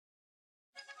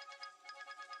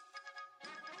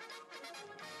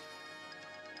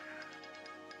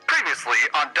previously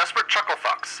on Desperate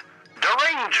Chucklefucks.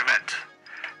 Derangement!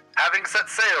 Having set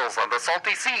sails on the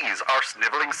salty seas, our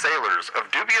sniveling sailors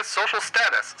of dubious social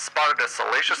status spotted a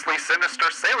salaciously sinister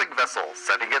sailing vessel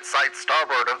setting its sights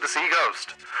starboard of the Sea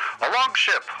Ghost. A long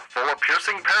ship full of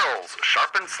piercing perils,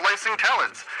 sharpened slicing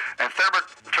talons, and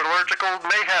thaumaturgical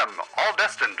mayhem, all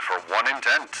destined for one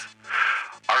intent.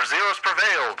 Our zeros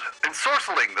prevailed,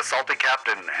 ensorceling the salty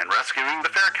captain and rescuing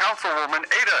the fair councilwoman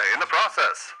Ada in the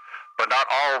process. But not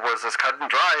all was as cut and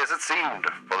dry as it seemed,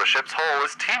 for the ship's hull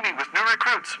is teeming with new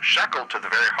recruits, shackled to the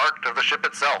very heart of the ship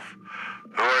itself.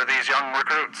 Who are these young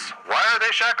recruits? Why are they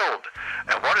shackled?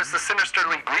 And what is the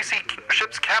sinisterly greasy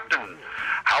ship's captain?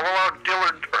 How will our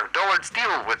dullards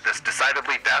deal with this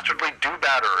decidedly dastardly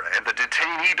do-batter and the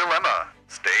detainee dilemma?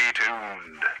 Stay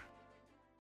tuned.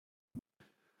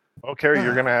 Well, Carrie,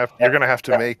 you're gonna have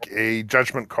to make a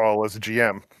judgment call as a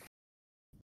GM.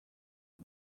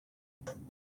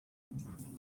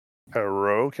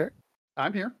 Hello, okay.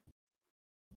 I'm here.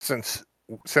 Since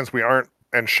we aren't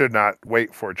and should not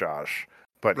wait for Josh,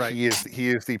 but Right. he is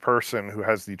the person who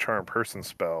has the charm person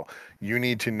spell. You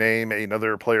need to name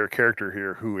another player character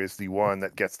here who is the one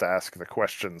that gets to ask the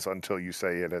questions until you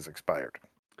say it has expired,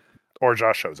 or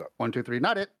Josh shows up. 1, 2, 3,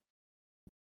 not it.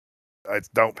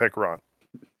 Don't pick Ron.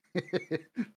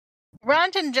 Ron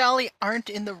and Jolly aren't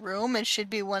in the room. It should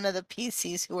be one of the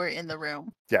PCs who are in the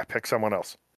room. Yeah, pick someone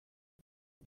else.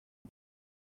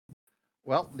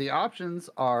 Well, the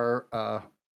options are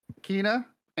Kina,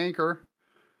 Anchor,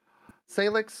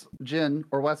 Salix, Jin,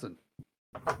 or Wesson.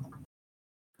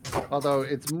 Although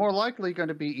it's more likely going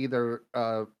to be either,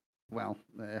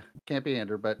 can't be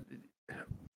Ander, but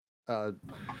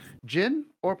Jin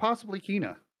or possibly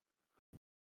Kina.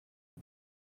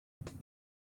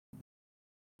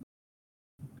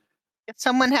 If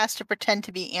someone has to pretend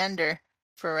to be Ander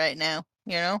for right now,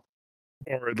 you know?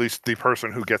 Or at least the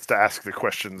person who gets to ask the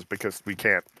questions, because we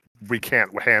can't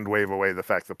hand wave away the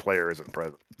fact the player isn't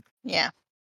present. Yeah.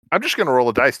 I'm just going to roll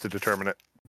a dice to determine it.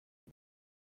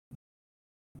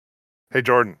 Hey,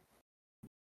 Jordan.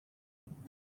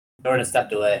 Jordan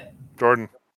stepped away. Jordan.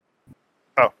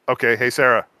 Oh, okay. Hey,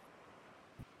 Sarah.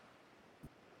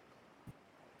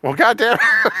 Well, goddamn.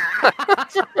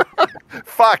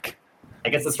 Fuck. I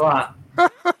guess it's wrong.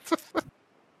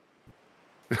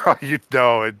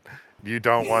 You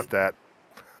don't want that.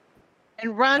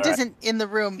 And Ron All right. isn't in the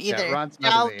room either. Yeah, Ron's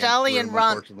not in the Jolly room, and Ron,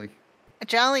 unfortunately.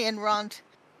 Jolly and Ron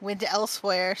went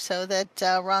elsewhere so that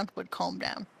Ron would calm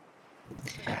down.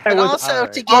 I But was also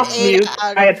alright. to get off Ada mute.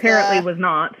 out I of apparently the... was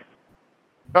not.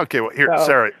 Okay, well, here, So-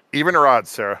 Sarah. Even or odds,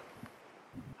 Sarah?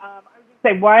 I was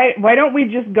going to say, why don't we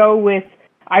just go with,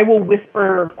 I will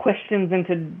whisper questions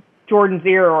into Jordan's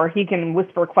ear, or he can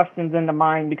whisper questions into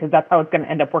mine, because that's how it's going to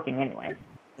end up working anyway.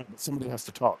 Somebody has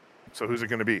to talk. So who's it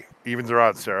going to be? Evens or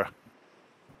odds, Sarah?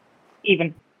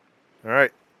 Even. All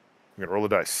right. I'm going to roll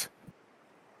the dice.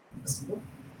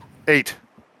 8.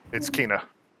 It's Kina.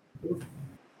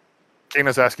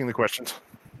 Kina's asking the questions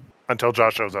until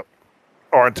Josh shows up.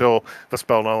 Or until the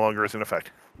spell no longer is in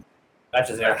effect.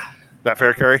 That's there. That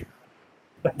fair, Carrie?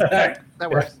 That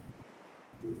works.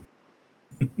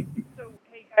 So,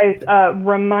 hey guys,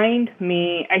 remind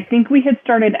me, I think we had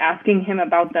started asking him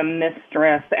about the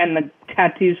mistress, and the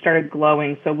tattoos started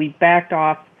glowing, so we backed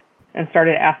off and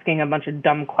started asking a bunch of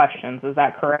dumb questions. Is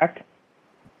that correct?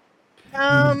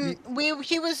 We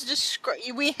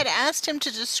had asked him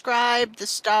to describe the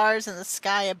stars in the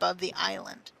sky above the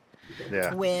island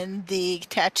Yeah. when the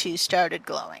tattoo started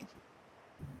glowing.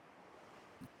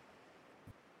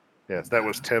 Yes, that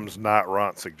was Tim's not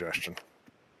Ron suggestion.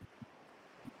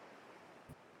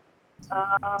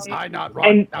 I not Ron.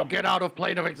 And- Now get out of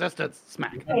plane of existence.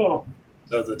 Smack. So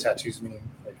the tattoos mean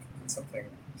like it's something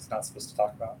he's not supposed to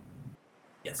talk about.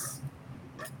 Yes.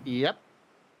 Yep.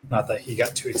 Not that he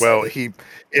got too excited. Well,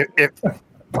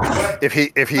 Right.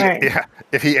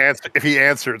 if he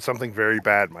answered, something very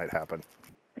bad might happen.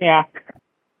 Yeah.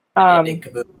 Big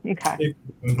kaboom. Okay.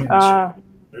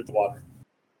 There's the water.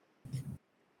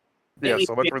 Yeah, Maybe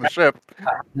so much for the ship.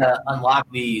 Unlock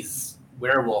these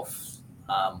werewolf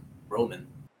Roman.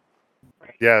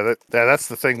 Yeah, that's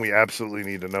the thing we absolutely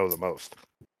need to know the most.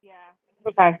 Yeah.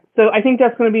 Okay. So I think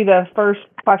that's going to be the first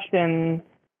question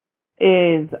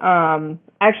is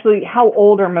actually, how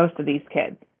old are most of these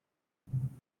kids?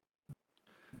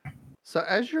 So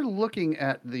as you're looking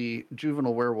at the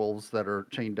juvenile werewolves that are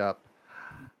chained up,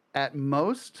 at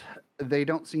most, they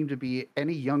don't seem to be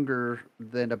any younger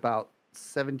than about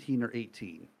 17 or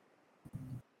 18.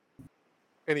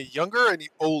 Any younger, any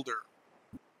older?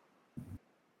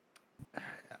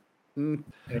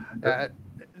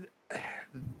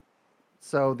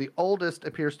 So the oldest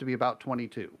appears to be about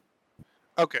 22.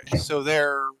 Okay, so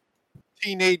they're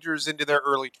teenagers into their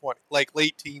early 20s, like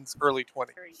late teens, early 20s.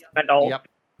 Adult. Yep.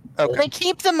 Okay. They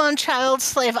keep them on Child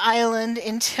Slave Island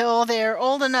until they're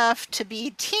old enough to be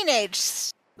teenage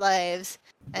slaves,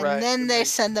 and Right, then and they they-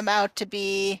 send them out to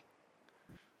be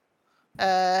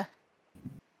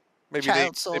Maybe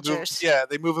child they soldiers. move,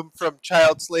 they move them from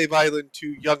Child Slave Island to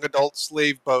Young Adult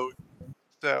Slave Boat.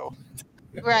 So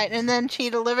Right, and then she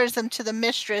delivers them to the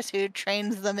mistress who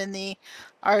trains them in the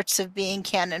arts of being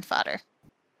cannon fodder.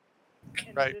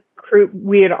 right. Group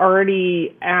we had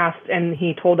already asked, and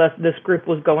he told us this group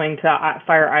was going to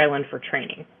Fire Island for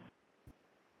training.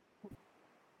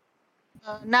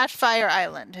 Not Fire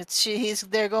Island.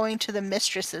 They're going to the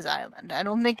mistress's island. I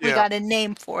don't think we Yeah. got a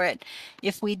name for it.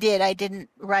 If we did, I didn't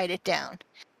write it down.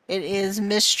 It is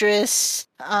Mistress.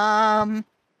 Don't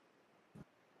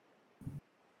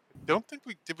think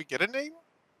we get a name.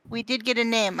 We did get a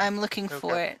name. I'm looking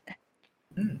for Okay.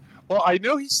 it. Well, I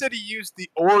know he said he used the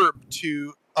orb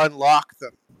to unlock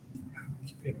them.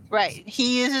 Right.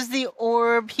 He uses the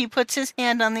orb. He puts his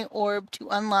hand on the orb to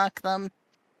unlock them.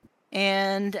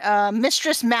 And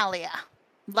Mistress Malia,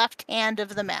 left hand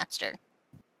of the master.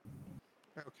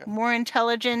 Okay. More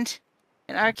intelligent,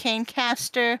 an arcane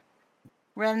caster,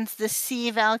 runs the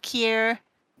Sea Valkyr.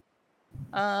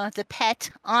 The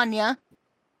pet, Anya,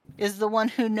 is the one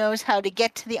who knows how to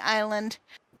get to the island,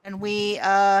 and we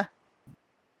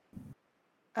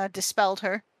dispelled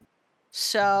her.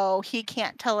 So he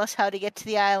can't tell us how to get to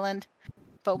the island.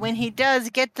 But when he does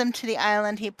get them to the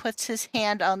island, he puts his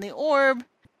hand on the orb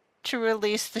to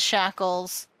release the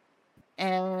shackles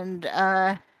and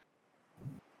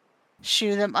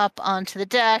shoo them up onto the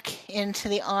deck into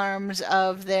the arms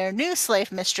of their new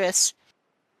slave mistress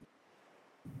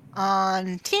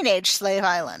on Teenage Slave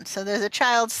Island. So there's a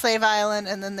Child Slave Island,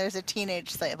 and then there's a Teenage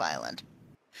Slave Island.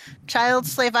 Child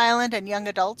Slave Island and Young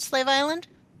Adult Slave Island?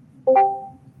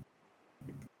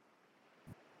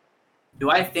 Do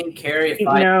I think, Carrie, if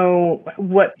I know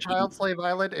what Child Slave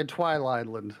Island and Twilight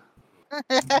Island.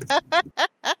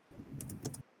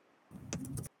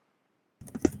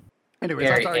 Anyways,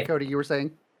 I'm Gary, sorry, Cody, you were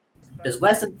saying? does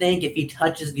Weston think if he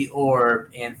touches the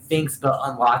orb and thinks about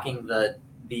unlocking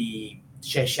the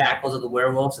shackles of the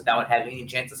werewolves, that would have any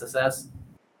chance of success?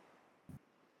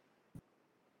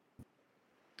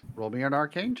 Roll me an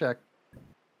arcane check.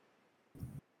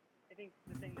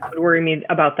 would worry me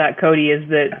about that, Cody, is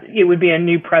that it would be a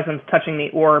new presence touching the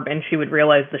orb, and she would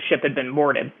realize the ship had been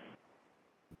boarded.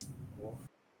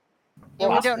 Yeah,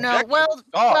 we don't know. That Well, could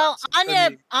be dogs.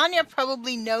 Anya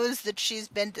probably knows that she's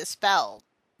been dispelled.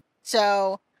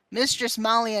 So Mistress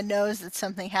Malia knows that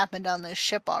something happened on this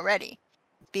ship already,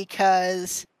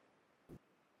 because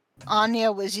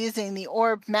Anya was using the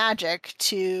orb magic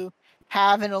to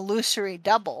have an illusory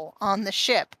double on the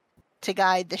ship to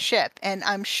guide the ship, and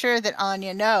I'm sure that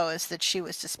Anya knows that she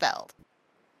was dispelled.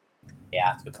 Yeah,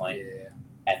 that's a good point. Yeah.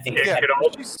 I think Yeah,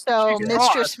 she's So she's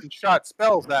Mistress- and shot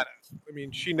spells at us. I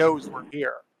mean, she knows we're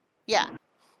here. Yeah.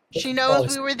 She That's knows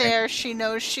probably we were something. there, she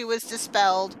knows she was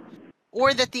dispelled,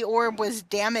 or that the orb was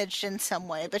damaged in some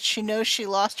way, but she knows she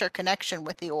lost her connection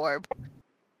with the orb.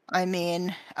 I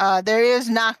mean, there is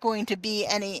not going to be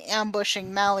any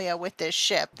ambushing Malia with this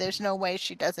ship. There's no way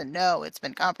she doesn't know it's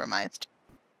been compromised.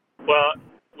 Well,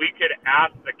 we could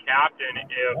ask the captain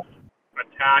if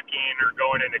attacking or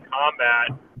going into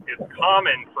combat is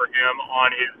common for him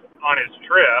on his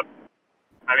trip.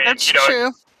 I mean, That's you know, true.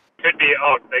 it could be,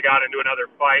 oh, they got into another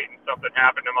fight and something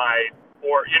happened to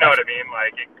or you know what I mean?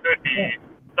 Like, it could be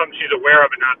something she's aware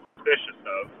of and not suspicious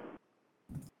of.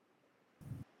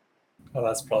 Oh,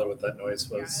 that's probably what that noise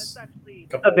was.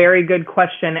 A very good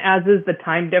question, as is the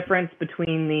time difference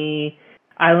between the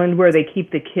island where they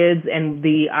keep the kids and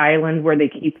the island where they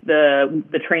keep the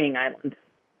training island.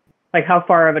 Like, how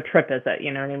far of a trip is it?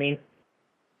 You know what I mean?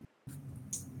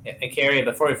 And Carrie,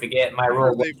 before we forget, my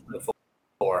roll was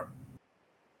 4.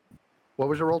 What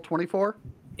was your roll? 24?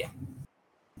 Yeah.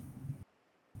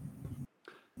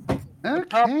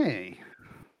 Okay.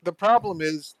 The problem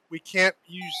is we can't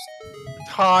use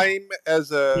time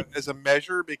as a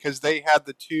measure because they had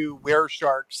the two were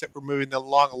sharks that were moving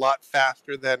along a lot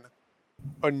faster than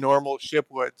a normal ship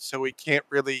would. So we can't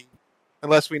really,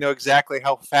 unless we know exactly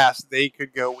how fast they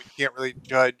could go, we can't really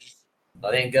judge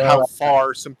Let it go. how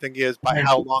far something is by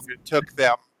how long it took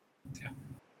them.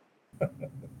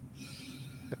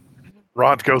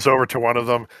 Ront goes over to one of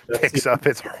them, That's picks up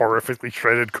its horrifically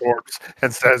shredded corpse,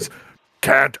 and says,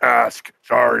 "Can't ask.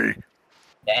 Sorry."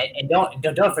 And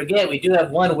don't forget, we do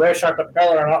have one were shark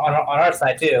propeller on our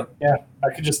side too. Yeah,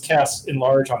 I could just cast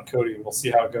enlarge on Cody. We'll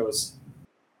see how it goes.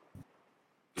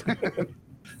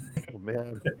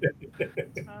 man.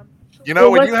 You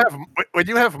know, Well, when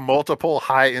you have multiple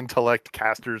high intellect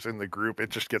casters in the group, it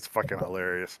just gets fucking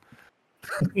hilarious.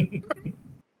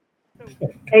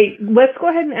 Hey, let's go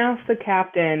ahead and ask the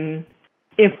captain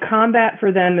if combat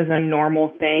for them is a normal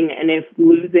thing, and if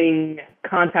losing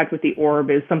contact with the orb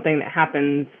is something that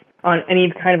happens on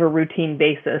any kind of a routine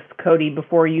basis. Cody,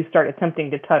 before you start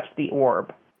attempting to touch the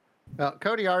orb.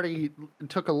 Cody already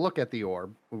took a look at the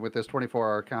orb with this 24-hour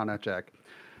Arcana check.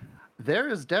 There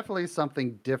is definitely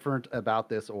something different about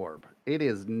this orb. It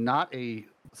is not a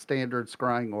standard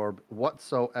scrying orb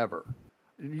whatsoever.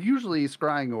 Usually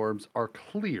scrying orbs are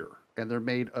clear, and they're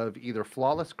made of either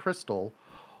flawless crystal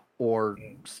or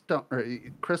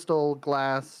crystal,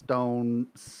 glass, stone,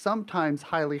 sometimes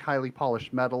highly, highly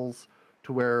polished metals,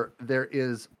 to where there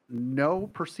is no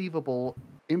perceivable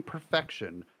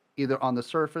imperfection either on the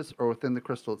surface or within the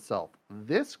crystal itself.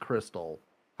 This crystal,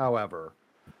 however,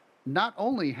 not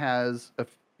only has a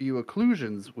few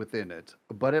occlusions within it,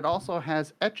 but it also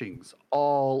has etchings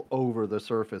all over the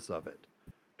surface of it,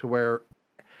 to where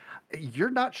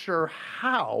you're not sure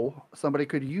how somebody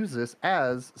could use this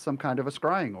as some kind of a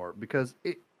scrying orb, because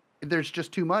there's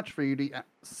just too much for you to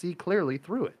see clearly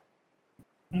through it.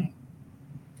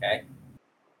 Okay.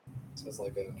 So it's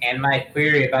like a, And my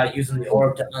query about using the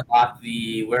orb to unlock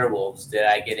the werewolves, did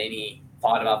I get any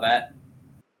thought about that?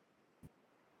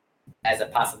 As a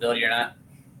possibility or not?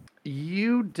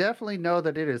 You definitely know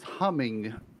that it is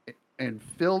humming and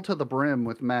filled to the brim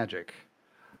with magic,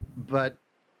 but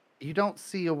you don't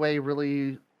see a way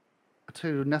really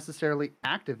to necessarily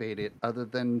activate it other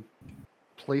than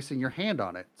placing your hand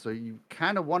on it. So you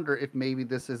kind of wonder if maybe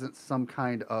this isn't some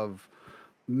kind of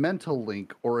mental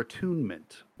link or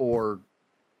attunement or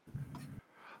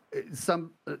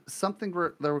something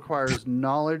that requires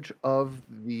knowledge of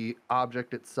the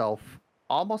object itself,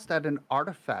 almost at an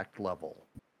artifact level.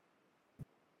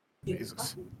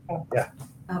 Jesus. yeah.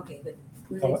 Okay, but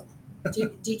Oh,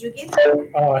 did you get?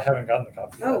 oh, I haven't gotten the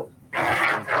copy. Oh,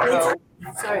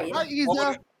 sorry. Hi,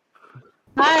 Isa.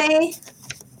 Hi.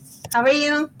 How are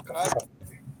you?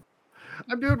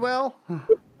 I'm doing well.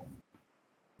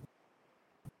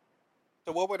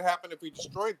 So what would happen if we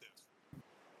destroyed this?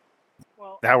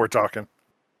 Well, Now we're talking.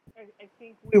 I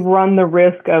think we run the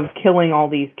risk of killing all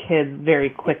these kids very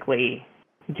quickly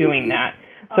doing that.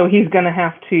 So he's going to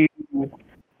have to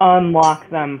unlock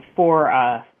them for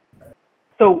us.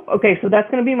 So that's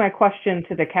going to be my question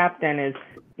to the captain is,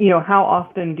 how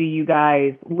often do you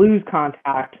guys lose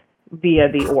contact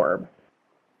via the orb?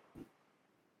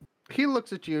 He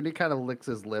looks at you and he kind of licks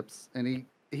his lips and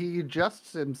he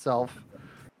adjusts himself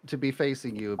to be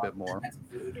facing you a bit more.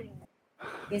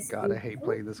 God, I hate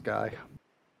playing this guy.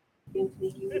 It's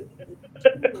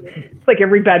like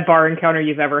every bad bar encounter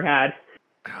you've ever had.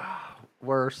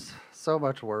 Worse. So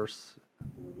much worse.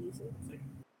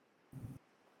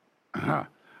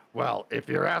 Well, if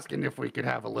you're asking if we could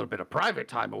have a little bit of private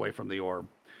time away from the orb,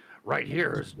 right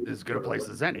here is as good a place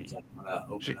as any.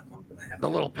 The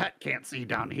little pet can't see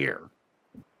down here.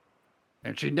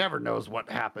 And she never knows what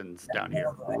happens down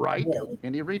here, right?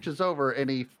 And he reaches over and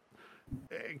he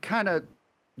kind of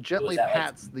gently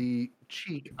pats the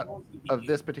cheek of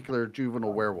this particular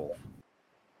juvenile werewolf,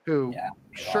 who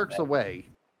shirks away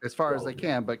as far as they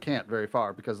can, but can't very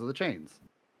far because of the chains.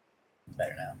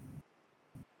 Better now.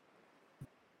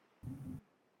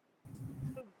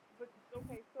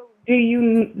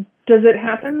 Does it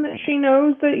happen that she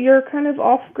knows that you're kind of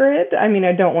off grid? I mean,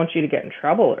 I don't want you to get in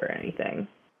trouble or anything.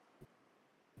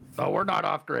 Oh, we're not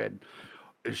off grid.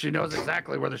 She knows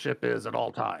exactly where the ship is at all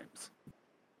times.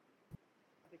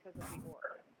 Because of the orb.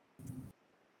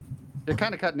 You're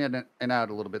kind of cutting in and out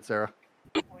a little bit, Sarah.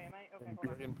 Oh, am I? Okay, hold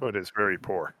Your on. input is very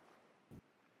poor.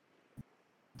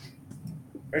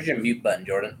 Where's your mute button,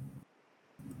 Jordan?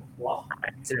 Wow.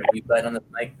 Is there a mute button on the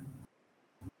mic?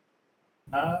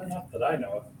 Not that I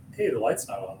know of. Hey, the light's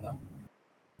not on though.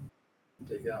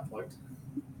 Take it unplugged.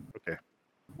 Okay.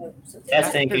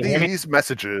 Testing. Can you hear me? These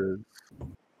messages.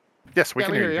 Yes, we Yeah,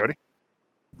 can we hear you, hear Cody.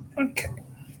 Okay.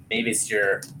 Maybe it's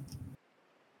your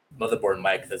motherboard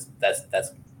mic that's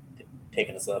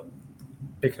taking us up.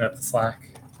 Picking up the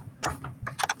slack.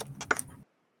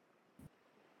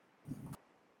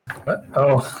 What?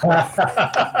 Oh.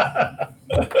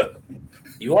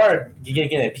 You are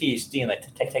getting a PhD in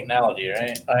like technology,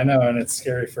 right? I know, and it's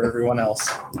scary for everyone else.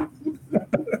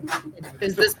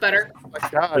 Is this better? Oh my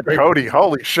God, Cody!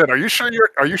 Holy shit! Are you sure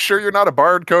you're not a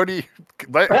bard, Cody?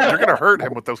 You're gonna hurt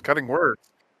him with those cutting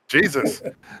words. Jesus.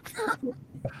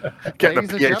 Getting a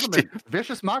Ladies and PhD. gentlemen,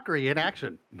 vicious mockery in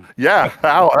action. Yeah,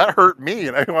 ow, that hurt me,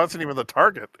 and I wasn't even the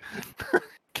target.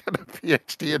 Get a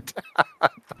PhD in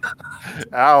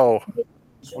Ow.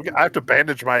 I have to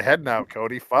bandage my head now,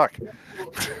 Cody. Fuck.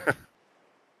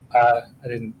 I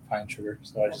didn't find sugar,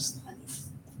 so I just.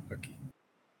 Okay.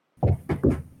 All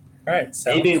right.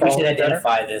 So Maybe we should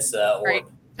identify this orb. Right.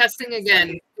 Testing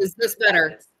again. Is this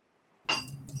better?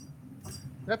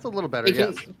 That's a little better, Hey,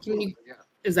 yes. can you,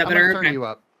 is that I'm gonna better? turn Okay. you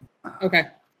up. Okay.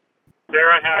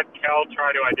 Sarah had Kel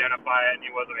try to identify it, and he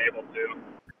wasn't able to.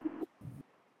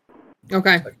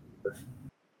 Okay.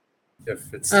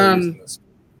 If it's still using this.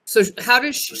 So how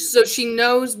does she, so she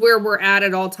knows where we're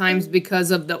at all times because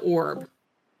of the orb?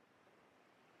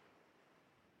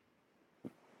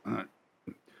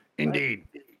 Indeed.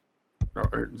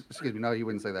 Or, excuse me, no, he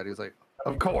wouldn't say that. He was like,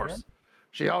 of course.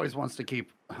 She always wants to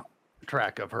keep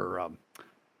track of her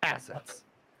assets.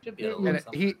 Should be able to And look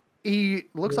something. he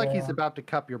looks like he's about to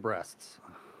cup your breasts.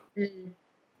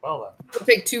 Well, We'll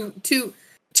take two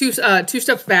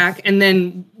steps back and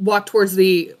then walk towards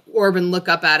the orb and look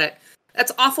up at it.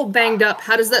 That's awful banged up.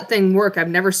 How does that thing work? I've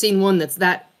never seen one that's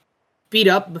that beat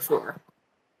up before.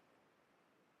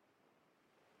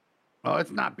 Oh,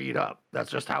 it's not beat up. That's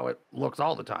just how it looks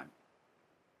all the time.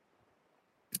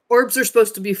 Orbs are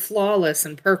supposed to be flawless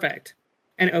and perfect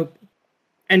and open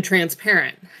and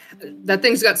transparent. That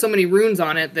thing's got so many runes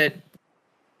on it that,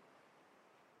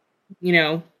 you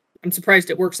know, I'm surprised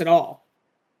it works at all.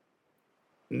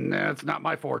 That's not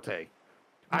my forte.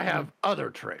 I have other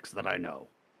tricks that I know.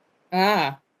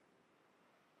 Ah.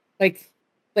 Like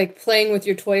playing with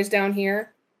your toys down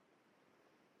here?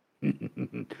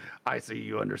 I see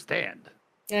you understand.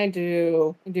 I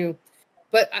do.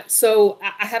 But so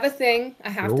I have a thing. I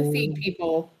have to feed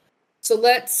people. So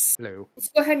let's Hello.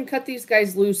 go ahead and cut these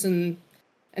guys loose and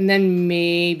then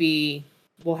maybe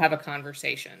we'll have a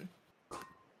conversation.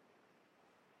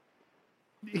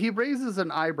 He raises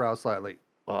an eyebrow slightly.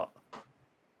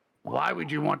 Why would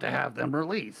you want to have them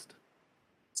released?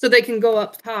 So they can go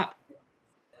up top.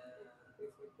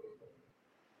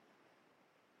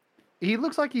 He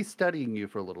looks like he's studying you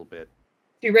for a little bit.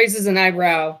 He raises an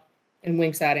eyebrow and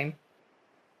winks at him.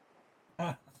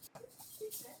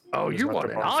 Oh, you Mr.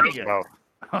 want an Monster's audience?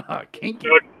 mouth. Kinky.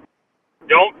 So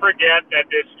don't forget that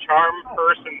this charm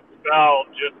person spell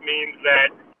just means that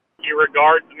he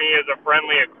regards me as a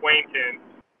friendly acquaintance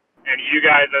and you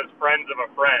guys as friends of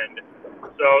a friend.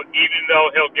 So even though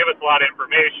he'll give us a lot of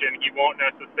information, he won't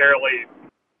necessarily,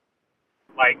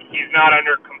 he's not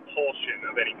under compulsion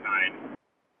of any kind.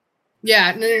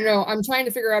 Yeah, no. I'm trying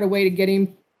to figure out a way to get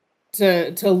him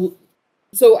to.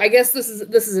 So I guess this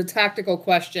is a tactical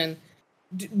question.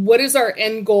 What is our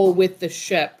end goal with the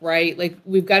ship, right? Like,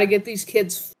 we've got to get these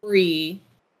kids free,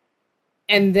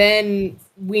 and then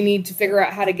we need to figure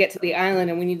out how to get to the island,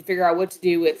 and we need to figure out what to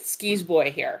do with Skis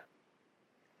Boy here.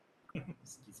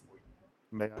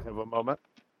 May I have a moment?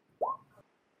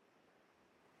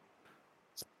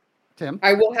 Tim?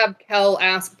 I will have Kel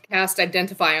cast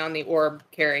Identify on the orb,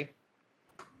 Carrie.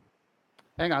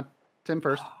 Hang on. Tim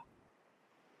first.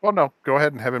 Well, no. Go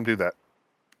ahead and have him do that.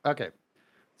 Okay.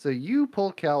 So you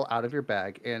pull Kel out of your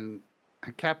bag, and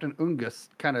Captain Ungus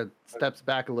kind of steps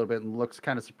back a little bit and looks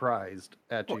kind of surprised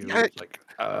at you. Well, yeah, It's like,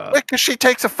 because she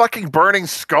takes a fucking burning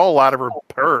skull out of her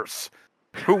purse.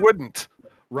 Who wouldn't?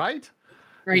 right?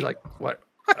 Right. He's like, what?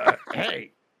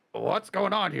 Hey, what's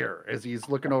going on here? As he's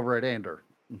looking over at Ander.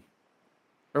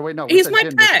 Or wait, no. we He's said my Jin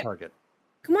was the pet. target.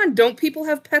 Come on, don't people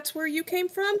have pets where you came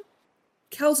from?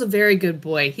 Kel's a very good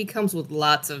boy. He comes with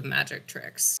lots of magic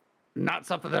tricks. Not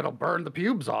something that'll burn the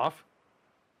pubes off.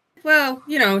 Well,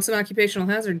 you know, it's an occupational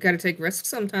hazard. Got to take risks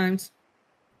sometimes.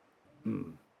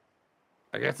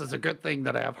 I guess it's a good thing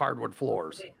that I have hardwood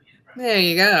floors. There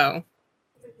you go.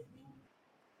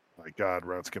 My God,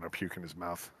 Rod's gonna puke in his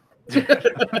mouth.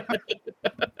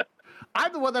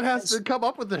 I'm the one that has to come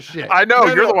up with this shit. I know,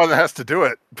 No, you're no. the one that has to do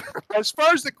it. As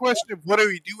far as the question of what do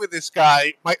we do with this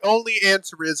guy, my only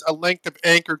answer is a length of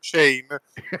anchor chain,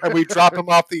 and we drop him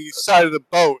off the side of the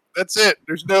boat. That's it.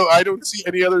 I don't see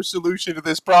any other solution to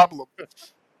this problem.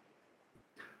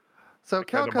 So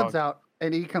Kel Random comes monk. out,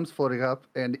 and he comes floating up,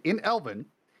 and in Elven,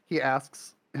 he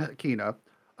asks Kina,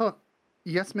 "Oh,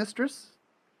 yes, mistress?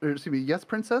 Or, excuse me, yes,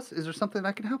 princess? Is there something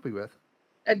I can help you with?"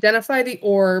 Identify the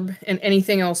orb and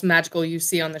anything else magical you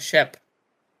see on the ship.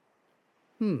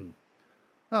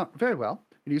 Oh, very well.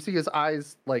 And you see his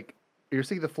eyes, you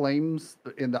see the flames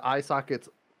in the eye sockets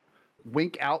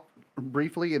wink out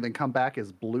briefly and then come back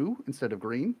as blue instead of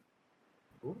green.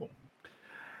 Ooh.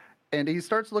 And he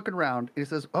starts looking around and he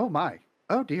says, "Oh my,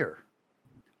 oh dear.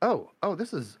 Oh,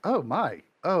 this is, oh my.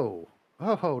 Oh,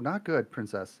 not good,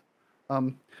 princess.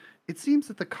 It seems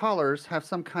that the collars have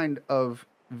some kind of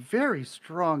very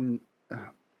strong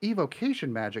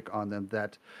evocation magic on them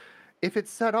that, if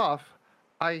it's set off,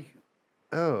 I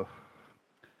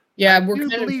Yeah, I we're do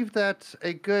kind of believe that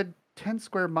a good 10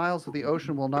 square miles of the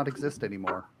ocean will not exist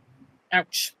anymore.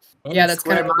 ouch. Yeah, that's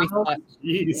kind of what we Square thought.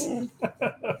 Jeez.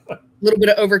 A little bit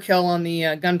of overkill on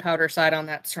the gunpowder side on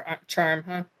that charm,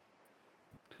 huh?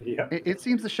 Yeah. It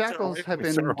seems the shackles have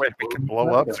Is there a been. way we can blow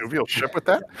up Zuvio's ship with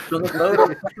that?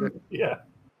 Yeah.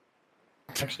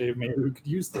 Actually, maybe we could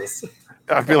use this.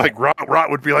 I'd be like, Rot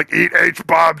would be like, eat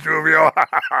H-bomb, Zuvio.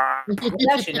 It's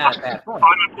actually not a bad point.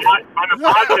 On a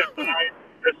positive side,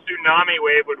 the tsunami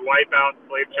wave would wipe out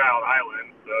Slave Child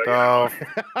Island. So, you know.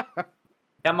 Oh,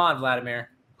 Come on, Vladimir.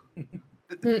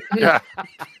 yeah.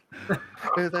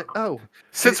 Oh,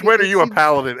 Since when are you a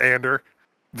paladin, Ander?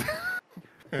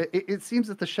 it seems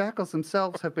that the shackles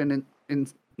themselves have been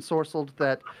ensorcelled.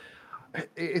 That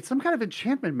it's some kind of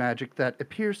enchantment magic that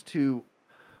appears to.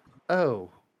 Oh,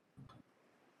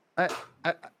 I'm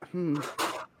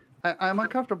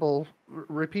uncomfortable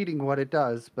repeating what it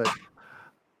does, but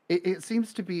it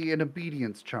seems to be an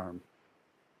obedience charm.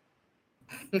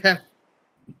 Okay.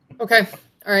 Okay.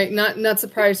 All right. Not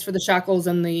surprised for the shackles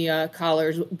and the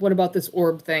collars. What about this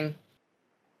orb thing?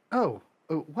 Oh,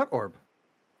 what orb?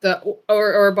 The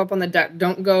orb up on the deck.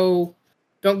 Don't go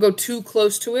too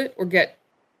close to it or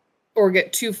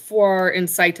get too far in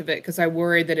sight of it, because I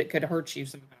worry that it could hurt you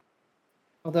somehow.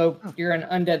 Although you're an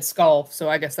undead skull, so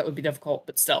I guess that would be difficult,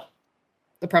 but still,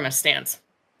 the premise stands.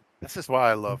 This is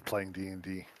why I love playing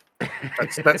D&D.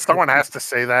 That someone has to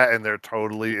say that, and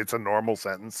it's a normal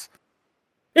sentence.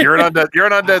 You're an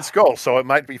undead skull, so it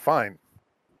might be fine.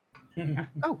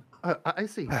 Oh, I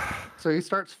see. So he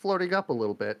starts floating up a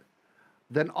little bit.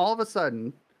 Then all of a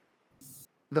sudden,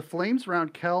 the flames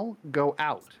around Kel go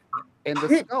out, and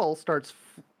the skull starts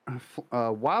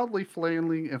wildly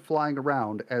flailing and flying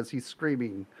around as he's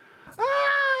screaming,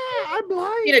 "Ah, I'm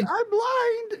blind! I'm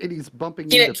blind!" And he's bumping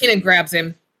into Keenan things. grabs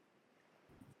him.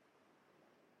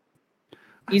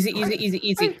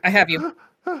 Easy. I have you.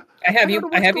 I have you.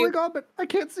 don't know what's going on, but I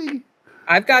can't see.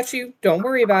 I've got you. Don't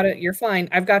worry about it. You're fine.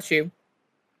 I've got you.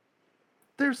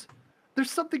 There's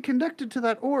something connected to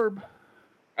that orb.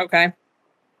 Okay.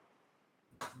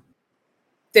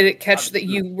 Did it catch that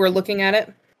you were looking at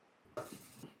it?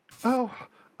 Oh,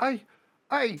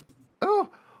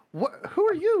 what? Who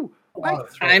are you?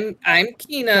 I'm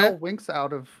Keena. Kel winks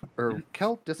out of, or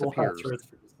Kel disappears.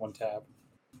 One tab.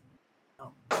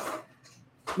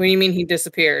 What do you mean he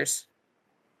disappears?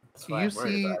 You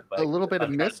see a little bit of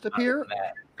mist appear,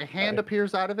 a hand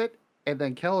appears out of it, and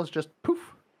then Kel is just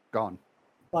poof, gone.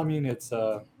 I mean, it's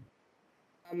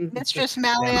Mistress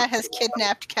Malia has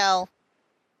kidnapped Kel.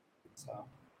 So.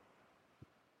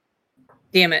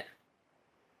 Damn it.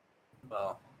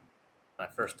 Well, when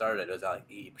I first started, it was at like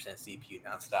 80% CPU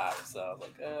nonstop. So I was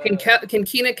like, Can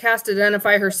Keena cast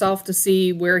Identify herself to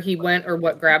see where he went or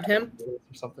what grabbed him?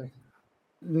 Or something.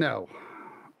 No.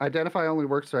 Identify only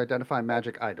works to identify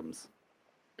magic items.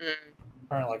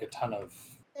 Apparently, like a ton of.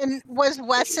 And was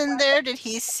Wesson there? Did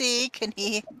he see? Can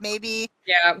he maybe?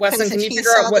 Yeah, Wesson, can you he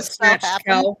figure saw out what the spell snatched happen?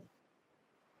 Kel?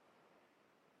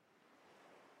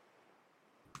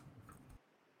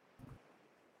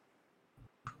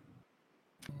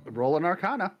 Roll an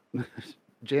Arcana.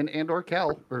 Jin and or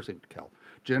Kel.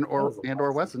 Jin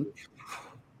or Wesson.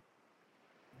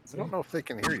 I don't know if they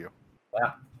can hear you.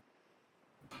 Yeah.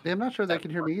 I'm not sure they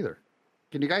can hear me either.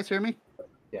 Can you guys hear me?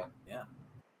 Yeah.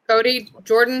 Cody,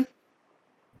 Jordan,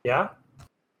 Yeah.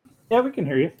 Yeah, we can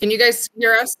hear you. can you guys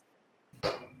hear us?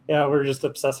 Yeah, we're just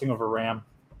obsessing over RAM.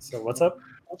 So what's up?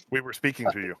 We were speaking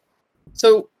to you.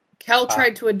 So Kel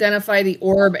tried to identify the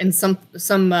orb, and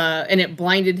and it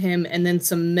blinded him, and then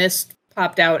some mist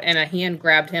popped out, and a hand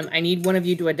grabbed him. I need one of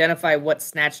you to identify what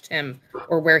snatched him,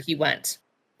 or where he went,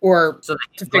 or so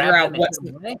to figure out what.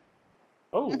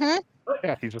 Oh,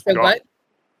 Yeah, he's just So gone. what?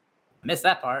 Missed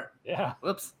that part. yeah,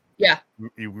 Whoops. Yeah.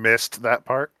 You missed that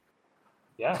part.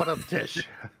 yeah. Put up dish.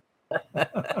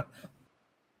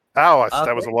 Oh,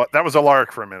 that was a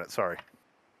lark for a minute. Sorry.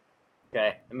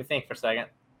 Okay, let me think for a second.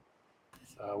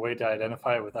 A way to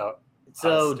identify it without.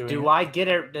 So us doing do it. I get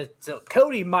a? So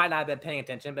Cody might not have been paying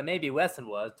attention, but maybe Weston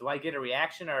was. Do I get a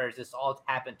reaction, or is this all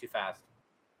happened too fast?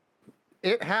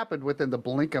 It happened within the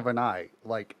blink of an eye.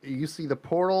 Like, you see the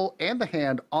portal and the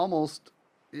hand almost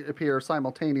appear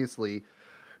simultaneously.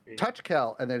 Touch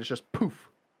Kel, and then it's just poof.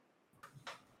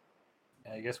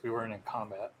 Yeah, I guess we weren't in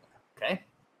combat. Okay.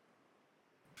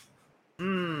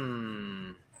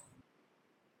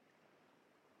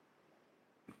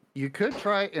 You could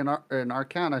try an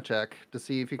Arcana check to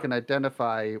see if you can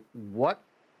identify what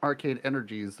arcane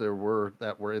energies there were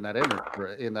that were in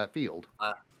that field.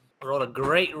 I rolled a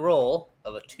great roll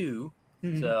of a 2,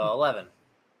 so 11.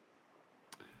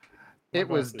 It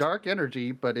was dark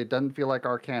energy, but it doesn't feel like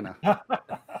Arcana.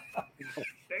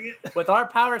 With our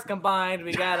powers combined,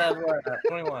 we got a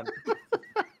 21.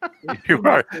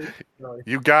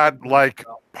 You got like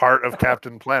part of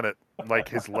Captain Planet, like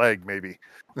his leg maybe.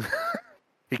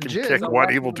 He can Jin. kick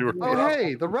one evildoer. Oh,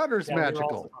 hey, the rudder's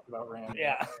magical.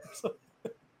 Yeah.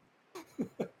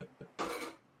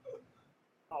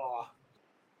 Oh.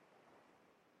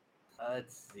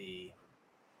 Let's see.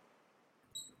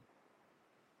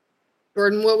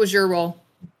 Jordan, what was your roll?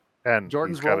 And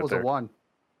Jordan's roll was a 1.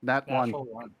 Not one.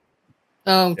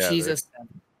 Oh, Yeah, Jesus.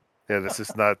 Yeah, this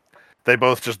is not. They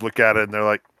both just look at it and they're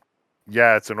like,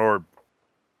 "Yeah, it's an orb.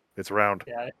 It's round."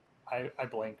 Yeah, I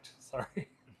blinked. Sorry.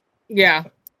 Yeah.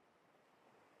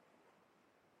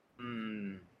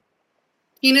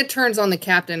 Tina turns on the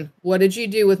captain. What did you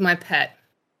do with my pet?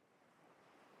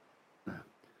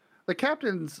 The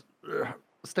captain's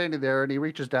standing there, and he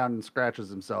reaches down and scratches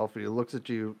himself. And he looks at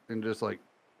you and just like,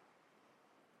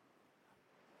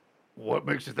 "What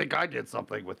makes you think I did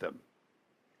something with him?"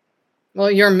 Well,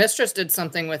 your mistress did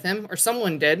something with him, or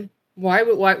someone did. Why?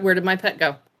 Where did my pet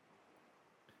go?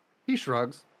 He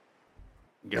shrugs.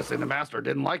 Guessing the master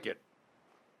didn't like it.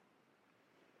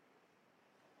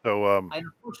 So, I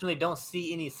unfortunately don't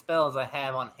see any spells I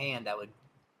have on hand that would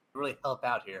really help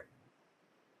out here.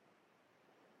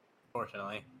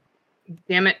 Unfortunately.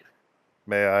 Damn it.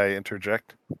 may I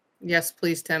interject? Yes,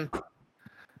 please, Tim.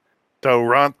 So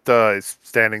Ront is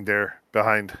standing there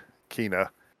behind Kina,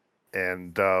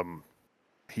 and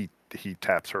he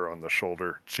taps her on the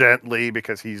shoulder gently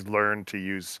because he's learned to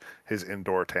use his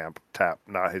indoor tap,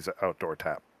 not his outdoor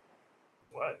tap.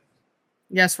 What?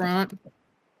 Yes, Ront.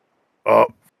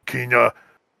 Kina,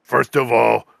 first of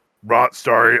all, Ront,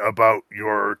 sorry about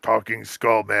your talking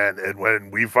skull man, and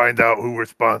when we find out who's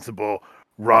responsible,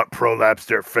 Ront prolapse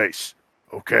their face,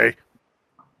 okay?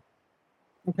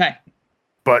 Okay.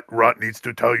 But Ront needs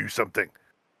to tell you something.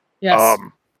 Yes.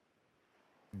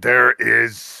 There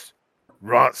is...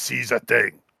 Ront sees a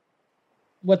thing.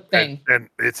 What thing? And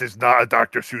it is not a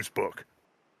Dr. Seuss book.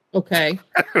 Okay.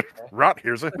 Ront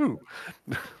here's a who.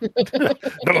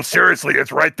 No, seriously,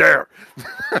 it's right there.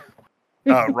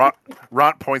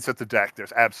 Ront points at the deck.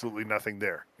 There's absolutely nothing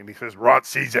there. And he says, Ront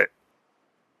sees it.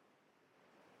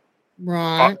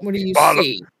 Ront, what do you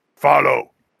see?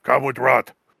 Follow. Come with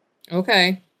Ront.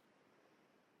 Okay.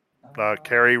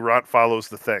 Carrie, Ront follows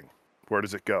the thing. Where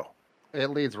does it go?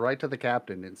 It leads right to the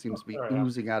captain. It seems to be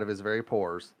oozing out of his very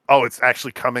pores. Oh, it's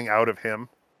actually coming out of him?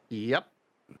 Yep.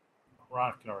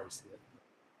 Ron can already see it.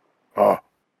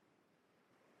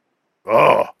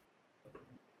 Oh.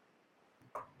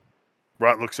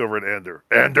 Ront looks over at Ander.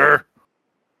 Ander!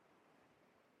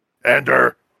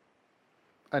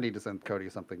 I need to send Cody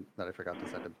something that I forgot to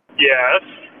send him. Yes.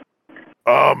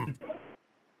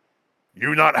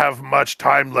 You not have much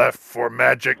time left for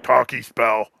magic talkie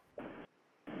spell.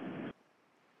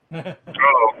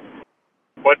 Oh.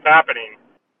 What's happening?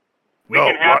 We No,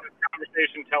 can have this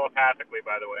conversation telepathically,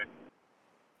 by the way.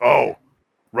 Oh,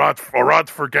 Ront,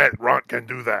 forget. Ront can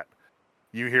do that.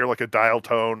 You hear like a dial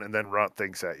tone, and then Ront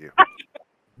thinks at you.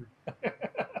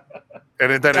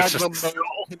 And then it's just...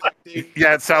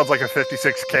 Yeah, it sounds like a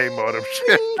 56K modem.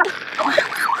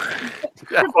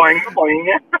 Yeah. Boing,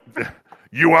 boing.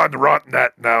 You on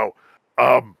RontNet now.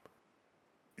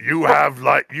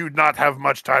 You not have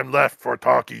much time left for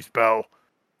talkie spell.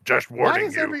 Just warning you. Why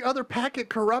is every other packet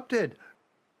corrupted?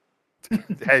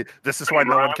 Hey, this is why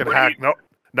no one can hack.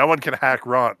 No one can hack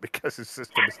Ront because his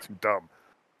system is too dumb.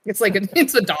 It's like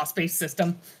it's a DOS-based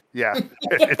system. Yeah,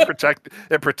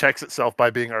 it protects itself by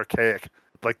being archaic,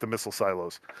 like the missile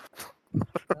silos.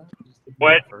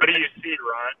 What do you see,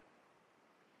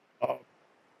 Ron?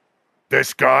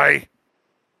 This guy,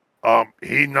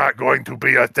 he not going to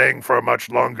be a thing for much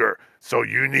longer. So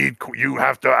you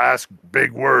have to ask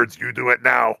big words. You do it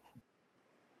now.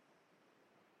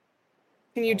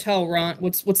 Can you tell, Ron,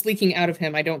 what's leaking out of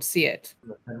him? I don't see it.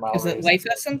 Is it life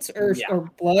essence or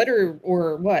blood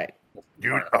or what?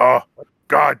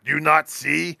 God, you not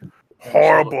see?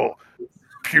 Horrible,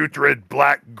 putrid,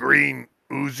 black, green,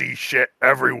 oozy shit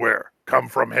everywhere come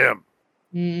from him.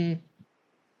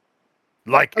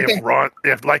 Like Okay.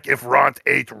 if Ront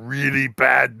ate really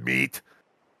bad meat,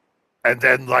 and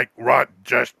then like Ront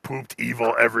just pooped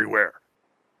evil everywhere.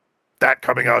 That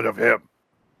coming out of him.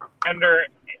 Ander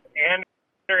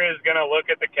is going to look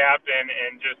at the captain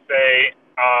and just say,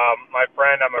 my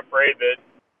friend, I'm afraid that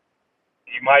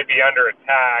You might be under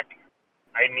attack.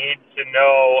 I need to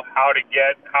know how to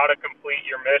complete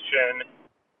your mission,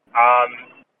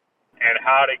 and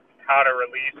how to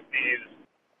release these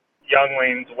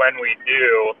younglings when we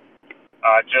do.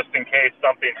 Just in case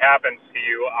something happens to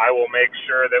you, I will make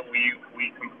sure that we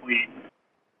complete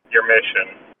your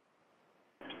mission.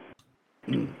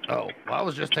 Oh, well, I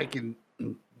was just taking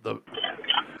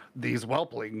these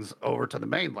whelplings over to the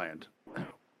mainland.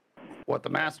 What the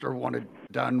master wanted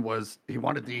done was he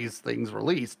wanted these things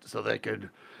released so they could.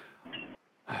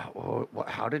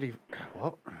 How did he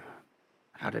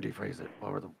phrase it?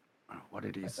 What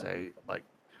did he say? Like,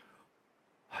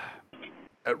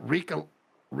 wreak a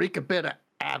bit of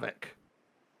havoc.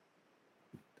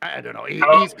 I don't know.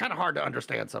 He's kind of hard to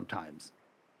understand sometimes.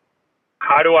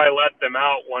 How do I let them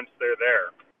out once they're there?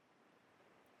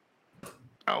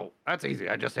 Oh, that's easy.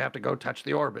 I just have to go touch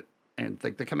the orbit and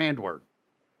think the command word.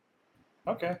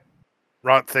 Okay.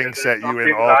 Ron thinks at you in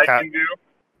Something all I cap. can do?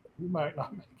 You might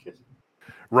not make it.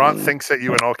 Ron thinks at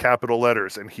you in all capital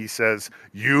letters, and he says,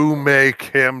 "You make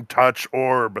him touch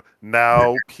orb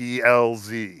now,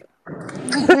 PLZ."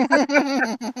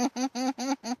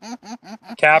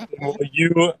 Captain, will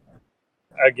you,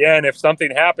 again, if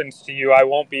something happens to you, I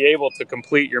won't be able to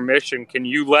complete your mission. Can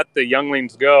you let the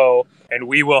younglings go, and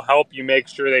we will help you make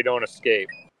sure they don't escape?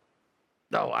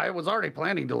 No, I was already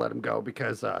planning to let him go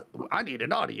because I need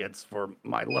an audience for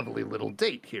my lovely little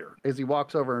date here. As he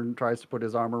walks over and tries to put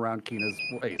his arm around Keena's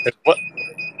waist.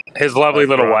 His lovely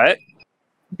little Ron. what?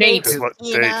 Date.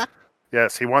 Date.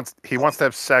 Yes, he wants to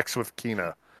have sex with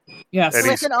Keena. Yes. And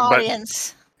With an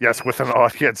audience. Yes, with an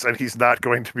audience, and he's not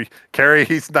going to be Carrie.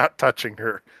 He's not touching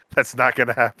her. That's not going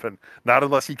to happen. Not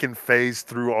unless he can phase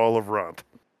through all of Runt.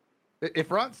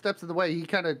 If Ron steps in the way, he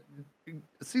kind of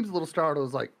seems a little startled.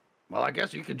 Is like, well, I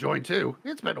guess you can join too.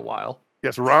 It's been a while.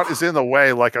 Yes, Runt is in the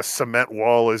way like a cement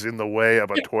wall is in the way of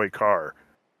a toy car.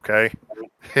 Okay,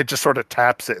 it just sort of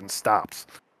taps it and stops.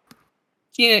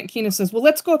 Keena says, "Well,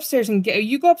 let's go upstairs and get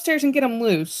him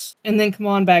loose, and then come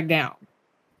on back down."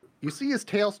 You see his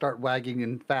tail start wagging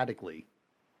emphatically.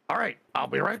 All right, I'll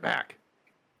be right back.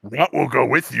 Runt will go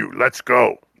with you. Let's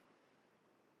go.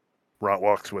 Runt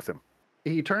walks with him.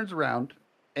 He turns around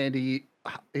and he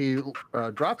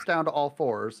drops down to all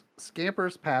fours,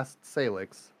 scampers past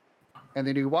Salix, and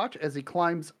then you watch as he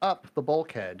climbs up the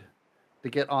bulkhead to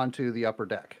get onto the upper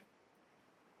deck,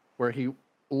 where he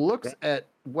looks at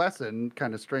Wesson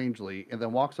kind of strangely and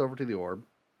then walks over to the orb,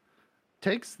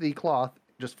 takes the cloth,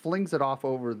 just flings it off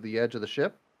over the edge of the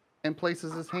ship, and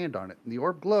places his hand on it. And the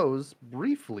orb glows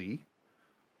briefly,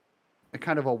 a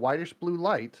kind of a whitish blue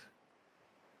light.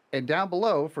 And down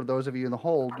below, for those of you in the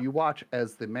hold, you watch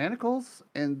as the manacles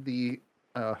and the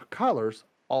collars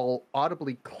all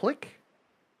audibly click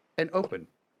and open.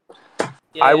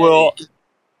 I will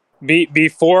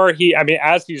before he. I mean,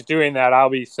 as he's doing that, I'll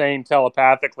be saying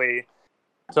telepathically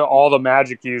to all the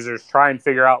magic users, try and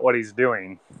figure out what he's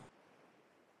doing.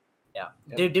 Yeah.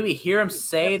 Did we hear him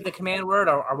say the command word,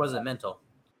 or was it mental?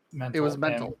 Mental. It was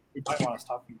mental. We might want to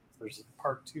stop him. There's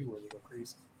part 2 where they go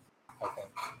crazy. Okay.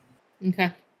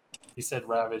 Okay. He said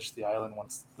ravage the island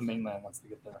once the mainland once they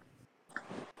get there.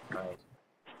 Right.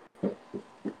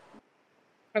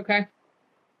 Okay.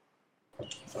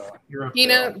 So you're up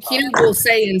Keena there. will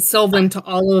say in Sylvan to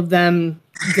all of them,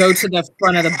 go to the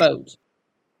front of the boat.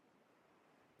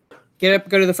 Get up,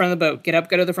 go to the front of the boat. Get up,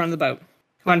 go to the front of the boat.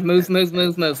 Come on, move.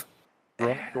 Runt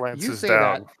You glances say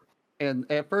down. that,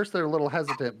 and at first they're a little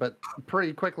hesitant, but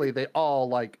pretty quickly they all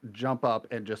like jump up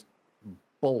and just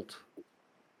bolt.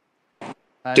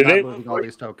 I'm Do not they moving look all like-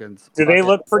 these tokens. Do they but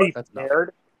look pretty that's enough.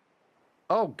 scared?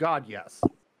 Oh God, yes.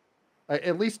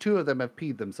 At least 2 of them have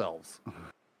peed themselves.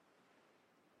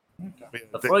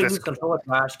 Before you lose control of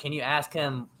Josh, can you ask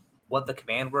him what the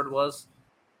command word was?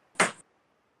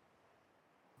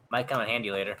 Might come in handy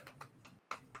later.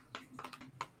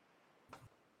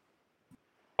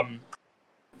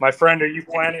 My friend, are you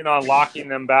planning on locking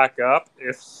them back up?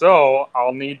 If so,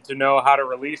 I'll need to know how to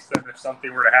release them if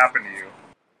something were to happen to you.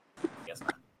 Guess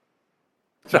not.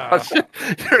 Josh,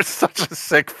 you're such a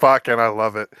sick fuck, and I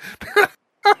love it.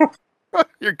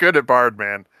 You're good at Bard,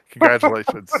 man.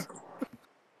 Congratulations.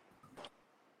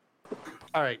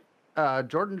 All right.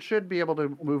 Jordan should be able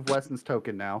to move Weston's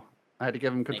token now. I had to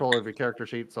give him control of your character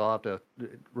sheet, so I'll have to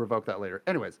revoke that later.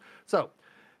 Anyways, so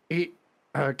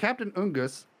Captain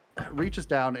Ungus reaches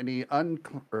down and he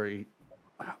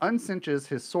uncinches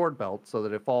his sword belt so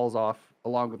that it falls off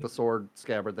along with the sword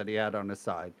scabbard that he had on his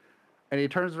side. And he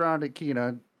turns around at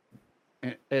Keena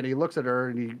and he looks at her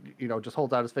and he just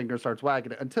holds out his finger and starts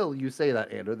wagging it until you say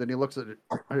that, Andrew. Then he looks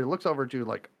over at you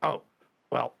like, oh,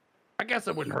 well, I guess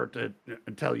it wouldn't hurt to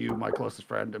tell you, my closest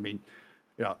friend. I mean,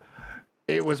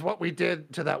 it was what we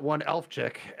did to that one elf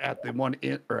chick at the one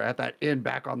inn, or at that inn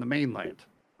back on the mainland.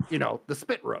 The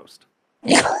spit roast.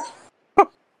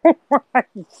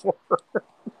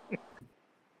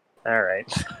 All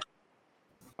right.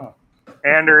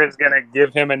 Ander is going to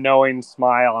give him a knowing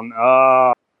smile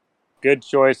and, good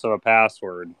choice of a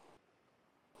password.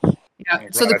 Yeah.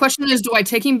 So the question is, do I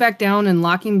take him back down and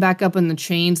lock him back up in the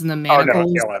chains and the manacles? Oh,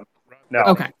 no, kill him. No.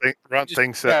 Okay. Runt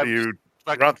thinks that you.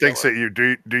 Runt thinks that you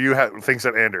do. Do you have? Thinks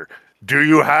that Ander. Do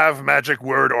you have magic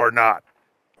word or not?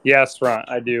 Yes, Runt,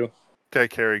 I do. Okay,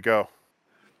 Carrie, go.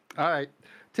 All right.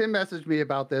 Tim messaged me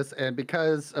about this, and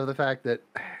because of the fact that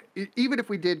even if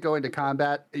we did go into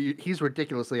combat, he's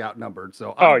ridiculously outnumbered.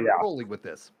 So I'm rolling with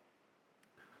this.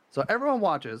 So everyone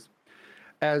watches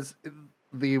as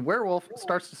the werewolf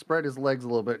starts to spread his legs a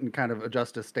little bit and kind of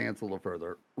adjust his stance a little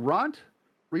further. Ront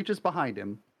reaches behind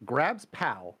him, grabs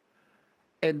Pow,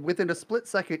 and within a split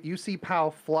second, you see Pow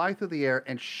fly through the air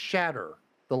and shatter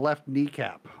the left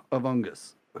kneecap of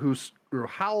Ungus, who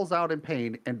howls out in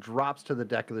pain and drops to the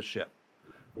deck of the ship.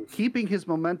 Keeping his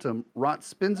momentum, Ront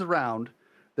spins around,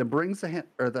 then brings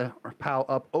the Pow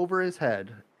up over his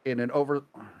head in an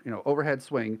overhead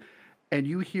swing, and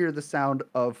you hear the sound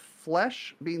of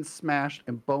flesh being smashed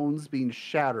and bones being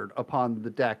shattered upon the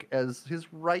deck as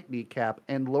his right kneecap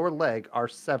and lower leg are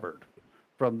severed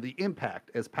from the impact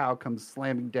as Pow comes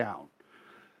slamming down.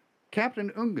 Captain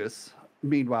Ungus,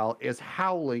 meanwhile, is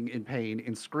howling in pain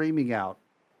and screaming out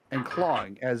and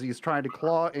clawing as he's trying to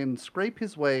claw and scrape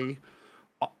his way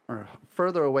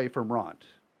further away from Ront.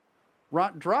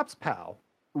 Ront drops Pow,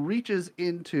 reaches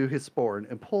into his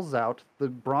sporn, and pulls out the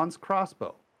bronze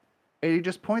crossbow. And he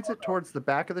just points it towards the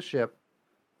back of the ship,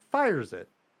 fires it,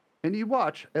 and you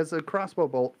watch as a crossbow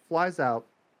bolt flies out,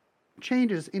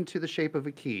 changes into the shape of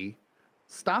a key,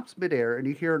 stops midair, and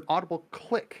you hear an audible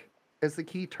click as the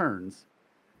key turns,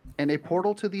 and a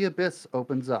portal to the abyss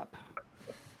opens up.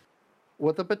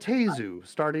 With a Batezu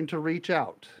starting to reach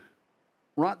out,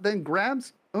 Ront then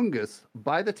grabs Ungus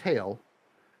by the tail,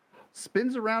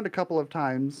 spins around a couple of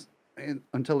times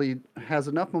until he has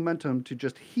enough momentum to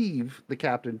just heave the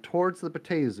captain towards the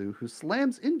Batezu, who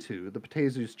slams into the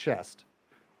Batezu's chest.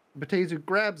 Batezu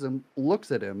grabs him,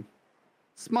 looks at him,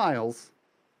 smiles,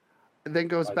 and then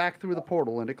goes back through the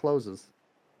portal and it closes.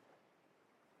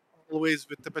 Always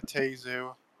with the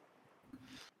Batezu.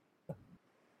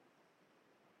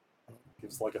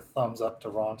 Gives like a thumbs up to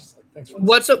Ron. Just like, thanks for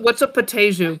What's a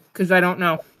Batezu? Because I don't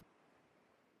know.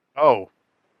 Oh.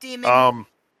 Demon.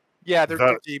 Yeah,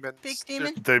 they're demons. Big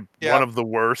demon? They're one of the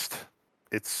worst.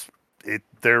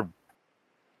 They're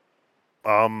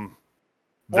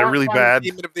really bad.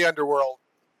 Demon of the underworld.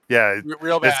 Yeah,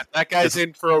 real bad. That guy's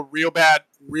in for a real bad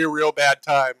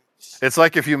time. It's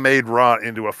like if you made Ront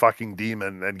into a fucking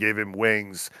demon and gave him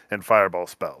wings and fireball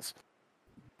spells.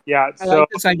 Yeah, I like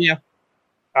this idea.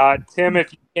 Tim,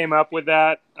 if you came up with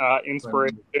that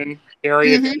inspiration,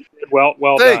 Carrie,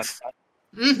 well Thanks. done.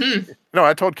 Mm-hmm. No,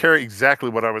 I told Carrie exactly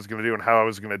what I was going to do and how I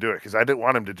was going to do it because I didn't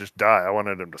want him to just die. I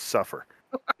wanted him to suffer.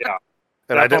 Yeah,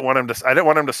 and I didn't want him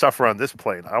to suffer on this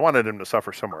plane. I wanted him to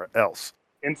suffer somewhere else.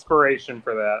 Inspiration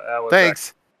for that. That was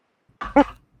Thanks.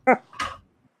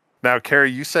 Now,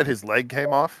 Carrie, you said his leg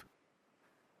came off?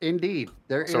 Indeed.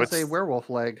 There is a werewolf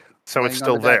leg. So it's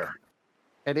still there.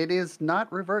 And it is not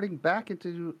reverting back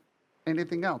into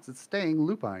anything else. It's staying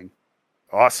lupine.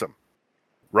 Awesome.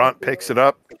 Ront picks it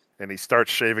up, and he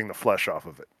starts shaving the flesh off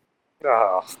of it.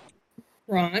 Oh.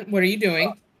 Ron, what are you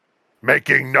doing?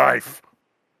 Making knife.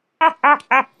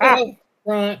 Oh,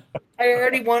 Ron, I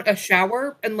already want a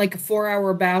shower and like a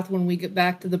 4-hour bath when we get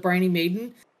back to the Briny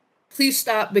Maiden. Please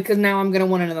stop because now I'm going to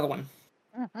want another one.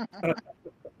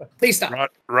 Please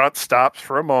stop. Ront stops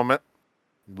for a moment,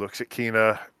 looks at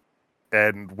Kina,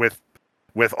 and with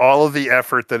all of the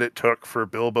effort that it took for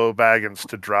Bilbo Baggins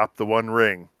to drop the one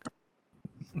ring,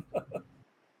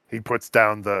 he puts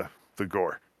down the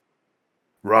gore.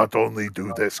 Ront only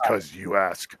do this because you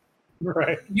ask.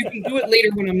 Right. You can do it later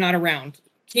when I'm not around.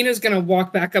 Kina's going to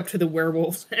walk back up to the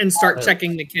werewolves and start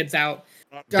checking the kids out.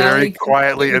 Very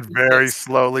quietly and very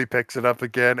slowly picks it up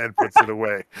again and puts it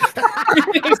away.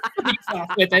 Sneaks off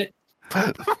with it.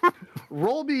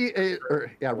 Roll me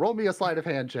a sleight of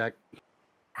hand check.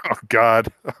 Oh God.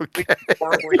 Okay.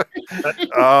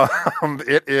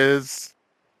 It is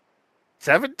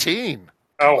 17.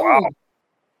 Oh wow.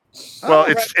 Well,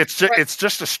 it's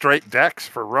just a straight dex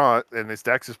for Ront, and his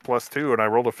dex is +2, and I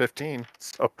rolled a 15.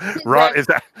 So Ront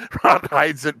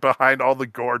hides it behind all the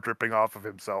gore dripping off of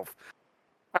himself.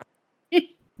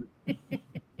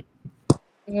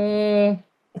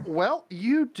 Well,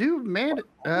 you do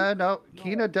no,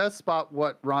 Kina does spot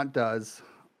what Ront does.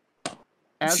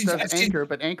 As does Anchor,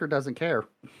 but Anchor doesn't care.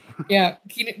 Yeah,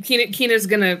 Kina's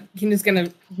gonna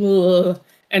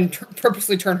and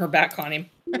purposely turn her back on him.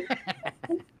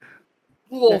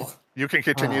 You can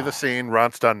continue the scene.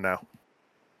 Ron's done now.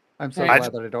 I'm so glad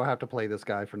that I don't have to play this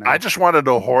guy for now. I just wanted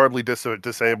to horribly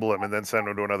disable him and then send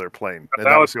him to another plane. And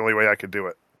that was the only way I could do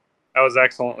it. That was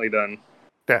excellently done.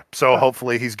 Yeah, so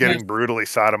hopefully he's getting brutally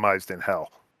sodomized in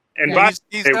hell. And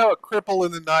he's now a cripple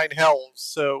in the 9 hells,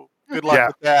 so good luck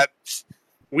with that.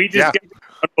 We just get an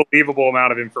unbelievable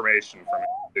amount of information from him,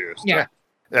 too. So. Yeah.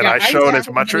 And I showed as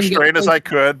much restraint as I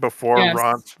could before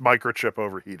Ron's microchip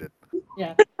overheated.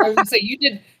 Yeah, I was gonna say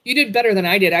you did better than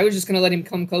I did. I was just gonna let him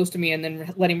come close to me and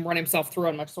then let him run himself through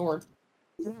on my sword.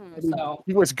 So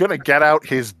He was gonna get out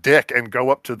his dick and go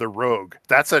up to the rogue.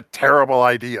 That's a terrible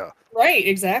idea. right,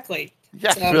 exactly.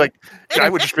 Yeah, I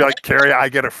would just be like, Carrie, I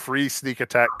get a free sneak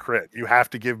attack crit. You have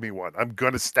to give me one. I'm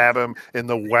gonna stab him in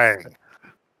the wang.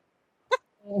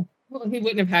 Well, he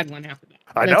wouldn't have had one after that.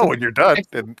 I know, when you're done,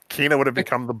 and Kina would have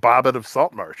become the Bobbit of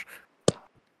SaltMarsh.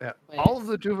 Yeah. All of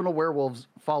the juvenile werewolves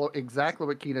follow exactly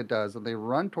what Kina does, and they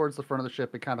run towards the front of the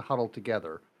ship and kind of huddle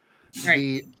together.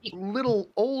 Right. The little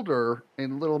older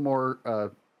and little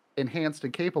more enhanced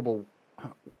and capable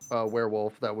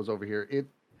werewolf that was over here,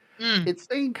 it's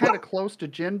staying kind of close to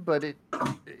Jin, but it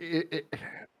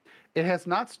has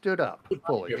not stood up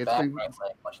fully.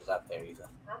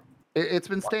 It's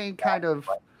been staying kind of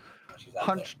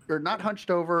hunched, or not hunched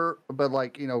over, but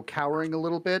like, cowering a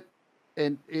little bit.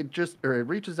 And it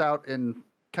reaches out and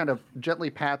kind of gently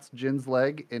pats Jin's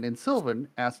leg, and then Sylvan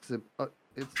asks him,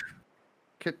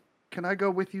 "Can I go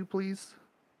with you, please?"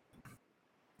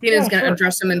 Tina's going to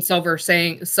address him in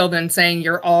Sylvan saying,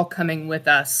 "You're all coming with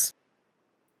us."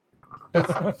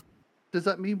 Does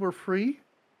that mean we're free?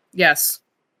 Yes.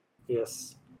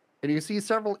 Yes. And you see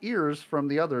several ears from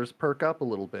the others perk up a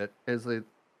little bit as they.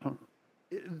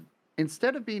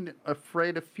 Instead of being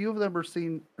afraid, a few of them are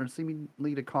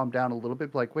seemingly to calm down a little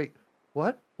bit. Like, wait,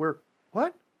 what?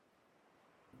 What?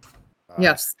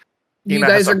 Yes. You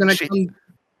guys are going to come.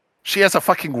 She has a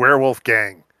fucking werewolf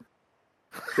gang.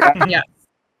 Yeah.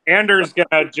 Anders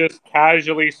gonna just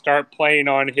casually start playing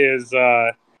on his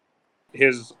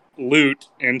lute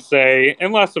and say,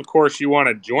 unless of course you want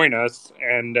to join us,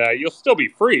 and you'll still be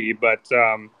free, but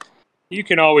you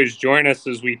can always join us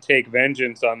as we take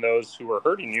vengeance on those who are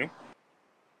hurting you.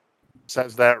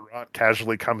 Says that, Ron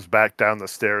casually comes back down the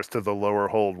stairs to the lower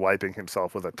hold, wiping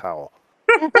himself with a towel.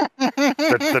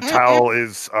 The towel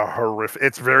is a horrific.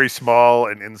 It's very small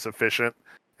and insufficient,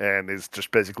 and is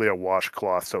just basically a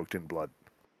washcloth soaked in blood.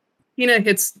 Tina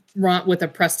hits Ront with a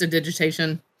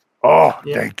prestidigitation. Oh,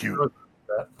 thank you.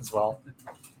 That as well.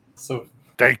 So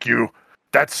thank you.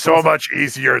 That's so much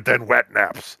easier than wet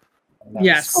naps.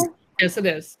 Yes, yes, it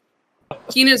is.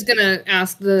 Kina's gonna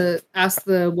ask the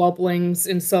whelplings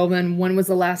in Sylvan when was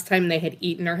the last time they had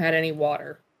eaten or had any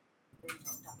water.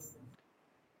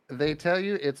 They tell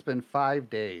you it's been 5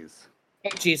 days. Oh,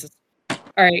 Jesus. All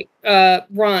right,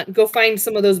 Ron, go find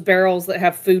some of those barrels that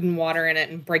have food and water in it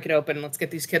and break it open. Let's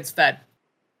get these kids fed.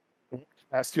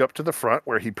 Asked you up to the front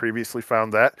where he previously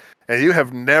found that, and you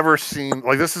have never seen,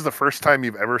 this is the first time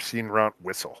you've ever seen Ron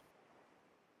whistle.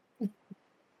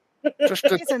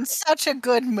 He's in such a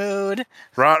good mood.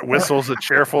 Ron whistles a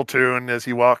cheerful tune as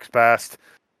he walks past,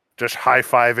 just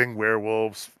high-fiving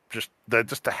werewolves, just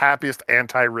the happiest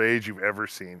anti-rage you've ever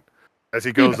seen. As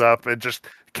he goes up and just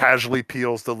casually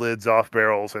peels the lids off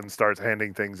barrels and starts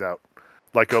handing things out,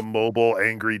 like a mobile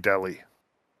angry deli.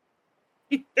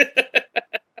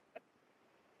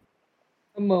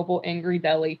 A mobile angry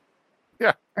deli.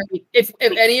 Yeah. Right. If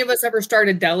any of us ever start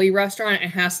a deli restaurant,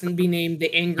 it has to be named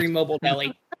the Angry Mobile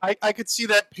Deli. I could see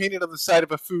that painted on the side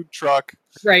of a food truck.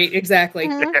 Right, exactly.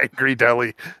 Angry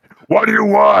deli. What do you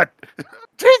want?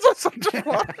 Jesus!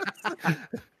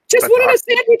 Just wanted a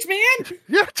sandwich, man.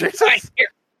 Yeah, Jesus.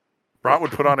 Ron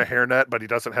would put on a hairnet, but he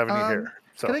doesn't have any hair.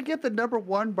 So. Can I get the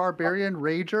 #1 barbarian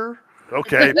rager?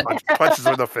 Okay, punches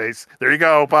him in the face. There you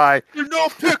go. Bye. No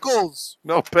pickles.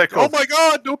 No pickles. Oh my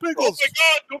God! No pickles.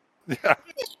 Oh my God!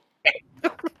 Yeah.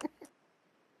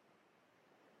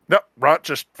 No, Rot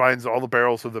just finds all the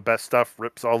barrels of the best stuff,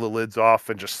 rips all the lids off,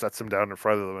 and just sets them down in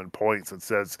front of them and points and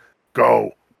says,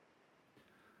 "Go."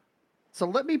 So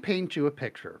let me paint you a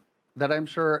picture that I'm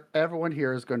sure everyone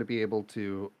here is going to be able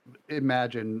to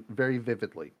imagine very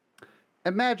vividly.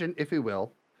 Imagine, if you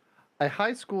will, a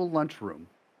high school lunchroom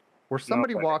where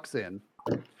somebody walks in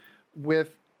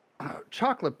with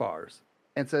chocolate bars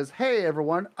and says, "Hey,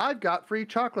 everyone, I've got free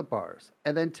chocolate bars,"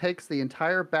 and then takes the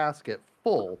entire basket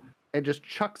full and just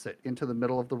chucks it into the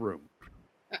middle of the room.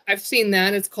 I've seen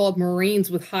that. It's called Marines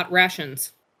with hot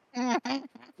rations.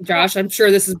 Josh, I'm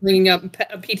sure this is bringing up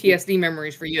PTSD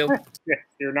memories for you.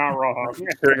 You're not wrong.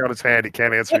 Staring out his hand, he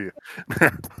can't answer you.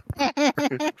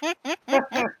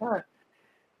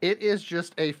 It is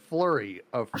just a flurry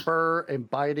of fur and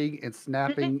biting and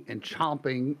snapping and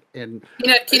chomping and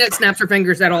Peanut snaps her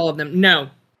fingers at all of them. No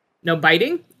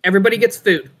biting. Everybody gets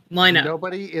food. Line up.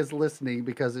 Nobody is listening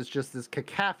because it's just this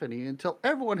cacophony until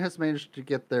everyone has managed to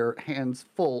get their hands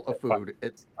full of food.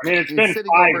 It's been sitting 5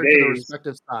 over to their days.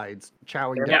 respective sides,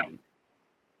 chowing Yeah. down.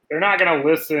 They're not going to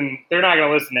listen. They're not going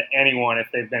to listen to anyone if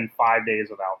they've been 5 days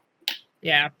without.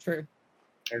 Yeah, true.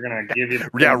 They're going to give you.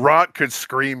 Yeah, Ront could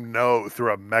scream no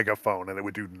through a megaphone and it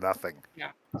would do nothing.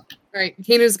 Yeah. All right.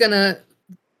 Kina's gonna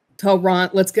tell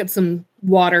Ront, let's get some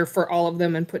water for all of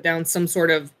them and put down some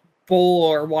sort of bowl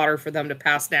or water for them to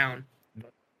pass down.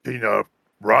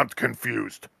 Ront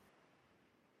confused.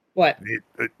 What?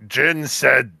 Jin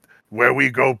said where we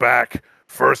go back,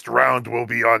 first round will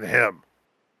be on him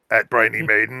at Briny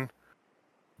Maiden.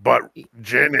 But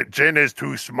Jin is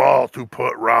too small to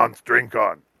put Ront's drink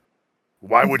on.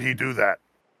 Why would he do that?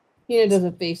 Kina does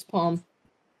a face palm.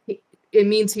 It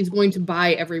means he's going to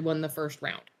buy everyone the first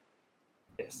round.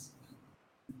 Yes.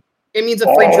 It means a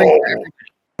free drink for everybody.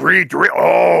 Free drink?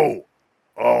 Oh.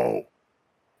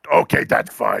 Okay,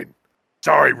 that's fine.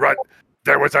 Sorry, Runt.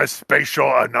 There was a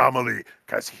spatial anomaly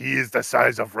because he is the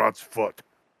size of Runt's foot.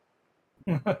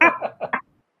 But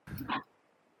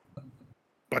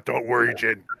don't worry,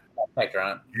 Jin. Thank you,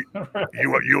 Ron.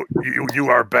 You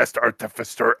are best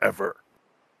artificer ever.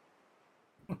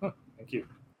 Thank you.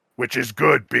 Which is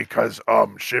good because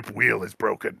ship wheel is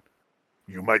broken.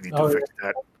 You might need to fix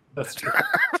that. That's true.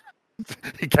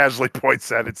 He casually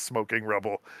points at its smoking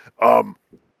rubble.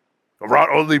 Rot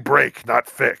only break, not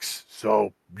fix.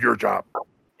 So your job.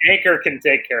 Anchor can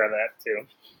take care of that too.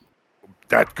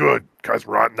 That's good, cause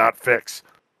rot not fix.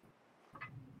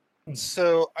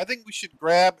 So I think we should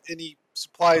grab any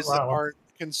supplies that aren't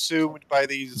consumed by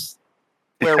these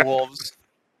werewolves.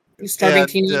 You starving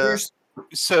teenagers?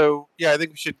 So yeah, I think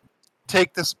we should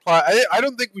take the supply. I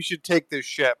don't think we should take this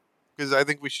ship because I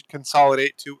think we should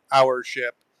consolidate to our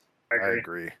ship. I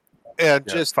agree. And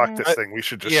Yeah, just fuck this thing. We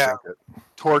should just sink it.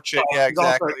 Torch it. Yeah,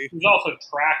 exactly. He's also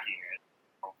tracking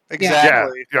it.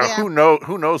 Exactly. Yeah.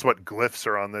 Who knows what glyphs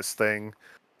are on this thing?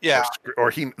 Yeah.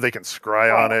 Or they can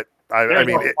scry on it. I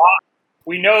mean,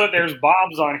 we know that there's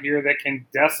bombs on here that can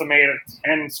decimate a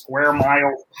 10 square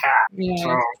mile pack. Yeah.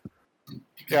 So,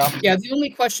 Yeah, the only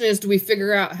question is, do we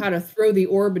figure out how to throw the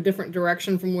orb a different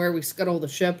direction from where we scuttle the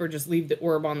ship, or just leave the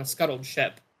orb on the scuttled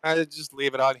ship? I just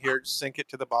leave it on here, just sink it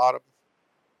to the bottom.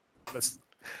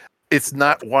 it's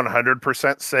not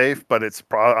 100% safe, but it's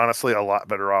honestly a lot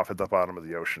better off at the bottom of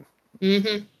the ocean.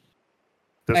 Mm-hmm.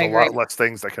 There's a lot less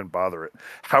things that can bother it.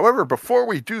 However, before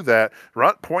we do that,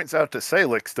 Runt points out to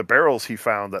Salix the barrels he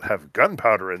found that have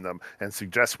gunpowder in them and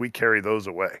suggests we carry those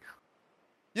away.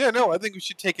 Yeah, no, I think we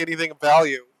should take anything of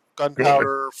value.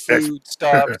 Gunpowder, food,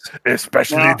 stuff.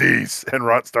 Especially these. And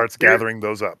Runt starts gathering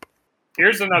those up.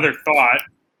 Here's another thought.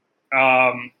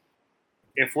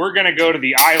 If we're going to go to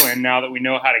the island now that we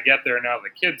know how to get there, now the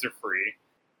kids are free,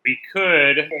 we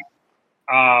could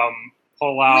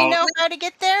pull out... We know how to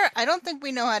get there? I don't think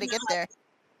we know how to get there.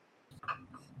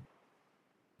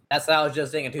 That's what I was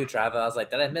just thinking too, Travis. I was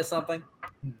like, did I miss something?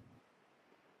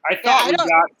 I thought we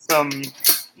got some...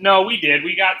 No, we did.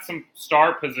 We got some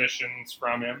star positions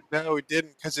from him. No, we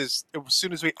didn't, because as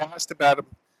soon as we asked about him,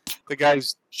 the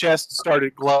guy's chest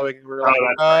started glowing. And we were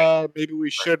like, maybe we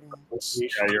shouldn't. Yeah,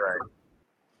 you're right.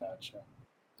 Gotcha.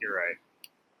 You're right.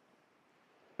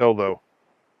 Still, though,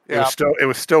 it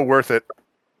was still worth it,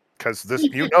 because this,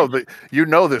 you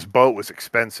know, this boat was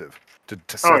expensive to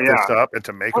set this up and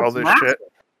to make all this shit.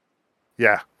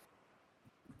 Yeah.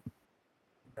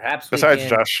 Perhaps. Besides,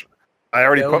 Josh, I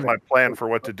already put my plan for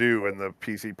what to do in the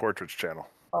PC Portraits channel.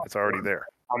 It's already there.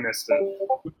 I missed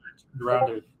it. Around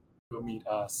to go meet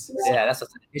us. Yeah, that's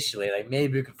what's initially. Like,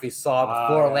 maybe if we saw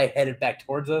before they headed back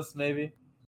towards us, maybe.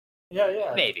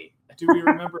 Yeah. Maybe. Do we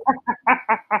remember?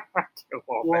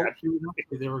 Well,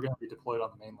 they were going to be deployed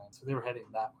on the mainland, so they were heading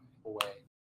that way.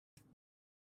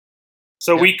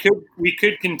 So we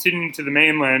could continue to the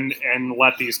mainland and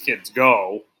let these kids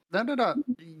go. No.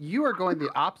 You are going the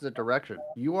opposite direction.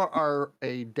 You are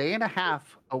a day and a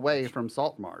half away from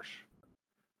SaltMarsh.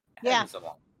 Yeah.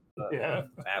 Yeah.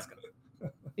 Asking.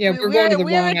 Yeah, we're going to the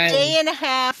we're wrong a island. day and a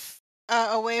half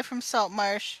away from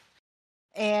SaltMarsh,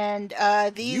 and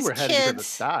these You were heading to the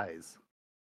Styes.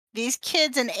 These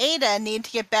kids and Ada need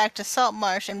to get back to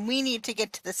SaltMarsh, and we need to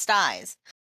get to the Styes.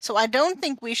 So I don't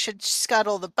think we should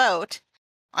scuttle the boat.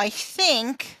 I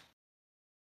think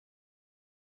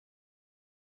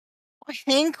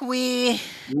we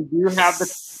do have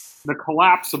the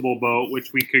collapsible boat,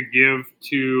 which we could give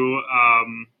to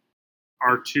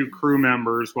our 2 crew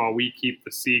members while we keep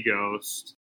the Sea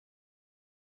Ghost.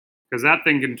 Because that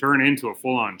thing can turn into a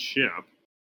full-on ship.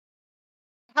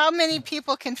 How many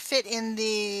people can fit in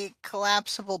the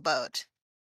collapsible boat?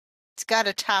 It's got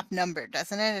a top number,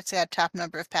 doesn't it? It's got a top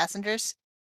number of passengers.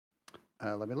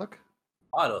 Let me look.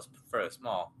 Auto's fairly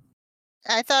small.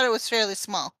 I thought it was fairly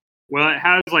small. Well, it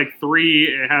has like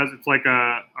 3. It's like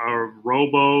a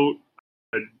rowboat,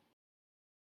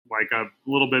 like a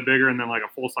little bit bigger, and then like a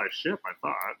full-size ship, I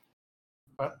thought.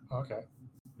 What? Okay.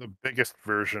 The biggest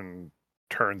version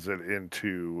turns it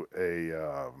into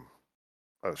a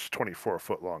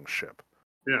 24-foot long ship.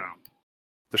 Yeah.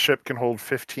 The ship can hold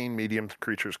 15 medium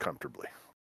creatures comfortably.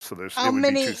 So it How would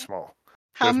many- be too small.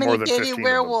 How There's many more than baby 15 of them.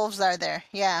 werewolves are there?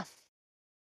 Yeah.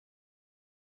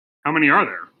 How many are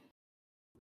there?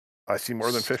 I see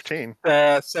more than 15.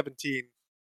 17.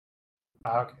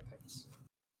 Okay, thanks.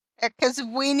 Because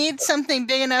we need something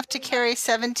big enough to carry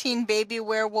 17 baby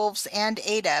werewolves and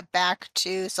Ada back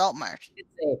to SaltMarsh. It's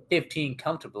say 15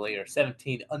 comfortably or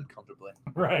 17 uncomfortably.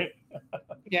 Right.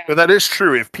 Yeah. But that is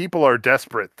true. If people are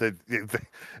desperate,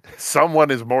 someone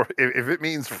is more. If it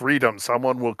means freedom,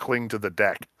 someone will cling to the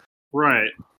deck.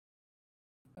 Right.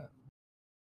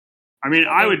 I mean,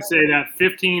 I would say that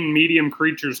 15 medium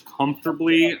creatures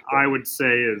comfortably, I would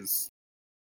say is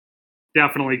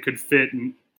definitely could fit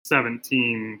in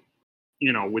 17,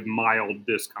 with mild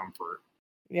discomfort.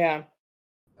 Yeah.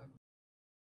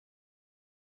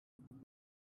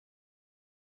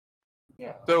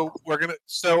 Yeah. So we're gonna.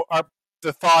 So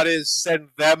the thought is send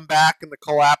them back in the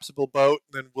collapsible boat,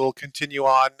 and then we'll continue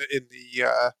on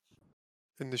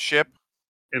in the ship.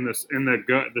 In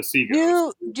the Sea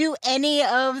Ghost. Do any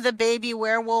of the baby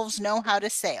werewolves know how to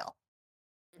sail?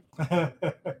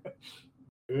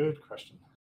 Good question.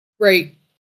 Right.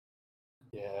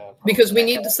 Yeah. Because we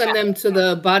need to send them to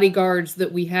the bodyguards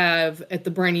that we have at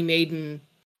the Briny Maiden.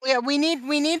 Yeah, we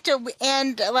need to,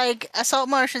 and like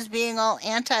SaltMarsh is being all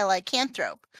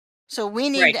anti-lycanthrope, so we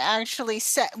need Right. to actually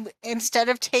set instead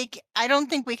of I don't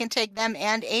think we can take them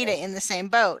and Ada in the same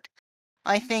boat.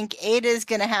 I think Ada is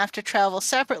going to have to travel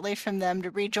separately from them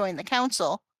to rejoin the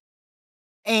council,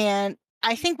 and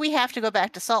I think we have to go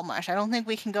back to SaltMarsh. I don't think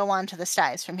we can go on to the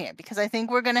Styes from here because I think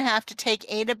we're going to have to take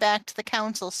Ada back to the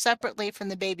council separately from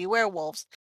the baby werewolves,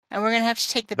 and we're going to have to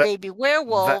take the baby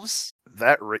werewolves.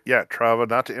 Trava,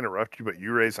 not to interrupt you, but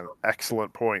you raise an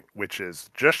excellent point, which is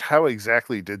just how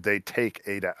exactly did they take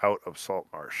Ada out of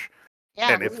SaltMarsh?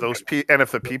 Yeah. And if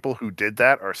if the people who did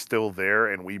that are still there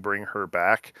and we bring her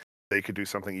back, they could do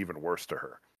something even worse to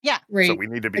her. Yeah. Right. So we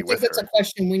need to be I think with that's her. a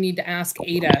question we need to ask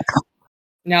Ada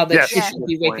now that Yes. she should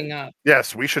be waking up.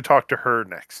 Yes, we should talk to her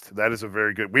next. That is a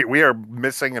very good. We are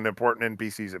missing an important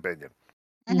NPC's opinion.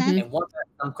 Mm-hmm. And one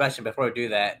dumb question before we do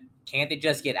that: can't they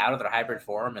just get out of their hybrid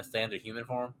form and stay in their human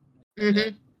form?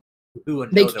 Mm-hmm. Who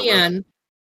would They know they're can. willing?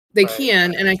 They Right.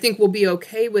 can, and I think we'll be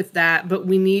okay with that, but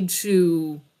we need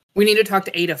to talk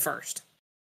to Ada first.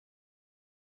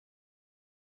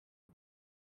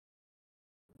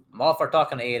 I'm all for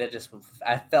talking to Ada.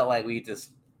 I felt like we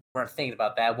just weren't thinking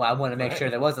about that. Well, I want to make sure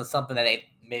there wasn't something that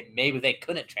maybe they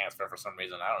couldn't transfer for some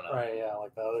reason. I don't know. Right. Yeah,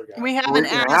 like the other guy. We Well, haven't we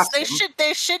can asked. ask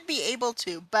They should be able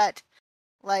to, but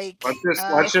like Let's just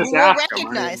who will ask them.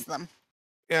 recognize them?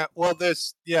 Yeah. Well,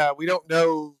 we don't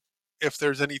know if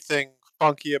there's anything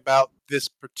funky about this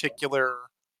particular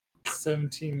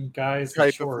 17 guys in type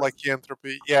of shorts.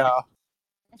 lycanthropy. Yeah.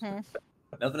 Mhm.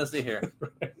 Nothing to see here.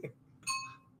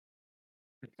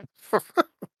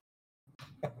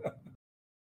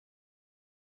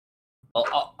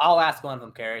 I'll ask one of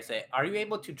them, Carrie. Say, are you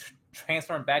able to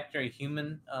transform back to your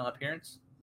human appearance?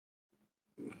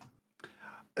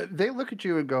 They look at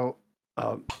you and go,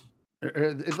 I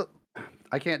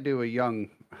can't do a young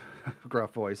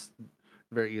gruff voice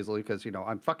very easily because,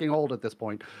 I'm fucking old at this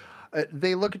point.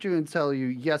 They look at you and tell you,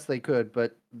 yes, they could,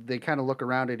 but they kind of look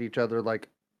around at each other like,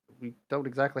 we don't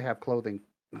exactly have clothing.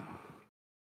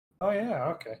 Oh yeah.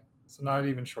 Okay. So not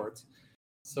even shorts.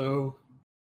 So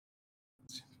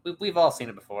We've all seen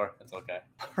it before. It's okay.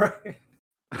 right.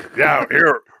 Yeah,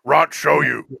 here, Ront, show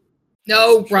you.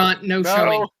 No, Ront, no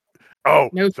showing. Oh,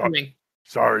 No showing.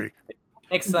 sorry.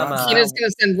 Make some. Tina's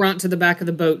going to send Ront to the back of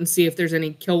the boat and see if there's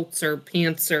any kilts or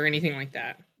pants or anything like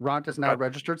that. Ront is now a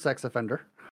registered sex offender.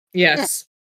 Yes.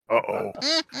 Uh-oh.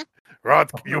 Ront,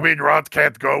 you mean Ront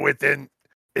can't go within...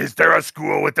 Is there a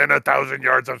school within 1,000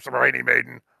 yards of Briny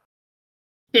Maiden?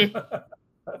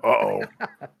 Uh-oh.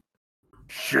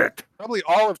 Shit. Probably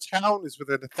all of town is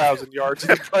within 1,000 yards of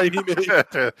the tiny mini.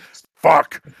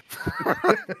 Fuck.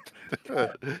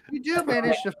 You do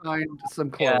manage to find some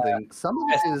clothing. Some of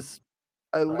it is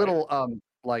a little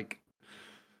like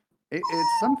it's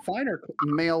some finer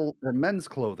male or men's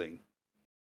clothing.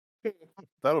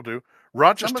 That'll do.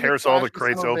 Ron just Some of it's tears all the flashy,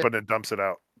 crates some of it- open and dumps it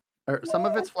out. Some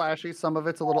of it's flashy, some of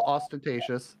it's a little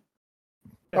ostentatious.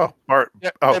 Oh, Bart. Yeah,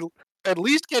 Oh, at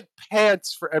least get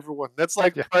pants for everyone. That's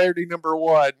like priority number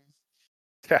one.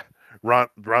 yeah.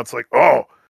 Ron's like, oh,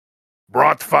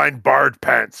 brought fine barred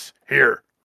pants. Here.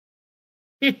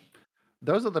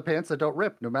 Those are the pants that don't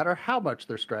rip, no matter how much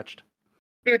they're stretched.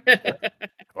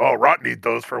 Oh, Ron need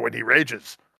those for when he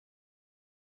rages.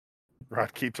 Ron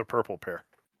keeps a purple pair.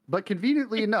 But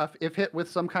conveniently enough, if hit with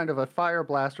some kind of a fire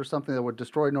blast or something that would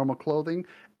destroy normal clothing,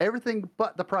 everything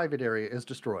but the private area is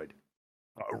destroyed.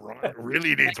 Ron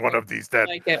really needs one of these then.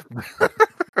 I like it.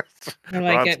 I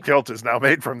like Ron's it. kilt is now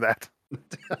made from that.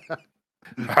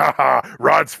 Haha,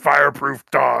 Ron's fireproof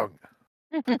dong.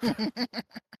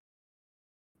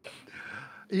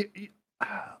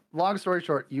 Long story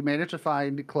short, you manage to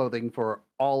find clothing for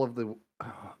all of the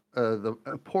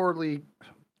poorly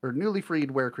or newly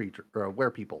freed were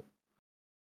people,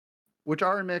 which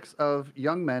are a mix of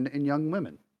young men and young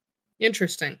women.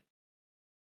 Interesting.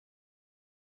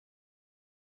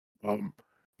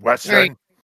 Wesson. Right.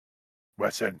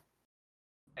 Wesson,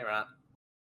 Hey, Ron.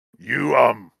 you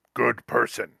good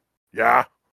person. Yeah?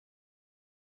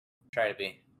 Try to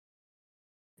be.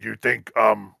 You think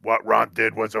what Ron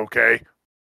did was okay?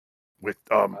 With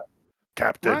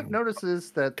Captain Ron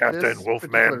notices that Captain this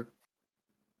Wolfman.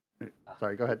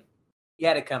 Sorry, go ahead. You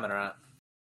had it coming, Ron.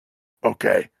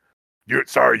 Okay. You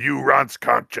Ron's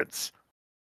conscience.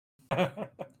 I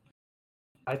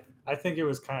think it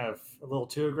was kind of a little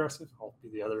too aggressive. I'll be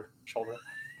the other shoulder.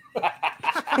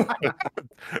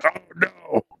 Oh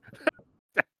no.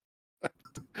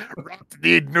 Ron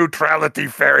need neutrality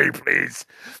fairy, please.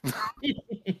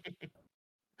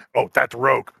 Oh, that's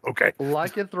rogue. Okay.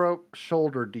 Lycanthrope,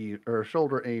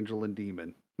 shoulder angel, and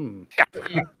demon.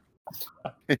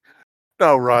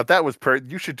 No, Ron, that was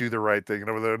you should do the right thing.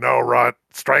 Over there. No, Ron,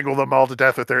 strangle them all to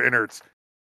death with their innards.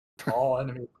 All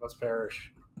enemies must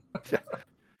perish. Yeah.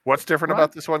 What's different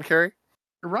about this one, Carrie?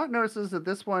 Ron notices that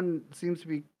this one seems to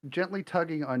be gently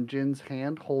tugging on Jin's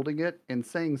hand, holding it, and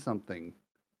saying something.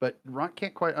 But Ron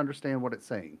can't quite understand what it's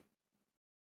saying.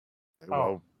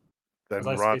 Well, then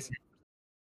Was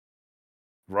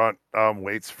Ron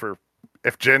waits for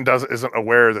if Jin isn't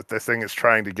aware that this thing is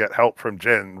trying to get help from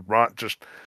Jin. Ron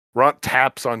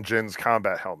taps on Jin's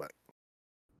combat helmet.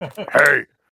 Hey,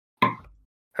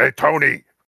 Tony.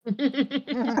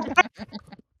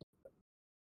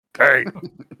 Hey,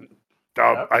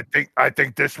 Yep. I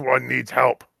think this one needs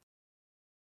help.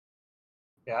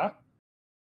 Yeah.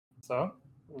 So,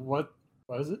 what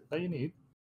is it that you need?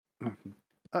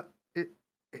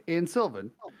 In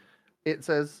Sylvan, it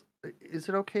says, "Is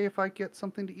it okay if I get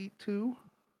something to eat too?"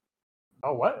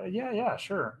 Oh, what? Yeah,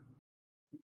 sure.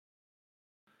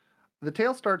 The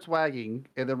tail starts wagging,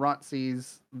 and then Ron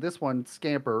sees this one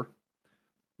scamper,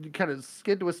 kind of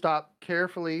skid to a stop,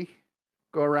 carefully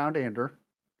go around Ander,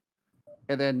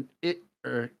 and then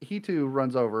he too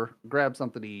runs over, grabs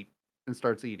something to eat, and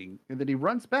starts eating. And then he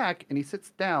runs back and he sits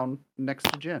down next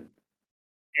to Jin.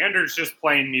 Anders just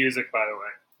playing music, by the way.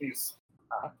 He's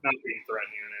not being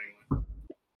threatening in any way.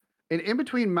 And in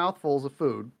between mouthfuls of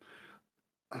food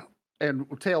and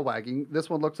tail wagging, this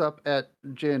one looks up at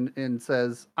Jin and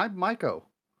says, "I'm Maiko.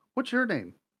 What's your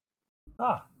name?"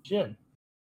 Ah, Jin.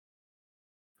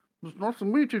 "It's nice to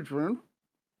meet you, Jin."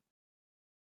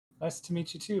 Nice to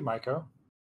meet you too, Maiko.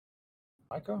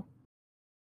 Maiko?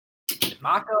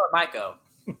 Mako or Maiko?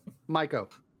 Maiko.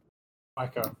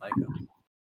 Maiko.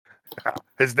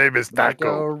 His name is Taco.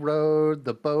 Maiko rowed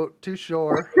the boat to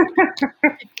shore.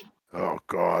 Oh,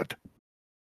 God.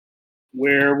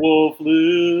 Werewolf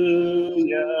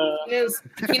Luya.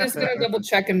 Tina's going to double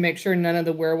check and make sure none of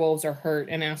the werewolves are hurt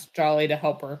and ask Jolly to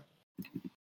help her.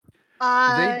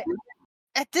 At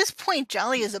this point,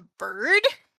 Jolly is a bird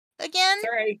again.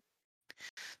 Sorry.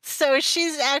 So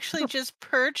she's actually just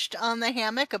perched on the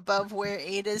hammock above where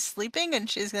Ada's sleeping, and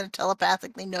she's going to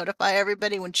telepathically notify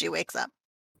everybody when she wakes up.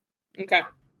 Okay.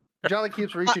 Jolly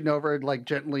keeps reaching over and like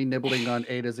gently nibbling on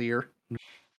Ada's ear.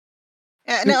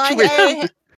 No,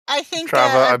 I think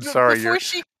Trava, I'm sorry. before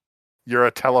You're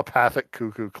a telepathic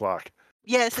cuckoo clock.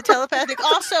 Yes, a telepathic.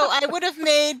 Also, I would have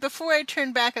made, before I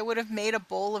turned back, I would have made a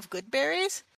bowl of good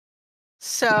berries.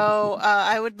 So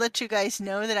I would let you guys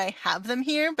know that I have them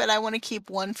here, but I want to keep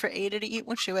one for Ada to eat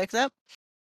when she wakes up.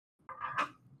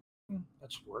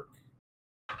 That should work.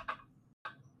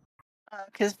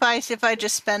 Because if I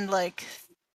just spend like,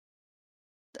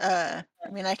 I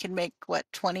mean, I can make what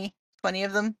 20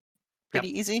 of them,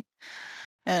 pretty easy,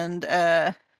 and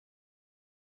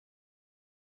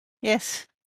yes.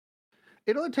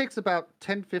 It only takes about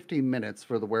 10-15 minutes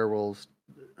for the werewolves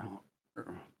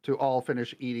to all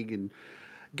finish eating and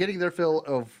getting their fill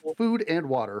of food and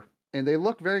water, and they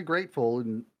look very grateful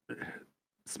and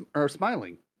are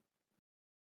smiling.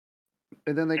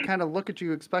 And then they kind of look at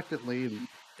you expectantly,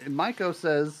 and Maiko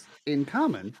says in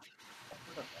common,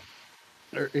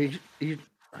 he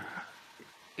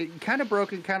kind of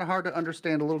broken, kind of hard to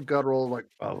understand, a little guttural, like,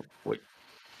 "Oh,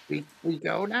 we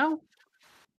go now?"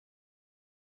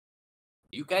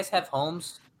 You guys have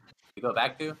homes to go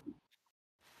back to?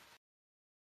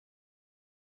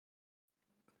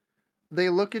 They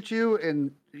look at you,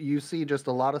 and you see just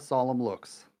a lot of solemn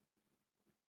looks.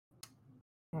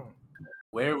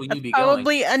 Where will you be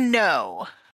Probably going? a no.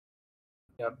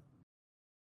 Yep.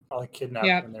 Probably kidnapped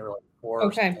Yep. when they were like 4.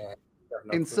 Okay. And have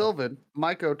no In clue. Sylvan,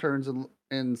 Maiko turns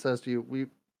and says to you, "We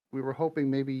were hoping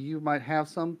maybe you might have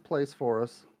some place for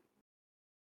us."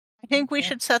 I think we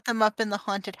should set them up in the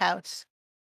haunted house.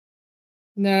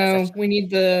 No, we need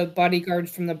the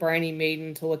bodyguards from the Briny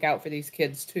Maiden to look out for these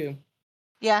kids too.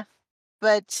 Yeah,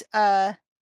 but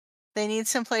they need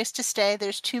some place to stay.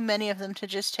 There's too many of them to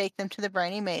just take them to the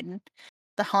Briny Maiden.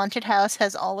 The haunted house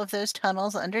has all of those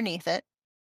tunnels underneath it.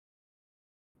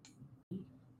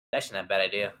 That's not a bad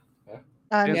idea.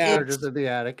 And Yeah. scourges in the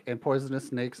attic and poisonous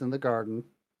snakes in the garden.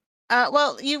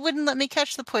 Well, you wouldn't let me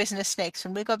catch the poisonous snakes.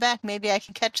 When we go back, maybe I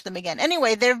can catch them again.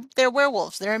 Anyway, they're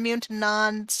werewolves. They're immune to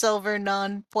non-silver,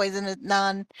 non-poisonous,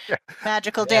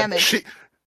 non-magical damage.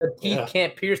 The teeth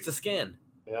can't pierce the skin.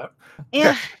 Yep.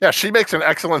 Yeah. Yeah, she makes an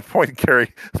excellent point,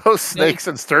 Carrie. Those snakes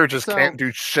and sturges So- can't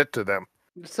do shit to them.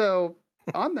 So,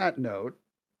 on that note,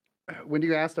 when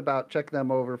you asked about check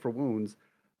them over for wounds,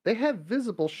 they have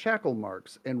visible shackle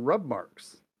marks and rub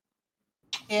marks.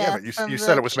 Yeah, but you from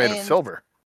said the it was made of chains. silver.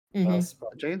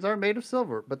 The chains are made of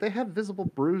silver, but they have visible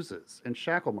bruises and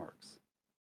shackle marks.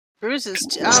 Bruises.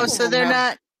 Some Oh, of so them they're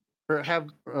have- not. Or have,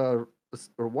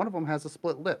 or one of them has a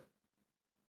split lip.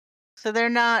 So they're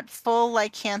not full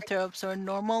lycanthropes or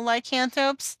normal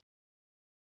lycanthropes.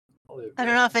 I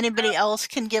don't know if anybody else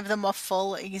can give them a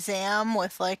full exam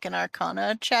with like an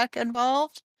Arcana check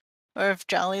involved, or if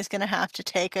Jolly's gonna have to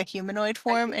take a humanoid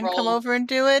form and come roll. over and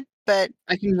do it. But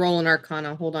I can roll an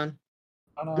Arcana. Hold on.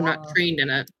 I'm not trained in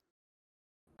it.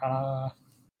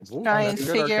 try and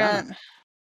figure out.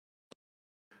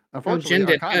 Unfortunately, Jen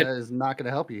did Arcana good. is not going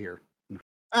to help you here.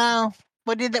 Oh,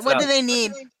 what do they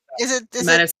need? Is it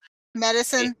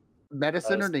medicine?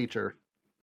 Medicine or nature?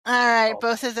 All right,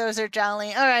 both of those are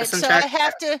Jolly. All right, Medicine so check. I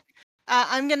have to.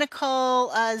 I'm gonna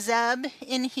call Zeb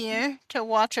in here to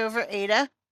watch over Ada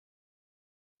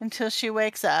until she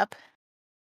wakes up.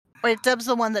 Wait, Zeb's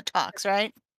the one that talks,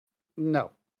 right?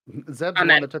 No. Zeb's the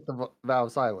one that took the vow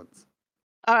of silence.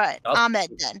 All right,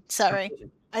 Ahmed then. Sorry,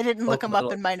 I didn't look him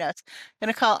up in my notes.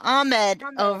 Gonna call Ahmed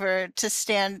over to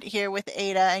stand here with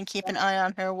Ada and keep an eye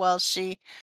on her while she.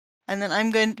 And then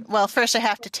I'm going. Well, first I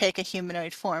have to take a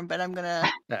humanoid form, but I'm gonna.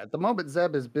 Yeah, at the moment,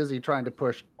 Zeb is busy trying to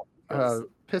push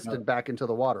Piston back into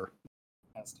the water.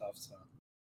 And stuff. So.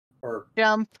 Or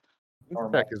Jump.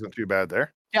 Check isn't too bad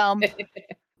there. Jump.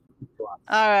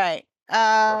 All right.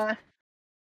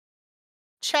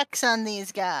 Checks on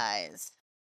these guys.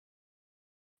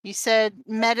 You said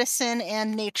medicine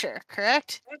and nature,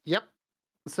 correct? Yep.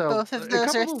 So both of a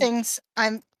those are couple of- things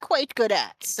I'm quite good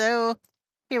at. So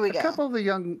here we A go. couple of the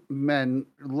young men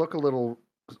look a little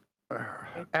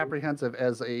apprehensive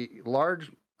as a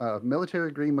large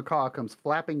military green macaw comes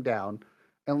flapping down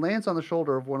and lands on the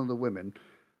shoulder of one of the women,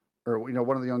 or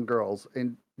one of the young girls,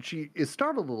 and she is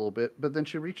startled a little bit, but then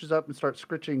she reaches up and starts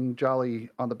scritching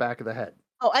Jolly on the back of the head.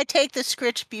 Oh, I take the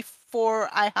scritch before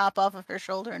I hop off of her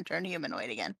shoulder and turn humanoid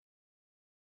again.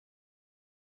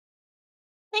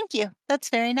 Thank you. That's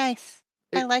very nice.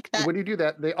 I like that. When you do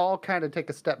that, they all kind of take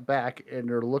a step back and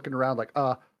are looking around like,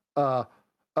 No, come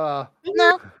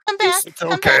back. It's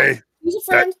okay. He's a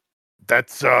friend.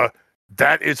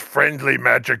 That is friendly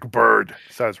magic bird,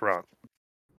 says Ron.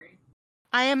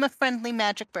 I am a friendly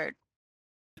magic bird.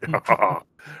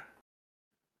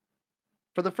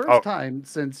 For the first time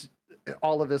since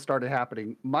all of this started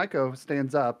happening, Maiko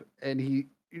stands up and he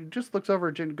just looks over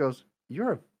at Jin and goes,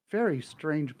 "You're a very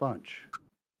strange bunch."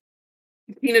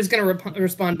 Tina's going to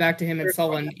respond back to him in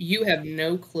sullen. You have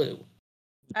no clue.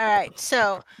 All right,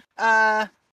 so I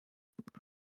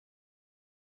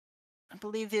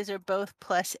believe these are both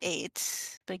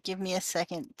 +8s, but give me a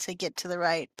second to get to the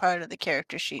right part of the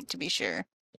character sheet to be sure.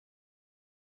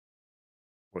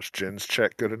 Was Jin's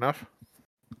check good enough?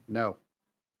 No.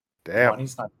 Damn.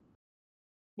 20's not.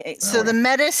 Okay, so the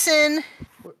medicine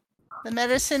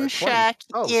check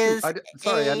Oh, is shoot.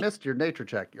 Sorry, I a missed your nature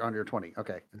check on your 20.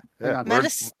 Okay. Yeah, Hang on.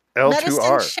 medicine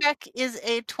L2R. check is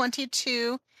a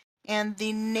 22, and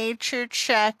the nature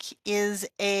check is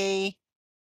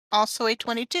also a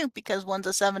 22 because one's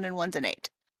a 7 and one's an 8.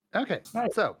 Okay.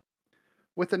 Nice. So,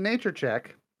 with the nature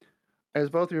check, as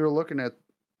both of you are looking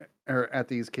at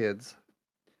these kids,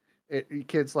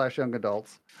 kids/young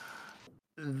adults,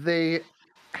 they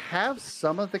have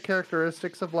some of the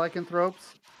characteristics of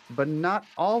lycanthropes, but not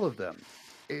all of them.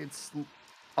 It's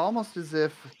almost as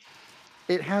if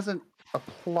it hasn't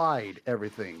applied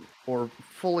everything or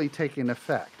fully taken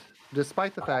effect,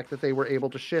 despite the fact that they were able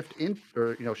to shift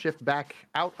back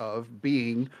out of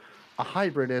being a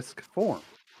hybrid-esque form.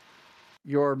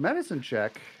 Your medicine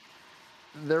check,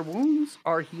 their wounds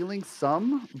are healing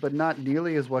some, but not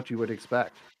nearly as what you would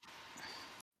expect.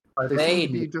 They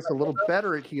seem to be just a little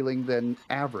better at healing than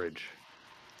average.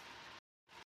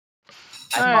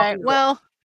 All right. Well,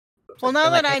 now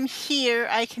that I'm here,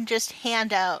 I can just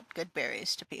hand out good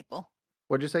berries to people.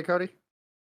 What'd you say, Cody?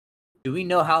 Do we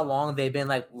know how long they've been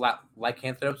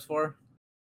lycanthropes for?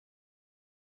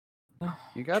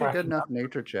 You got a good enough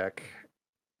nature check.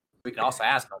 We can also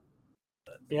ask them.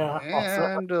 Yeah.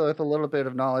 And with a little bit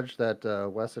of knowledge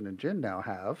that Wesson and Jin now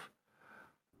have,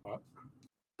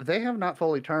 they have not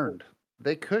fully turned.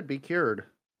 They could be cured.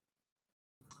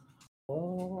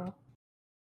 I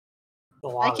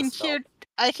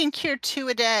can cure 2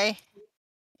 a day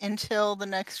until the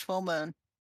next full moon,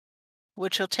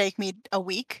 which will take me a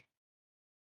week.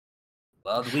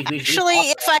 Well,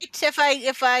 Actually,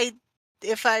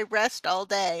 if I rest all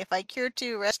day, if I cure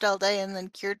 2, rest all day, and then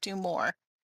cure 2 more,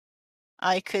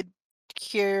 I could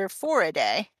cure 4 a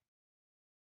day.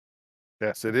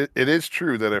 Yes, it is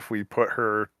true that if we put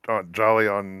her Jolly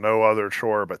on no other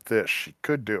chore but this, she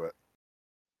could do it.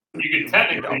 You can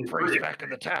technically freeze back in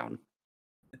the town.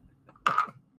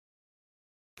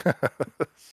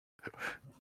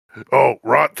 Oh,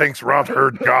 Ront thinks Ront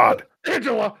heard God.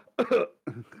 Angela! And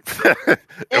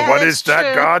what is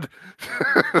that, God?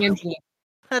 Angela.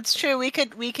 That's true. We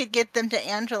could get them to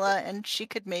Angela, and she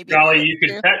could maybe. Jolly, you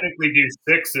could technically do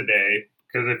 6 a day,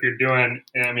 because if you're doing,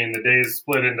 the days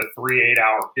split into 3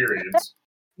 8-hour periods.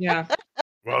 Yeah.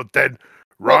 Well, then,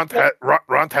 Ront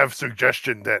have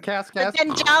suggestion then. But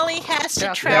then Jolly has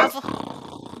to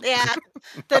travel. Yeah.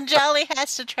 Then Jolly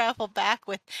has to travel back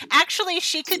with. Actually,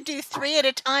 she could do 3 at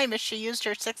a time if she used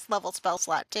her 6th level spell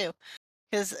slot too,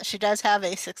 because she does have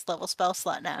a 6th level spell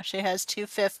slot now. She has 2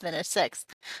 5th and a 6th,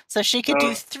 so she could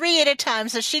do 3 at a time.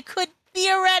 So she could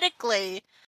theoretically,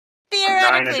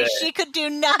 she could do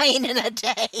 9 in a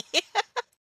day.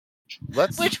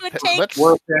 Let's take take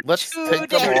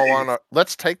them all on.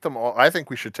 Let's take them all. I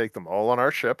think we should take them all on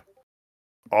our ship.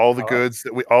 All the goods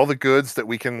that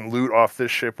we can loot off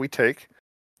this ship, we take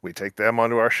them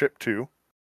onto our ship too.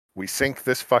 We sink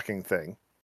this fucking thing,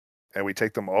 and we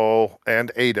take them all and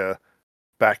Ada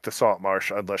back to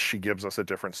SaltMarsh unless she gives us a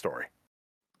different story.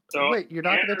 So, wait, you're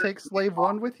not going to take Slave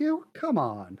 1 with you? Come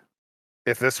on.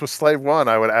 If this was Slave 1,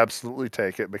 I would absolutely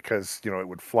take it because, it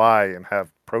would fly and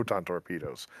have proton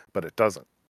torpedoes, but it doesn't.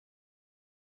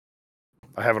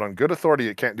 I have it on good authority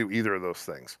it can't do either of those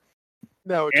things.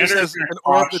 No, it just has an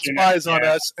orb that spies on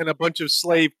us and a bunch of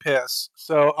slave piss.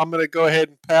 So I'm going to go ahead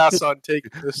and pass on taking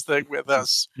this thing with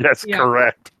us. Yes,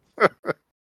 correct.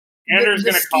 Andrew's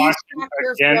going to caution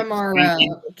against from our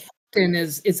captain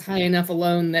is high enough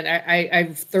alone that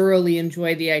I thoroughly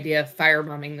enjoy the idea of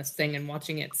firebombing this thing and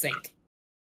watching it sink.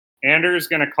 Andrew's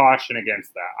going to caution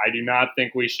against that. I do not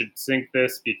think we should sink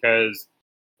this because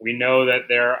we know that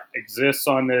there exists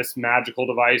on this magical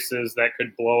devices that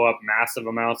could blow up massive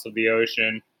amounts of the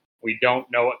ocean. We don't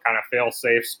know what kind of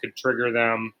fail-safes could trigger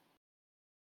them.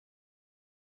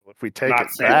 If we take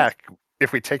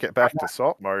it back to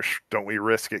SaltMarsh, don't we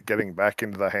risk it getting back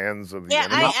into the hands of the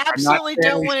enemy? I absolutely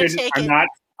don't want to take it.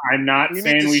 I'm not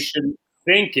saying we shouldn't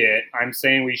sink it. I'm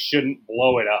saying we shouldn't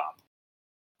blow it up.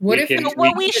 What if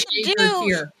we should do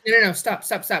here? No, stop.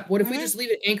 What if we just leave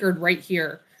it anchored right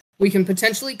here? We can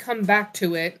potentially come back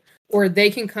to it, or they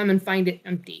can come and find it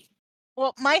empty.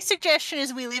 Well, my suggestion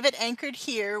is we leave it anchored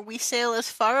here. We sail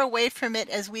as far away from it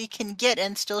as we can get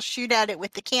and still shoot at it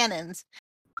with the cannons,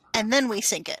 and then we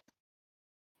sink it.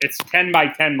 It's 10 by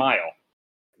 10 mile.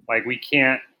 Like we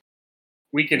can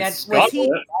scuttle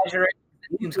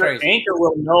it. Anchor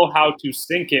will know how to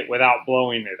sink it without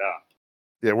blowing it up.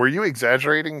 Yeah, were you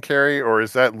exaggerating, Carrie, or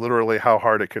is that literally how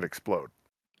hard it could explode?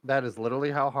 That is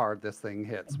literally how hard this thing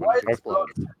hits when it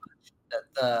explodes.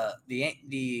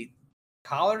 The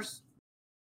collars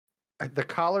The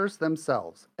collars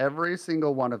themselves, every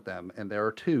single one of them, and there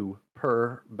are 2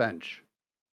 per bench.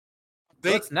 So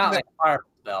it's not like a fire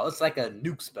spell. It's like a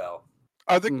nuke spell.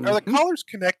 Are the collars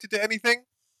connected to anything?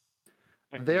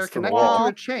 They're It's to the connected wall.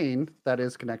 to a chain that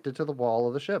is connected to the wall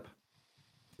of the ship.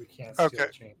 We can't steal Okay.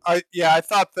 a chain. I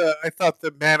thought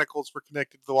the manacles were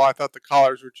connected to the wall. I thought the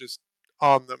collars were just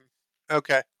on them.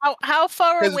 Okay. How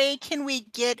far 'Cause- away can we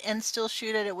get and still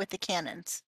shoot at it with the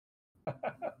cannons?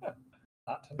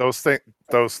 Those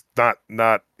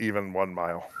not even 1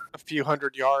 mile. A few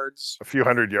hundred yards. A few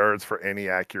hundred yards for any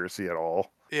accuracy at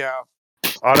all. Yeah.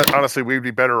 Honestly, we'd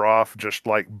be better off just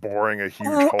like boring a huge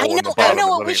hole in the bottom. I know and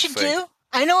what letting we it should sink. do.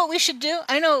 I know what we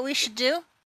should do.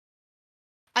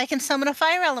 I can summon a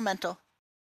fire elemental.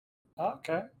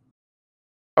 Okay.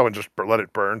 Oh, and just let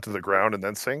it burn to the ground and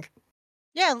then sink.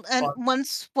 Yeah, and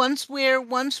once we're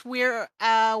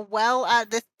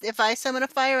if I summon a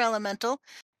fire elemental,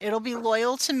 it'll be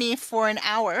loyal to me for an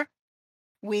hour.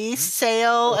 We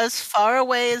sail as far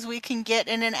away as we can get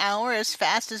in an hour, as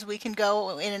fast as we can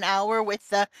go in an hour with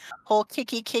the whole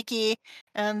kicky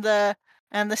and the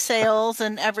sails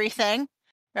and everything,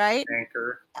 right?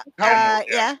 Anchor.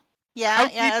 Yeah. How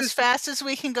deep As is- fast as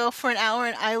we can go for an hour,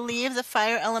 and I leave the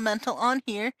fire elemental on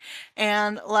here,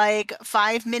 and like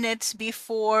 5 minutes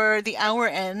before the hour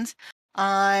ends,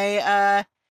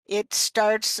 it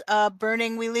starts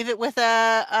burning. We leave it with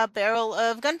a barrel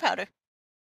of gunpowder.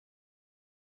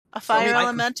 A fire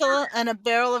elemental and a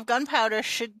barrel of gunpowder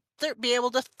should be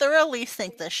able to thoroughly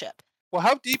sink the ship. Well,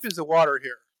 how deep is the water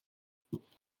here?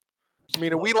 I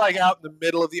mean, are we like out in the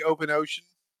middle of the open ocean?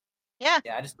 Yeah.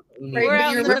 Yeah, I just Right, We're but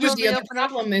out you in the remember middle of the the other open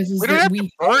problem is We don't that have to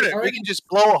burn it. We already can just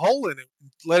blow a hole in it and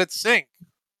let it sink.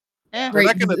 Yeah. They're Right,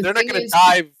 not gonna. but the They're not thing gonna is-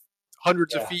 dive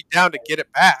hundreds of feet down to get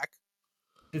it back.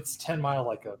 It's 10 mile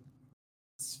like a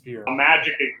sphere.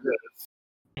 Magic exists.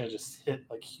 Yeah, just hit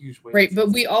like huge waves. Right, but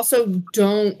we also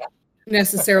don't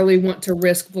necessarily want to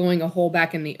risk blowing a hole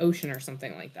back in the ocean or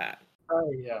something like that. Oh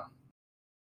yeah.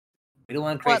 We don't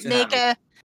want to create What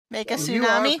make a You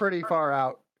are tsunami? pretty far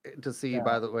out to sea,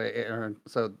 by the way, Aaron.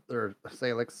 So or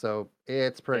Salix, so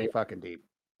it's pretty fucking deep.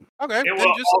 Okay, It then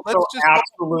will just also let's just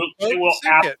absolutely, boat it and will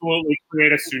sink it. absolutely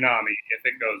create a tsunami if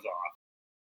it goes off.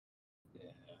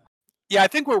 Yeah, I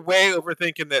think we're way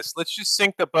overthinking this. Let's just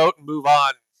sink the boat and move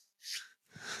on.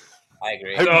 I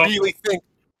agree. I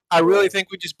really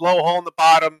think we just blow a hole in the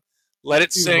bottom, let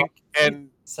it sink, and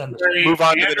move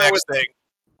on to the next thing.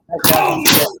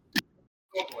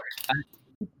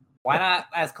 Why not,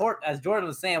 as Jordan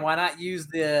was saying, why not use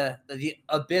the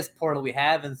abyss portal we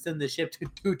have and send the ship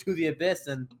to the abyss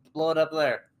and blow it up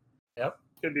there? Yep.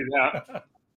 Could do that.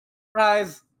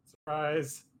 Surprise!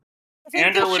 Surprise! I think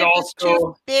Andrew the would ship is too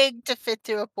also- big to fit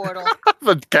through a portal.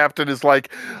 The captain is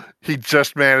like, he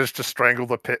just managed to strangle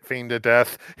the pit fiend to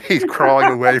death. He's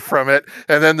crawling away from it,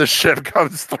 and then the ship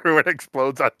comes through and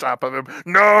explodes on top of him.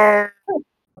 No!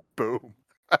 Boom.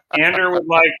 Andrew would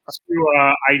like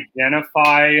to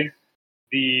identify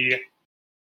the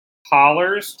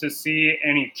collars to see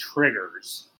any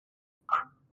triggers.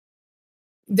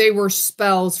 They were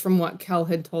spells from what Kel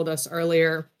had told us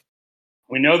earlier.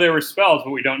 We know they were spells,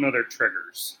 but we don't know their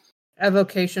triggers.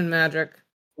 Evocation magic.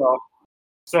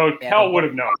 So Kel would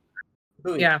have known.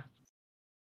 Yeah.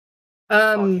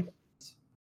 I'm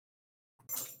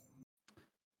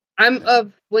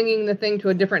of flinging the thing to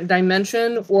a different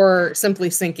dimension or simply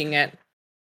sinking it.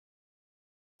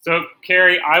 So,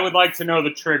 Carrie, I would like to know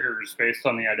the triggers based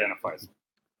on the identifiers.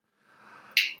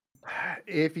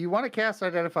 If you want to cast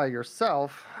Identify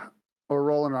yourself or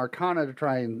roll an Arcana to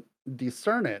try and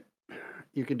discern it,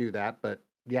 you can do that. But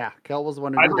yeah, Kel was the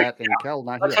one who did that, and Kel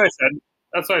not That's here. what I said.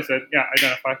 That's what I said. Yeah,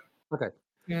 identify. Okay.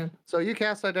 Yeah. So you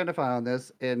cast Identify on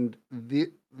this, and the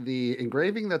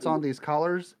engraving that's on these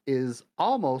collars is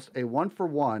almost a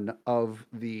 1-for-1 of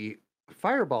the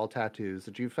fireball tattoos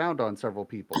that you found on several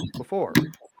people before,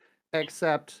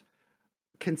 except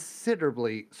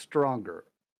considerably stronger.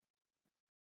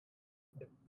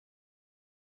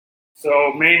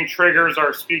 So main triggers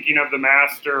are speaking of the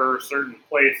master, certain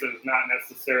places, not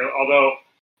necessarily. Although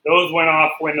those went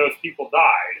off when those people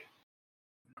died.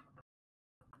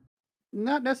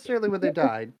 Not necessarily when they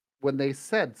died, when they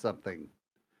said something.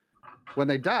 When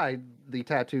they died, the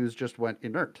tattoos just went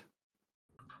inert.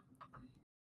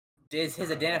 Is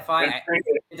his identifying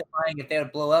if they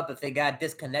would blow up if they got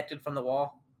disconnected from the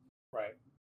wall? Right.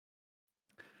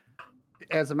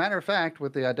 As a matter of fact,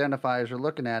 with the identifiers you're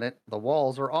looking at it, the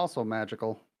walls are also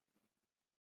magical.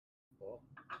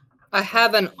 I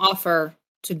have an offer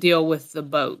to deal with the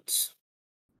boats.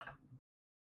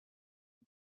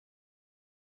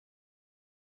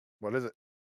 What is it?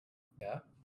 Yeah.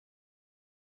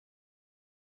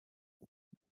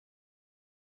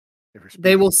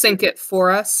 They will sink it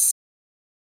for us.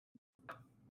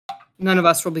 None of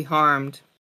us will be harmed.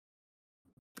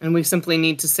 And we simply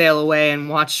need to sail away and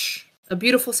watch a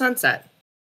beautiful sunset.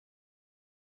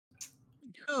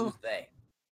 Who's they?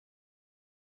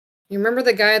 You remember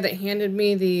the guy that handed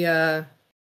me the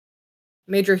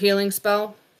major healing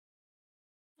spell?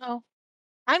 Oh,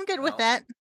 I'm good with that.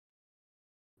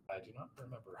 I do not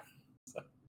remember.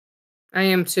 I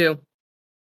am too.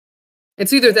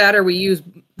 It's either that or we use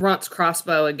Brunt's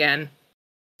crossbow again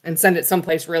and send it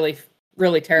someplace really,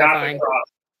 really terrifying.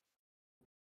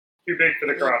 Too big for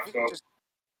the crossbow. Just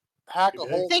hack a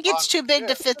hole. I think it's too big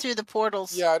to ship. fit through the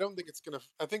portals. Yeah, I don't think it's gonna.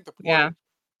 I think the portal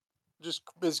just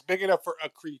is big enough for a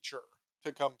creature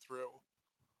to come through.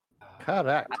 Correct.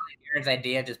 I like Aaron's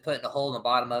idea, just putting a hole in the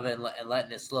bottom of it and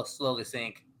letting it slowly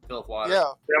sink, fill with water.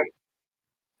 Yeah.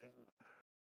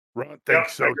 Ron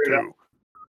thinks so too.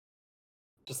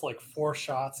 Just like 4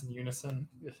 shots in unison.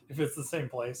 If it's the same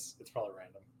place, it's probably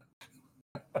random.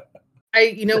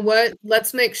 You know what?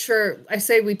 Let's make sure. I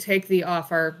say we take the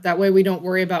offer. That way we don't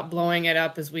worry about blowing it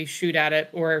up as we shoot at it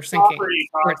or sinking.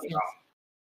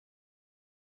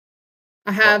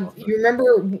 I have. You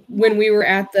remember when we were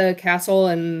at the castle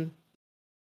and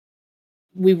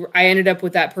I ended up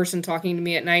with that person talking to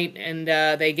me at night, and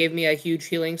they gave me a huge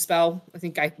healing spell. I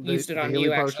think I used it on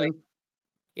you actually. Potion?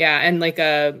 Yeah, and like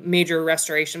a major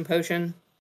restoration potion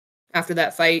after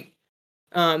that fight.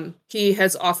 He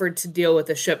has offered to deal with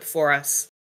the ship for us.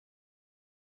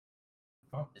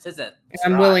 This isn't.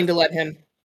 I'm willing to let him.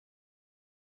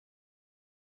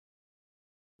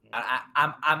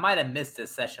 I might have missed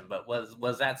this session, but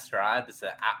was that Strahd? It's an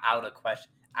out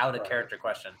of character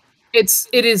question. It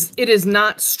is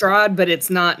not Strahd, but it's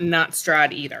not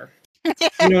Strahd either. You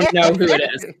don't know who it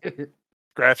is.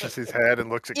 Scratches his head and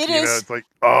looks at It Kina. is It's like,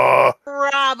 oh.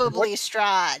 Probably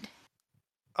Strahd.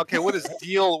 Okay, what does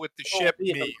deal with the ship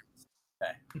mean?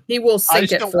 He will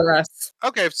sink it for us.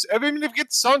 Okay, I mean, if it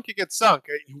gets sunk, it gets sunk.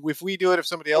 If we do it, if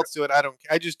somebody else do it, I don't.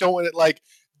 I just don't want it like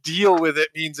deal with it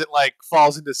means it like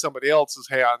falls into somebody else's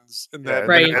hands, and then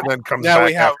and then comes now back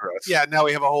we have after us. yeah. Now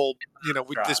we have a whole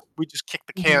we just kick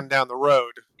the can down the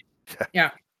road.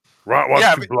 Yeah. Ron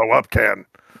wants to blow up can.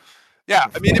 Yeah,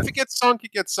 I mean, if it gets sunk,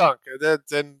 it gets sunk.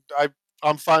 Then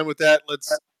I'm fine with that.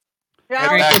 Let's.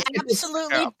 Strahd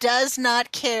absolutely does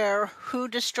not care who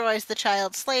destroys the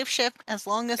child slave ship as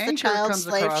long as the child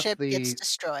slave ship gets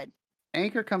destroyed.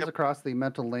 Anchor comes across the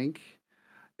mental link.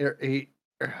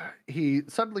 He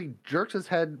suddenly jerks his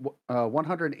head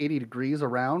 180 degrees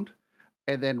around,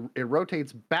 and then it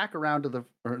rotates back around to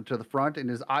the front, and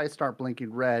his eyes start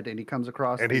blinking red, and he comes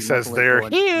across. And he says, "They're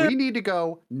here. We need to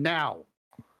go now."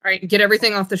 All right, get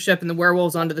everything off the ship and the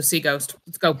werewolves onto the Sea Ghost.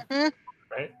 Let's go.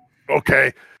 Right.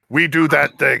 Okay, we do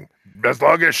that thing. As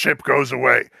long as ship goes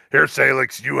away. Here,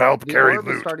 Salix, you help carry orb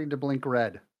is loot. starting to blink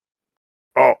red.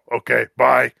 Oh, okay,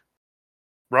 bye.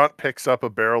 Ront picks up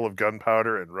a barrel of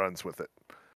gunpowder and runs with it.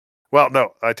 Well,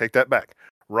 no, I take that back.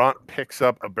 Ront picks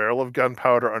up a barrel of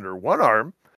gunpowder under one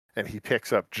arm, and he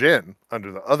picks up gin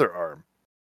under the other arm.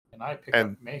 And I pick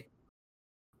up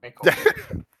Mako.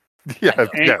 Yeah,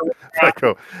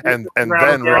 Mako. And then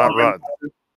Ront runs.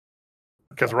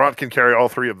 Because Ront can carry all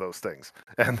three of those things.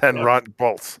 And then Ront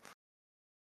bolts.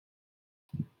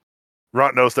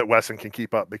 Ront knows that Wesson can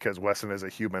keep up because Wesson is a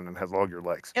human and has longer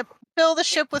legs. Yep. Fill the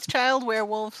ship with child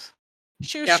werewolves.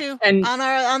 Shoo shoo. And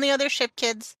on the other ship,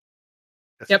 kids.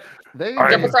 Yep. They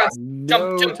jump across.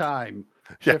 No time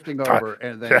shifting over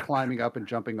and then climbing up and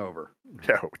jumping over.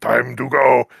 Yeah, time to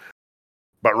go.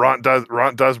 But Ront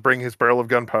does bring his barrel of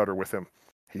gunpowder with him.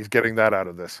 He's getting that out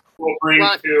of this. We'll bring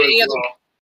two as well.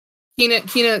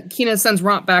 Kina sends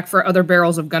Ront back for other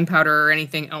barrels of gunpowder or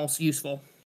anything else useful.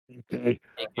 Okay.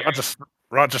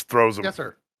 Ront just throws them. Yes,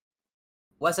 sir.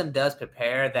 Wesson does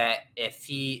prepare that if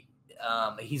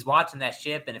he's watching that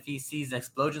ship and if he sees an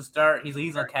explosion start, he's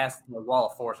gonna cast a wall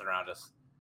of force around us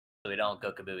so we don't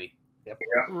go kabooey. Yep.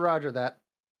 Roger that.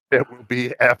 It will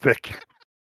be epic.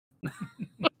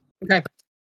 Okay.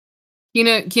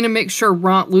 Kina makes sure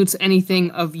Ront loots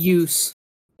anything of use.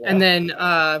 Yeah. And then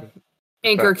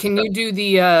Anchor, can you do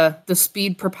the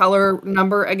speed propeller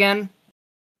number again?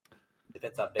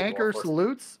 Anchor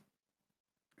salutes.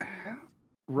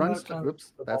 Runs to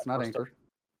oops, that's not Anchor.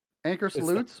 Anchor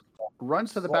salutes,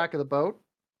 runs to the back of the boat.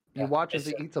 He watches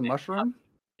he eats a mushroom.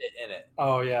 In it.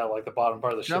 Oh yeah, like the bottom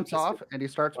part of the ship. Jumps off and he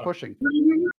starts pushing.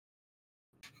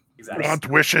 Exactly.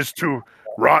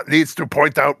 Ront needs to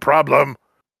point out problem.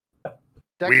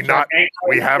 We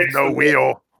have no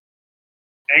wheel.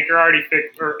 Anchor already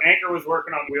fixed, or Anchor was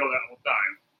working on the wheel that whole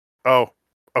time.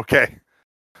 Oh, okay.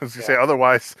 I was gonna say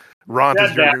otherwise, Ront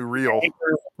is your new reel.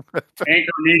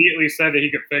 Anchor immediately said that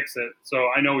he could fix it, so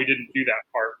I know we didn't do that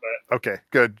part. But Okay,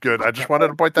 good. I just wanted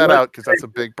to point that out because that's a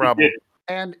big problem.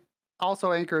 And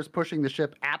also, Anchor is pushing the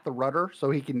ship at the rudder so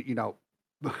he can, Steer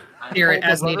it hold the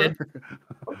as needed.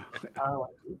 rudder.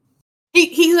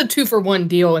 He's a 2-for-1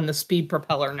 deal in the speed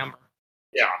propeller number.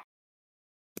 Yeah.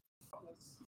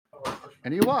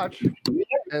 And you watch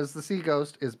as the Sea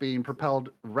Ghost is being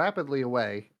propelled rapidly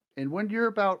away. And when you're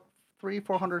about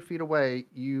 300-400 feet away,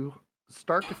 you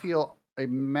start to feel a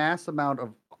mass amount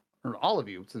of, or all of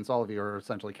you, since all of you are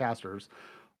essentially casters,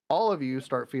 all of you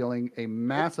start feeling a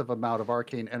massive amount of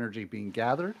arcane energy being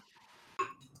gathered.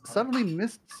 Suddenly,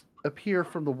 mists appear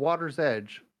from the water's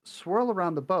edge, swirl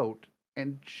around the boat,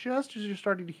 and just as you're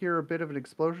starting to hear a bit of an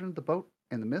explosion, the boat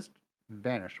and the mist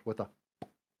vanish with a.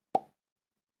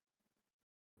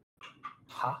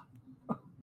 Huh? I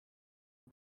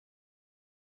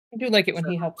do like it when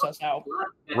he helps us out.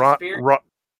 Rot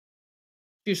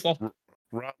Useful.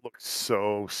 looks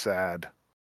so sad.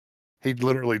 He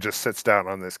literally just sits down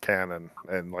on this cannon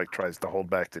and like tries to hold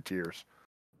back the tears.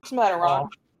 What's the matter, Ron?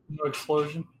 No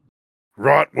explosion.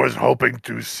 Rot was hoping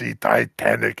to see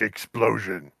Titanic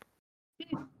explosion.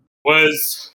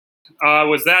 Was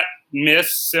that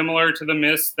mist similar to the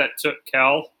mist that took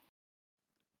Kel?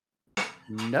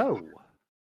 No.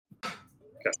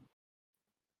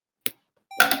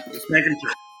 Just making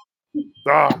sure.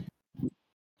 Ah.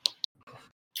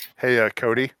 Hey,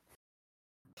 Cody.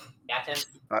 Captain.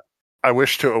 I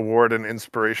wish to award an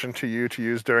inspiration to you to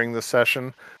use during this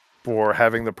session for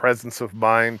having the presence of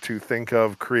mind to think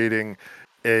of creating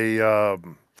a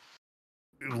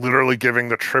literally giving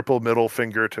the triple middle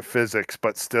finger to physics,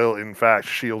 but still, in fact,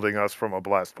 shielding us from a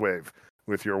blast wave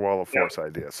with your wall of force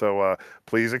idea. So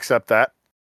please accept that.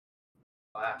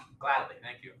 Gladly,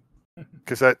 thank you.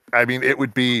 Because it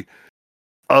would be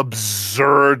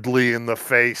absurdly in the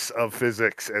face of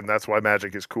physics, and that's why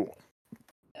magic is cool.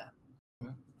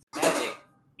 Magic.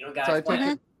 You guys So I take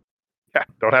it. Yeah,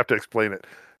 don't have to explain it.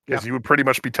 Because you would pretty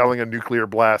much be telling a nuclear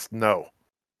blast no.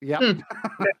 Yep.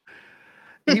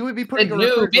 He would be putting a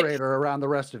refrigerator around the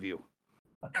rest of you.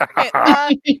 Okay,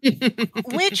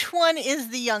 which one is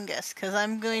the youngest? Because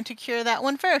I'm going to cure that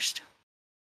one first.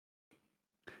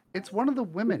 It's one of the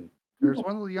women. There's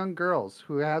one of the young girls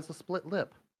who has a split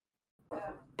lip.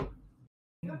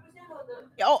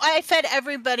 Oh, I fed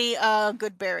everybody a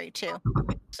good berry too.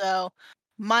 So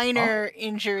minor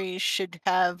injuries should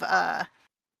have.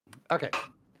 Okay.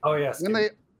 Oh yes.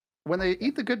 When they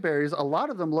eat the good berries, a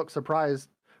lot of them look surprised,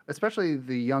 especially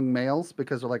the young males,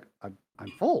 because they're like, "I'm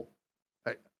full.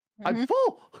 I'm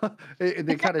full."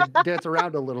 They kind of dance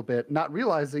around a little bit, not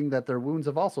realizing that their wounds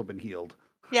have also been healed.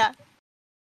 Yeah.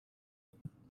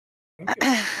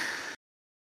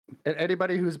 And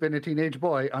anybody who's been a teenage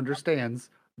boy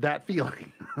understands that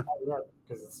feeling.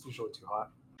 Because it's usually too hot.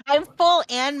 I'm full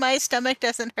and my stomach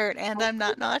doesn't hurt and I'm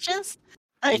not nauseous.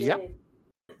 Yep. Yeah.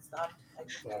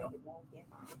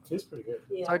 Tastes pretty good.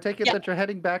 So I take it that you're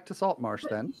heading back to SaltMarsh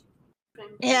then.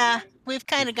 Yeah, we've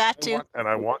kind of got to. And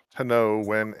I want to know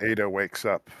when Ada wakes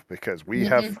up, because we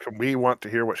want to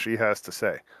hear what she has to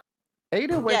say.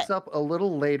 Ada wakes up a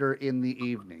little later in the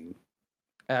evening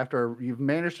after you've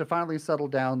managed to finally settle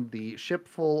down the ship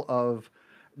full of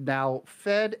now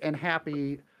fed and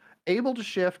happy, able to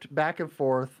shift back and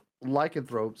forth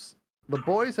lycanthropes. The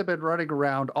boys have been running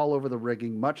around all over the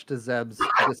rigging, much to Zeb's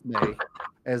dismay,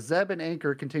 as Zeb and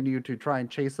Anchor continue to try and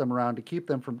chase them around to keep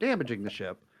them from damaging the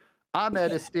ship.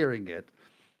 Ahmed is steering it.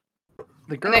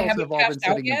 The girls have all been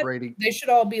sitting and braiding. They should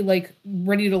all be like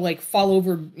ready to like fall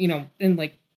over,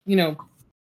 and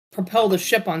propel the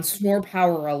ship on snore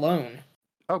power alone.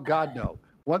 Oh God, no!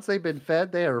 Once they've been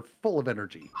fed, they are full of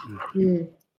energy.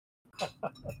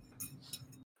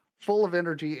 Full of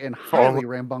energy and highly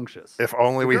rambunctious. If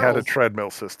only we had a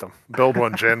treadmill system. Build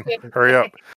one, Jen. Hurry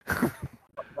up.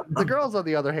 The girls, on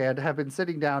the other hand, have been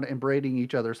sitting down and braiding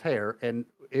each other's hair, and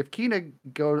if Kina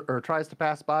tries to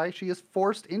pass by, she is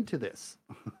forced into this.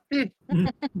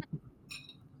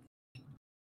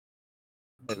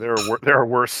 There are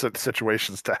worse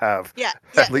situations to have. Yeah.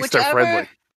 At least they're friendly.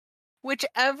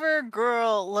 Whichever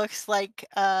girl looks like,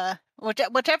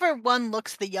 whichever one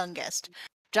looks the youngest.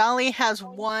 Jolly has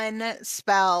one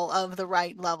spell of the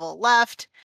right level left,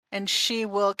 and she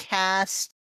will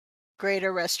cast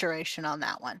Greater Restoration on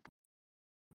that one.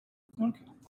 Okay.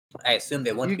 I assume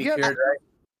they won't be cured,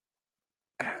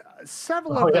 right?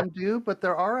 Several of them do, but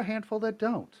there are a handful that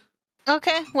don't.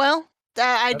 Okay, well,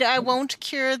 I won't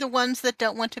cure the ones that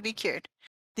don't want to be cured.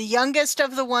 The youngest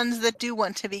of the ones that do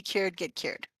want to be cured get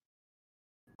cured.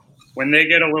 When they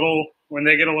get a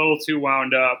little too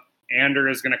wound up, Ander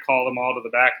is going to call them all to the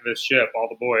back of this ship, all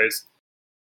the boys,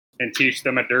 and teach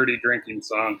them a dirty drinking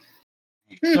song.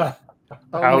 Oh,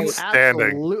 you Outstanding.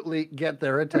 absolutely get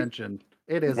their attention.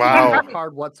 It is Wow. not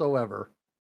hard whatsoever.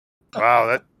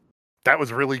 Wow, that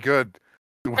was really good.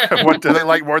 What do they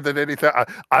like more than anything?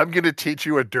 I'm going to teach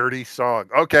you a dirty song.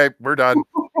 Okay, we're done.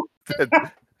 Can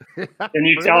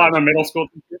you tell I'm a middle school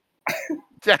teacher?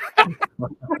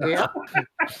 Yeah.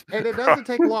 And it doesn't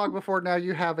take long before now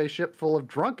you have a ship full of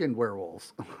drunken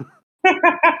werewolves.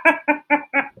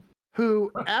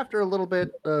 Who, after a little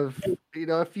bit of,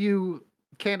 a few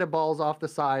cannonballs off the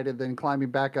side and then climbing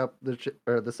back up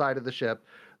the side of the ship,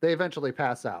 they eventually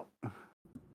pass out,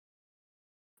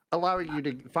 allowing you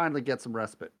to finally get some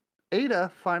respite.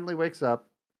 Ada finally wakes up,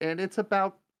 and it's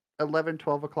about 11,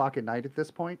 12 o'clock at night at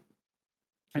this point.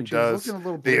 And she's looking a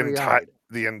little bleary-eyed.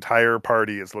 The entire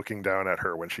party is looking down at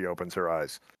her when she opens her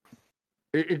eyes.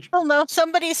 Oh no,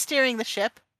 somebody's steering the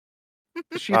ship.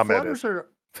 She flutters her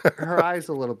eyes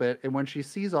a little bit, and when she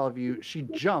sees all of you, she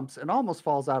jumps and almost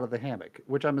falls out of the hammock,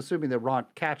 which I'm assuming that Ron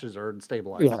catches her and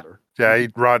stabilizes her. Yeah,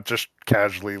 Rod just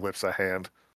casually lifts a hand.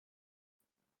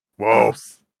 Whoa. Oh,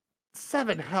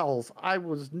 7 hells. I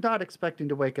was not expecting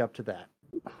to wake up to that.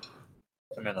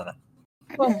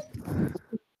 Well,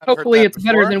 hopefully it's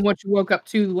better than what you woke up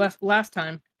to last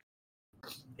time.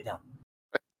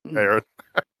 Aaron.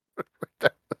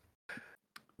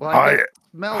 Well,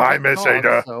 hi, Miss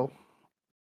Ada. So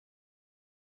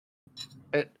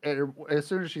as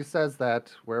soon as she says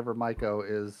that, wherever Maiko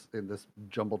is in this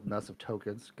jumbled mess of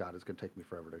tokens, God, it's going to take me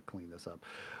forever to clean this up.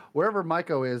 Wherever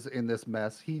Maiko is in this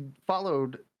mess, he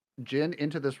followed Jin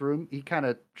into this room. He kind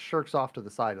of shirks off to the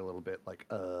side a little bit, like,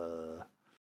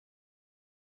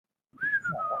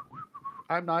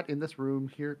 I'm not in this room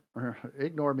here.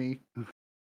 Ignore me.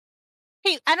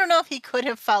 I don't know if he could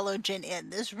have followed Jin in.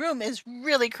 This room is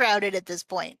really crowded at this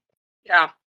point.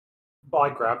 Yeah. Well, I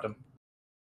grabbed him.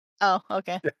 Oh,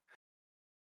 okay.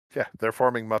 Yeah, they're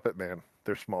forming Muppet Man.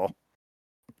 They're small.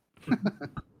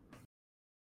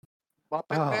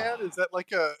 Muppet Man? Is that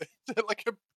like a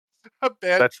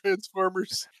bad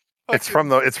Transformers? It's from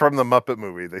the Muppet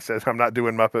movie. They said I'm not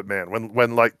doing Muppet Man.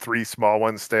 When like 3 small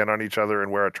ones stand on each other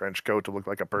and wear a trench coat to look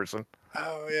like a person.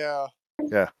 Oh yeah.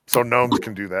 Yeah. So gnomes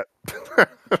can do that.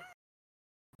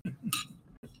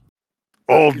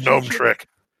 Old gnome trick.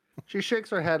 She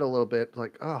shakes her head a little bit,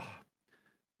 like, oh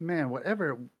man,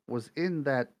 whatever was in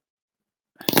that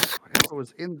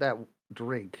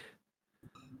drink.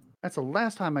 That's the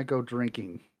last time I go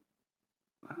drinking.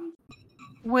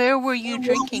 Where were you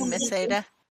drinking, Miss Ada?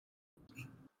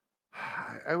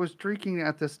 I was drinking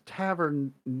at this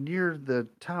tavern near the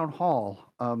town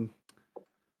hall.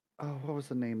 What was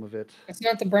the name of it? It's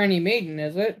not the Briny Maiden,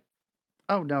 is it?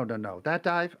 Oh, no. That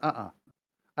dive?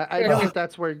 I know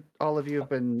that's where all of you have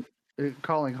been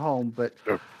calling home, but...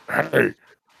 Hey,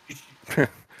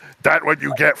 that's what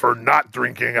you get for not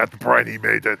drinking at the Briny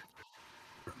Maiden.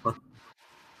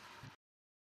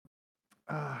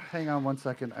 Hang on one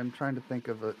second. I'm trying to think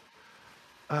of it.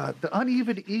 The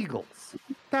Uneven Eagles.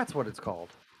 That's what it's called.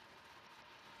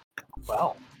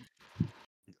 Wow.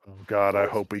 Oh God, I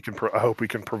hope we can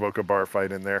provoke a bar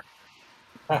fight in there.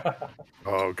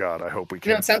 Oh God, I hope we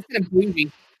can. It sounds kind of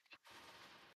bougie.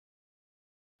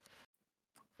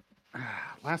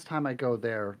 Last time I go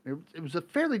there, it was a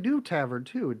fairly new tavern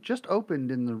too. It just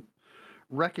opened in the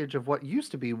wreckage of what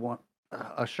used to be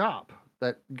a shop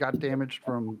that got damaged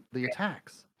from the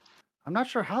attacks. I'm not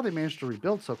sure how they managed to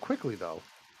rebuild so quickly, though.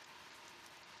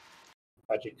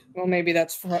 Well, maybe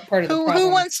that's part of the problem. Who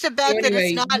wants to bet that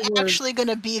Anyway, it's not actually going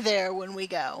to be there when we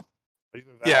go?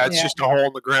 Yeah, it's just a hole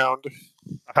in the ground.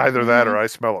 Either that or I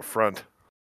smell a front.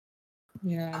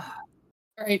 Yeah.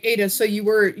 All right, Ada, so you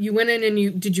went in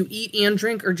and did you eat and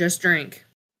drink or just drink?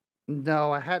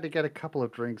 No, I had to get a couple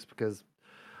of drinks because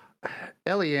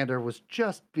Eliander was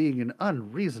just being an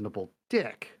unreasonable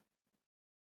dick.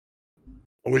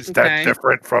 Was that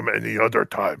different from any other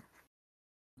time?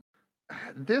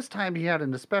 This time he had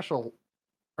an especially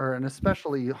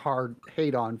hard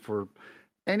hate on for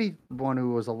anyone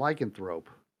who was a lycanthrope.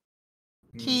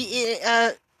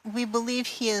 We believe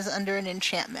he is under an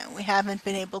enchantment. We haven't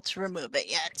been able to remove it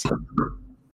yet.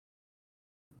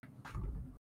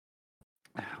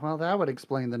 Well, that would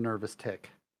explain the nervous tick.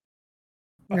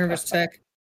 Nervous tick?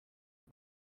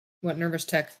 What nervous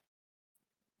tick?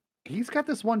 He's got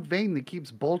this one vein that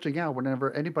keeps bulging out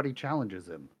whenever anybody challenges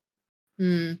him.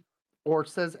 Hmm. Or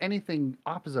says anything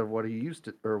opposite of what he used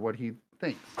to, or what he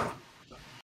thinks.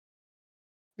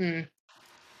 Hmm.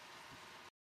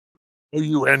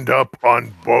 You end up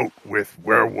on boat with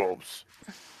werewolves.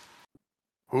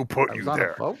 Who put you on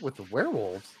there? A boat with the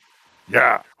werewolves?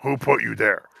 Yeah, who put you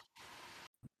there?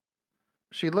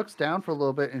 She looks down for a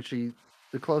little bit and she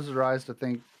closes her eyes to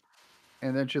think,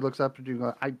 and then she looks up and you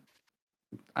go,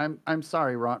 I'm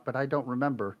sorry, Ront, but I don't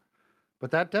remember.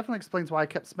 But that definitely explains why I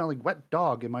kept smelling wet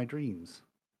dog in my dreams.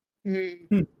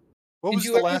 Hmm. What Did was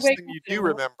you the ever last wake thing up you and do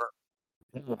look?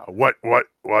 remember?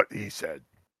 What he said.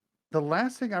 The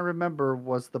last thing I remember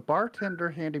was the bartender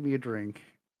handing me a drink,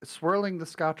 swirling the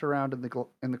scotch around in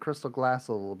the crystal glass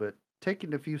a little bit,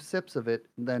 taking a few sips of it,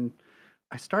 and then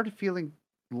I started feeling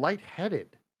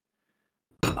lightheaded.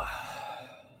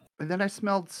 And then I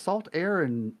smelled salt air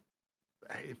and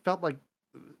it felt like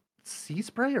sea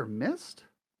spray or mist.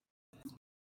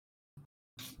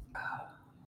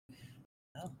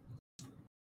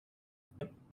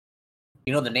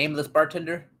 You know the name of this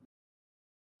bartender?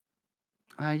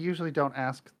 I usually don't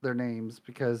ask their names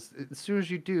because as soon as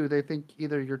you do, they think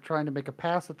either you're trying to make a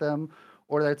pass at them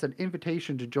or that it's an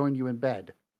invitation to join you in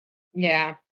bed.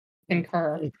 Yeah,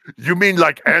 concur. You mean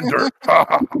like Ander?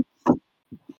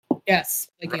 Yes,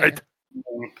 Right?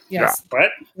 Yes.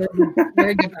 What?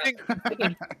 Very good.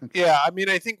 Yeah, I mean,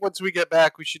 I think once we get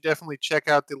back, we should definitely check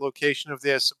out the location of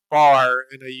this bar,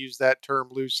 and I use that term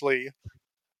loosely,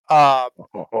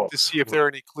 to see if there are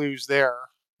any clues there.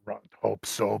 Ront hopes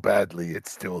so badly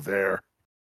it's still there.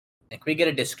 And can we get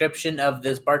a description of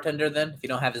this bartender then, if you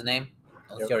don't have his name?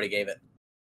 Unless you already gave it.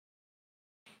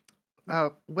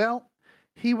 Well,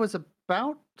 he was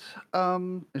about,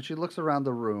 and she looks around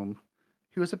the room.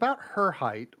 He was about her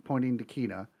height, pointing to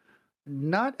Kina,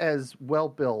 not as well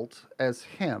built as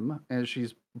him, and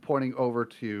she's pointing over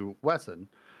to Wesson.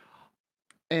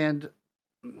 And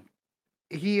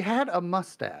he had a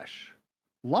mustache,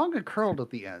 long and curled at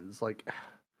the ends. Like,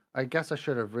 I guess I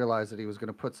should have realized that he was going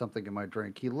to put something in my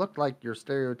drink. He looked like your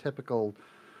stereotypical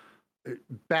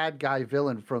bad guy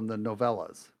villain from the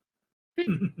novellas. Did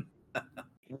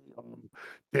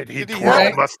he Did he twirl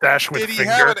have- a mustache with Did he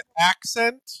finger? have an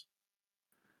accent?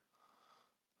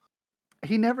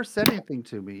 He never said anything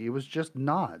to me. It was just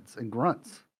nods and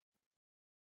grunts.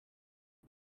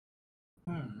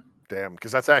 Damn,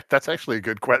 because that's actually a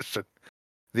good question.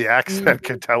 The accent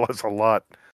can tell us a lot,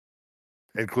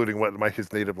 including what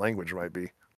his native language might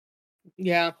be.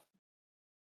 Yeah.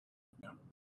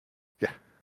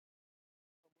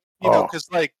 You know, because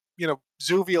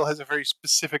Zuviel has a very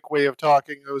specific way of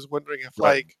talking. I was wondering if,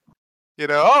 Right.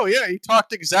 oh yeah, he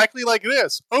talked exactly like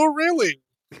this. Oh really?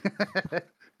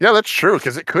 Yeah, that's true,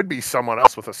 because it could be someone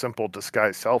else with a simple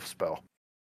disguise self spell.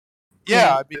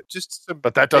 Yeah, I mean, just some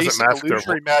But that doesn't basic mask their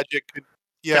illusory magic could.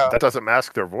 Yeah, that doesn't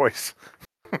mask their voice.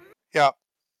 yeah.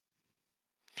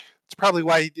 It's probably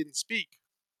why he didn't speak,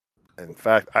 In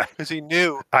fact, because he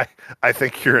knew. I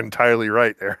think you're entirely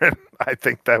right, Aaron. I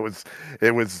think it was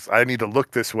I need to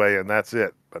look this way and that's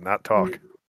it, but not talk.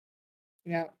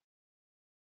 Yeah.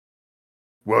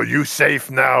 Well, you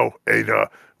safe now, Ada.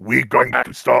 We going back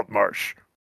to SaltMarsh.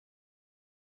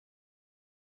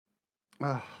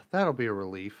 That'll be a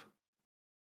relief.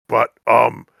 But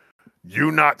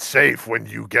you not safe when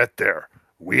you get there.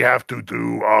 We have to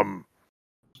do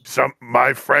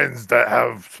my friends that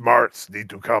have smarts need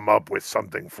to come up with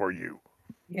something for you.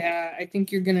 Yeah, I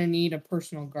think you're gonna need a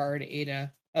personal guard,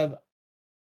 Ada, of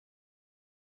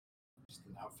Just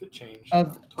an outfit change.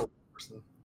 Of- Total person.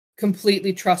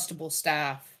 completely trustable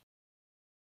staff.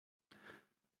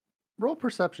 Roll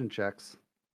perception checks.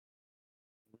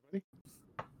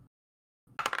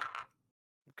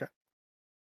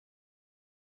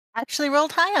 Actually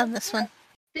rolled high on this one.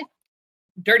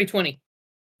 Dirty 20.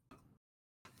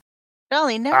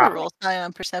 Jolly never rolls high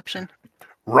on perception.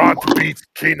 Ront beats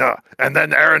Kina, and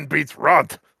then Aaron beats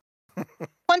Ront.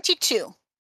 22.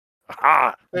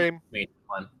 Aha! Same. Wait,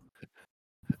 one.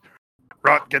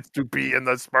 Ront gets to be in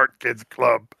the Smart Kids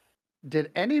Club.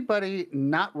 Did anybody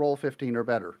not roll 15 or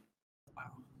better?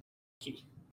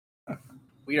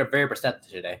 We are very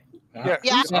perceptive today. Yeah.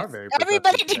 Yeah, We are very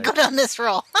everybody perceptive did today. good on this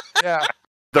roll. Yeah.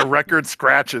 The record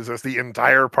scratches as the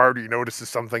entire party notices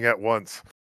something at once.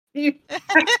 Give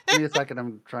me a second.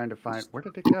 I'm trying to find. Where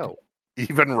did it go?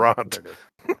 Even Ront. There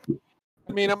it is.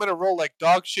 I mean, I'm gonna roll like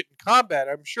dog shit in combat,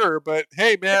 I'm sure, but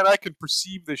hey, man, I can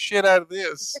perceive the shit out of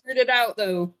this. Figured it out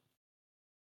though.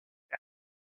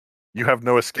 You have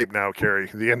no escape now, Carrie.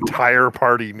 The entire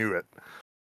party knew it.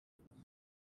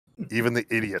 Even the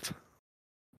idiot.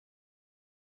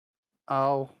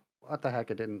 Oh, what the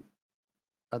heck? It didn't.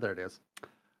 Oh, there it is.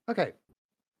 Okay.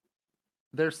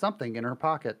 There's something in her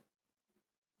pocket.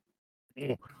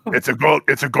 It's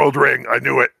a gold ring. I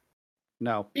knew it.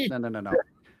 No. No.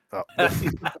 Oh.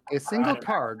 A single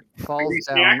card falls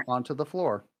Snack? down onto the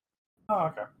floor. Oh,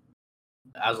 okay.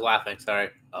 I was laughing, sorry.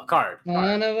 A card.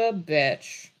 Son of a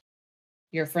bitch.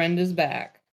 Your friend is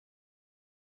back.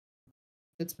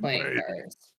 It's playing Wait.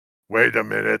 cards. Wait a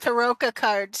minute. Taroka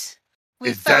cards. We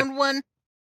Is that- found one.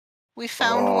 We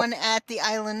found Oh. one at the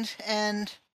island,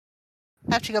 and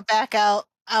have to go back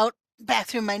back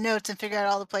through my notes and figure out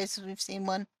all the places we've seen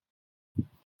one.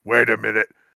 Wait a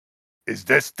minute. Is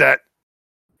this the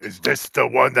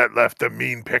one that left the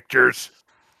mean pictures?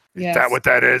 Is Yes. that what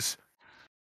that is?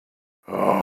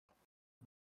 Oh,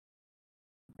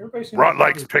 Everybody seems Rot to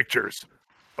likes have- pictures,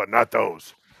 but not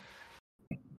those.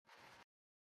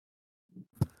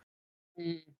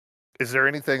 Mm. Is there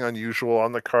anything unusual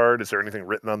on the card? Is there anything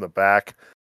written on the back?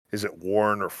 Is it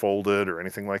worn or folded or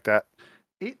anything like that?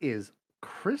 It is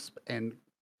crisp and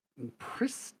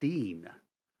pristine,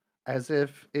 as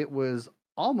if it was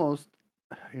almost,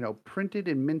 printed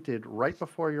and minted right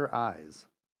before your eyes.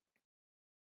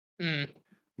 Mm.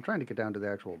 I'm trying to get down to the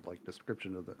actual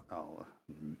description of the.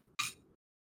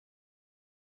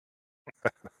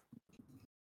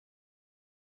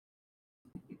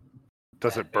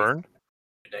 Does it burn?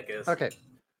 Ridiculous. Okay,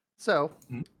 so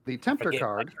Hmm? the Tempter Forget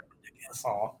card.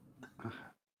 Aw.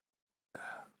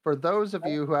 For those of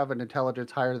you who have an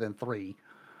intelligence higher than 3,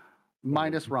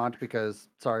 minus Ront, because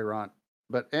sorry, Ront,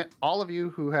 but all of you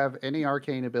who have any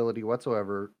arcane ability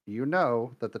whatsoever, you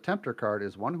know that the Tempter card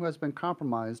is one who has been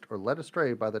compromised or led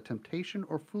astray by the temptation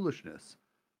or foolishness,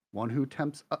 one who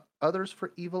tempts others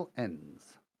for evil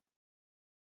ends.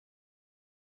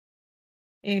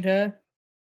 Ada.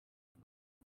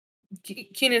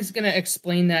 Keenan's going to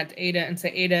explain that to Ada and say,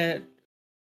 Ada,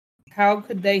 how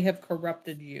could they have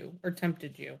corrupted you or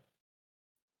tempted you?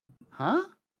 Huh?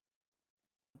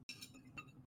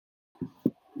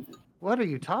 What are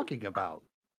you talking about?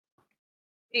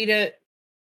 Ada,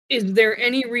 is there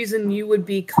any reason you would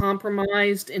be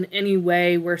compromised in any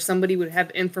way where somebody would have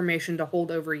information to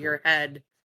hold over your head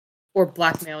or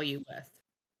blackmail you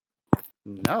with?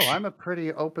 No, I'm a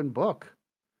pretty open book.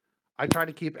 I try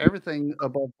to keep everything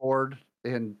above board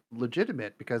and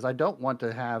legitimate because I don't want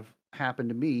to have happen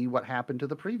to me what happened to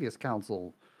the previous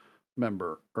council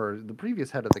member or the previous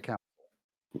head of the council.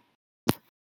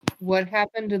 What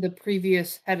happened to the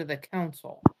previous head of the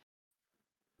council?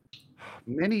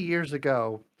 Many years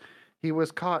ago, he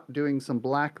was caught doing some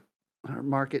black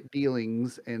market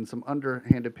dealings and some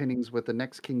underhanded pinnings with the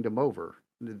next kingdom over.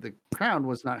 The crown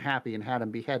was not happy and had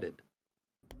him beheaded.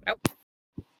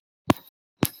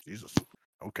 Jesus.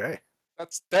 Okay.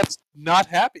 That's not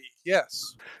happy.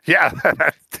 Yes. Yeah,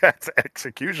 that's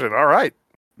execution. All right.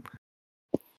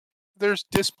 There's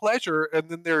displeasure and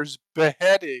then there's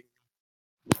beheading.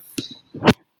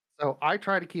 So I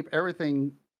try to keep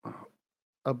everything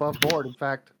above board. In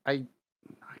fact, I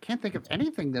can't think of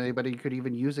anything that anybody could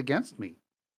even use against me.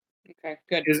 Okay,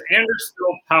 good. Is Anders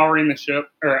still powering the ship,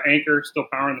 or Anchor still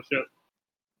powering the ship?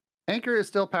 Anchor is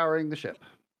still powering the ship.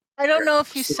 I don't know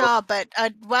if you saw, but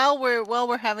while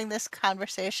we're having this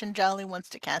conversation, Jolly wants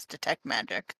to cast Detect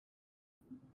Magic.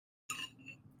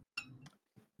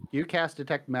 You cast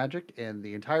Detect Magic, and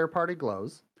the entire party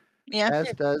glows, Yeah.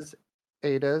 as does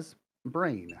Ada's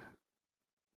brain.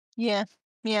 Yeah.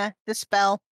 The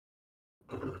spell.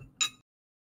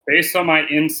 Based on my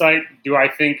insight, do I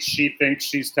think she thinks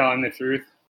she's telling the truth?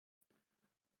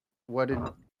 What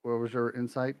was your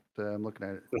insight? I'm looking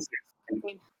at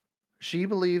it. She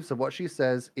believes that what she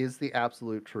says is the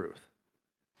absolute truth.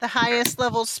 The highest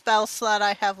level spell slot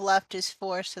I have left is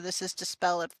 4, so this is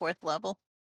Dispel at 4th level.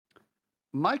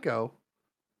 Maiko,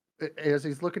 as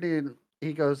he's looking in,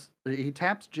 he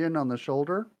taps Jin on the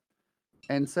shoulder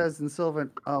and says in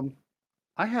Sylvan,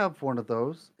 I have one of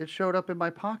those. It showed up in my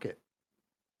pocket.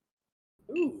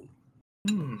 Ooh.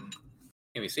 Can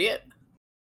we see it?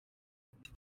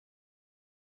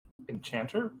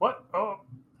 Enchanter? What? Oh.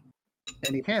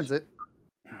 And he hands it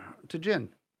to Jin.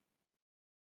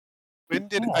 When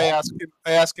did I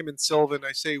ask him in Sylvan,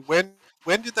 I say, when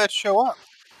did that show up?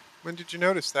 When did you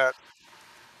notice that?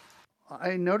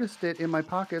 I noticed it in my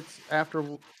pockets after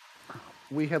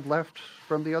we had left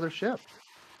from the other ship.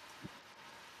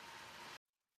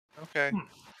 Okay.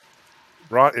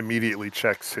 Ront immediately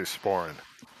checks his sporin.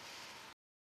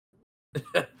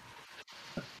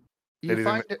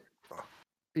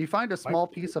 You find a small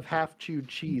piece of half-chewed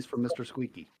cheese from Mr.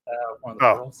 Squeaky. One of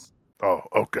the girls. Oh,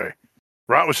 okay.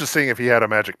 Ront was just seeing if he had a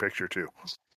magic picture too.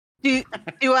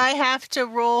 Do I have to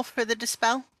roll for the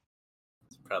Dispel?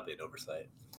 It's probably an oversight.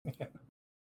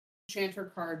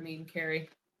 Enchanter card mean carry.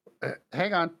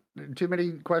 Hang on, too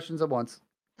many questions at once.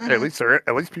 Hey, at least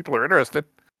people are interested.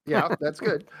 Yeah, that's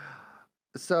good.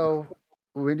 So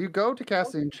when you go to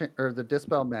cast the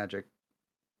Dispel magic,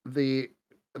 the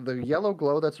yellow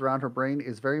glow that's around her brain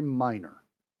is very minor.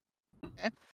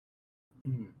 Okay.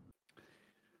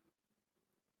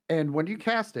 And when you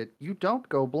cast it, you don't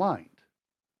go blind.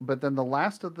 But then the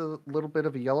last of the little bit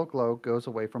of a yellow glow goes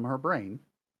away from her brain.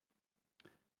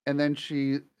 And then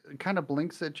she kind of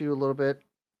blinks at you a little bit,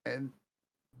 and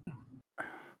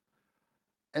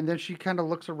then she kind of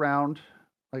looks around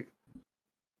like,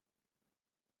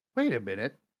 wait a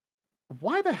minute.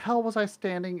 Why the hell was I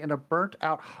standing in a burnt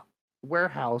out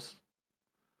warehouse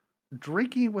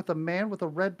drinking with a man with a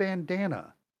red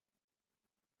bandana?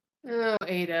 Oh,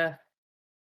 Ada.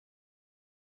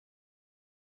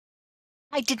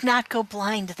 I did not go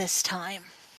blind this time.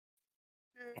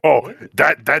 Oh,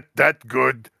 that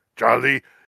good, Charlie.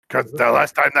 Because the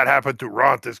last time that happened to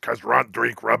Ront is because Ront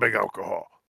drank rubbing alcohol.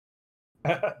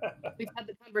 We've had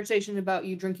the conversation about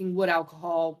you drinking wood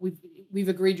alcohol. We've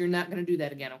agreed you're not going to do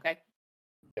that again, okay?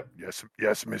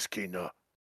 Yes, Miss Kina.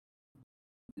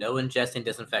 No ingesting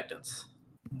disinfectants.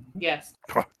 Yes.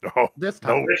 No, This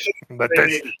time. no,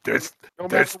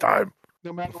 this time.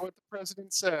 No matter what the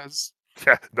president says.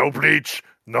 Yeah, no bleach,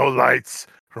 no lights.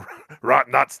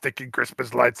 Not sticking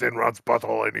Christmas lights in Ron's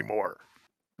butthole anymore.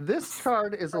 This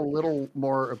card is a little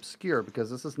more obscure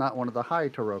because this is not one of the high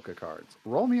Taroka cards.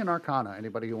 Roll me an Arcana,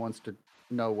 anybody who wants to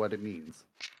know what it means.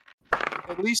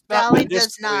 At least not Valley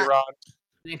does medicinally, not. Ron.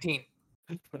 19.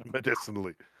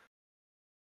 Medicinally.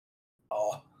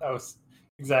 Oh, that was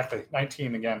exactly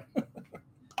 19 again.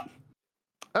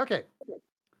 Okay.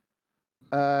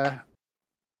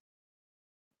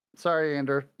 Sorry,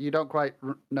 Ander, you don't quite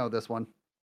know this one.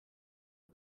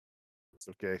 It's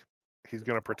okay. He's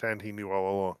going to pretend he knew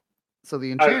all along. So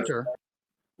the Enchanter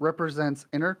represents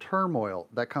inner turmoil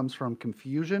that comes from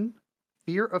confusion,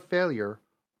 fear of failure,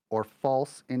 or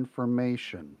false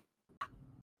information.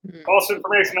 False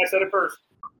information. I said it first.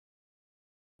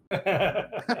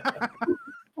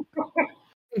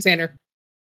 Thanks, Ander.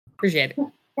 Appreciate it.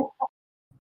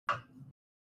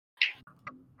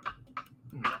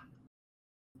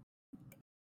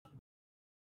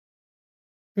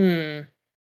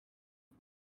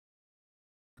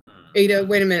 Ada,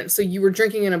 wait a minute. So you were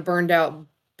drinking in a burned out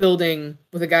building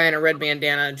with a guy in a red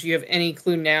bandana. Do you have any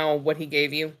clue now what he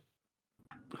gave you?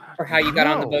 Or how you got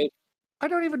on the boat? I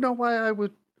don't even know why I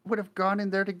would have gone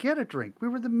in there to get a drink. We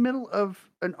were in the middle of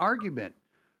an argument.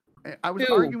 I was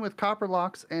arguing with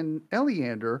Copperlocks and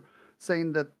Eliander,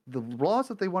 saying that the laws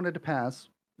that they wanted to pass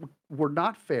were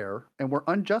not fair and were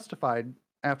unjustified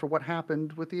after what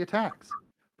happened with the attacks.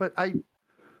 But I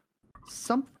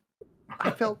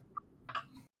felt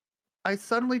I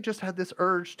suddenly just had this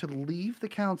urge to leave the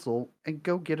council and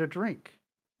go get a drink.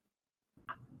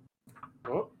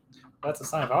 Oh, that's a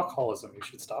sign of alcoholism. You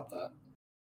should stop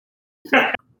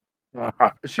that.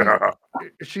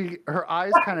 Her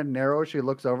eyes kind of narrow. She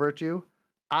looks over at you.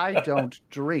 I don't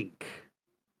drink.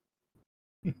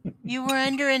 You were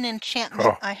under an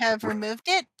enchantment. I have removed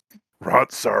it.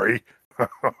 Rod, sorry.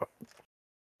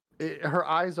 Her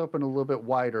eyes open a little bit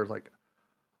wider, like,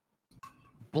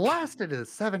 blasted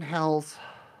is 7 hells.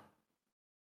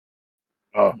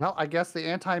 Well, I guess the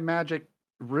anti-magic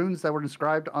runes that were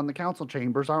inscribed on the council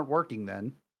chambers aren't working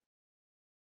then.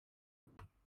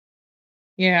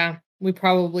 Yeah, we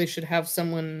probably should have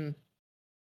one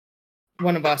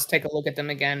of us take a look at them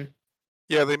again.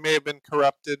 Yeah, they may have been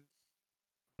corrupted.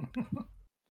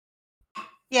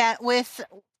 Yeah,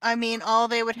 all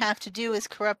they would have to do is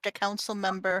corrupt a council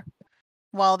member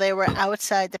while they were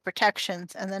outside the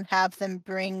protections and then have them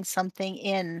bring something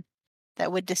in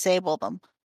that would disable them.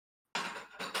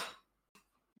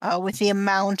 With the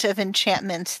amount of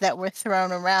enchantments that were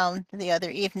thrown around the other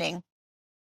evening,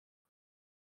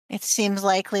 it seems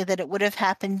likely that it would have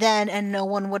happened then and no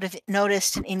one would have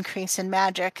noticed an increase in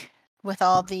magic with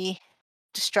all the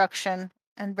destruction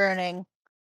and burning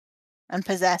and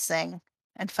possessing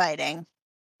and fighting.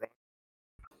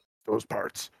 Those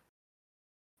parts.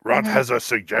 Rod has a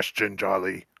suggestion,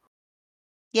 Jolly.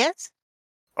 Yes?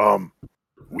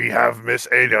 We have Miss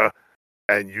Ada,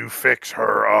 and you fix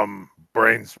her,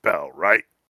 brain spell, right?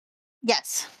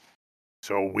 Yes.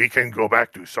 So we can go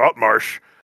back to SaltMarsh,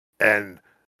 and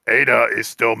Ada is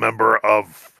still member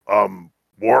of,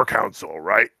 War Council,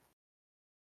 right?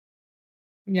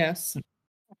 Yes.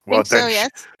 Well, then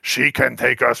yes. she can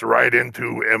take us right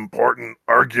into important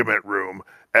argument room,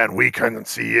 and we can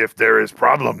see if there is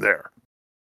problem there.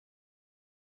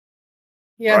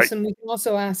 Yes, right? And we can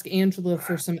also ask Angela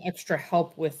for some extra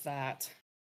help with that.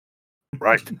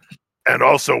 Right. And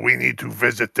also we need to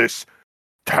visit this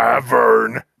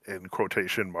tavern, in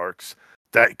quotation marks,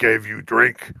 that gave you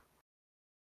drink.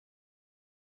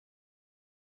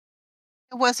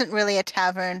 It wasn't really a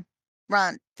tavern,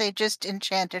 Ron. They just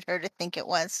enchanted her to think it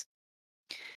was.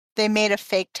 They made a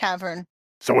fake tavern.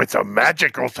 So it's a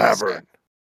magical tavern.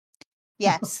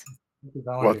 Yes.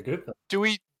 Well, a good thing.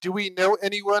 Do we know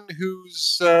anyone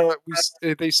who's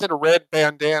they said a red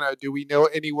bandana? Do we know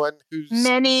anyone who's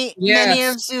Many of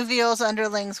Yes. Zuviel's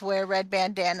underlings wear red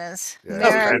bandanas. Yeah,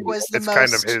 Merrick was the it's most.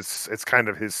 kind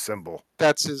of his symbol.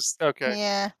 that's his okay.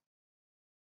 Yeah.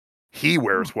 He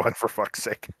wears one for fuck's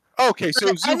sake. Okay, so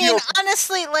But, I mean, Zuviel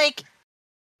honestly, like,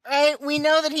 right? We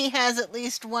know that he has at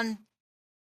least one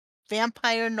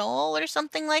vampire knoll or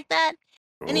something like that.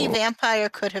 Any Oh, vampire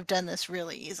could have done this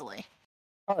really easily.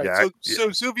 all right, yeah, so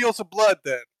Zuviel's a blood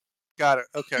then. Got it.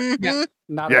 Okay. Mhm.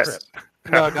 Not yes. a trip.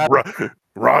 No, not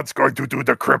Rod's going to do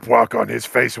the crip walk on his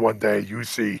face one day. You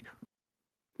see.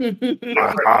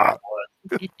 Ah.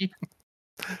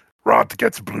 Rod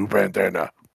gets blue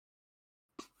bandana.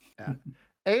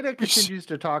 Ada continues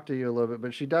to talk to you a little bit,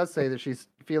 but she does say that she's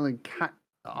feeling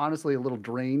honestly a little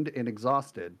drained and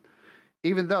exhausted.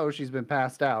 Even though she's been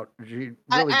passed out, she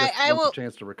really just wants a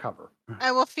chance to recover.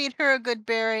 I will feed her a good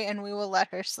berry and we will let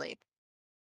her sleep.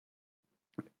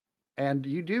 And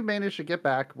you do manage to get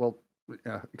back. Well,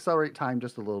 accelerate time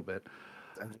just a little bit.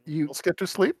 Let's get to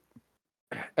sleep.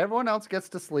 Everyone else gets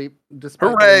to sleep,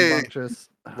 despite Hooray! the rambunctious,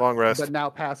 Long rest. but now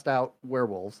passed out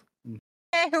werewolves.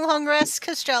 Hey, long rest,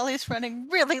 because Jolly's running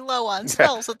really low on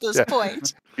spells at this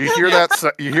point. You hear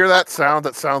that? You hear that sound?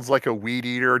 That sounds like a weed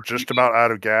eater just about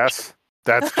out of gas.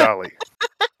 That's Jolly.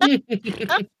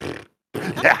 Yeah,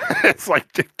 it's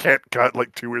like it can't cut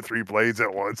like 2 or 3 blades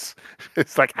at once.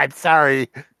 It's like, I'm sorry,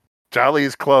 Jolly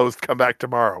is closed. Come back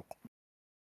tomorrow.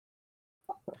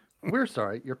 We're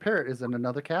sorry, your parrot is in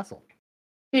another castle.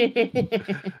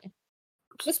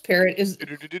 This parrot is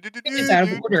out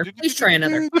of order. Please try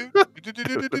another.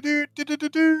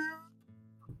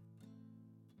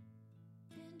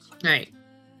 Alright.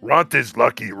 Ront is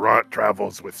lucky. Ront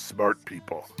travels with smart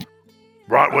people.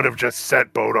 Ront would have just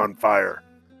set boat on fire.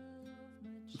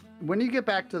 When you get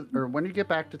back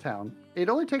to town, it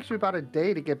only takes you about a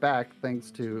day to get back, thanks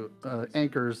to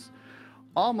Anchor's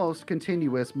almost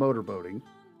continuous motorboating.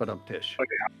 But tish.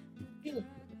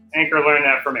 Anchor learned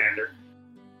that from Ander.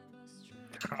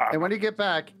 And when you get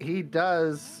back, he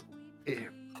does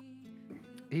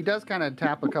kind of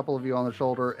tap a couple of you on the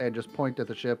shoulder and just point at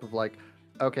the ship of like,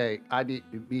 okay, I need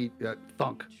to be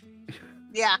thunk.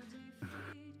 Yeah.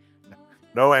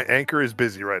 No, Anchor is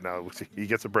busy right now. He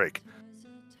gets a break.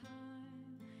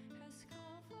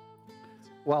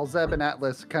 While Zeb and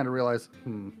Atlas kind of realize,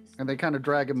 and they kind of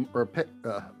drag him or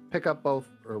pick up both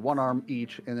or one arm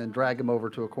each and then drag him over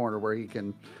to a corner where he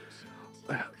can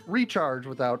recharge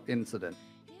without incident.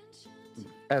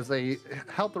 As they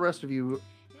help the rest of you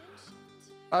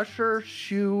usher,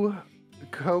 shoo,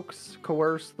 coerce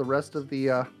the rest of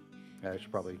the I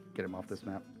should probably get him off this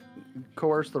map.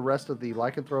 Coerce the rest of the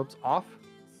lycanthropes off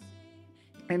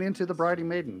and into the Briding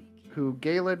Maiden, who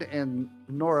Galen and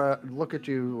Nora look at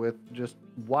you with just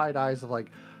wide eyes of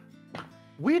like,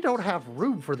 we don't have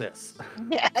room for this.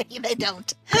 Yeah, they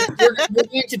don't. We're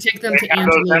going to take them to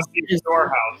Angela's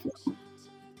storehouse.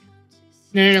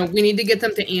 No. We need to get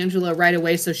them to Angela right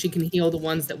away so she can heal the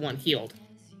ones that want healed.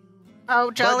 Oh,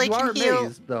 Jolly but you can are heal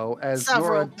amazed, though, as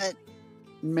several, Nora but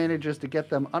manages to get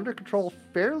them under control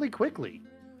fairly quickly.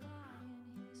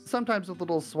 Sometimes a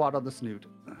little swat on the snoot.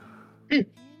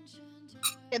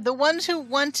 the ones who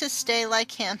want to stay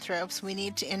lycanthropes, we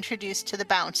need to introduce to the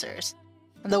bouncers.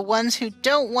 And the ones who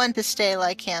don't want to stay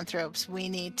lycanthropes, we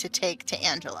need to take to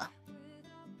Angela.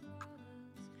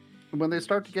 When they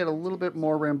start to get a little bit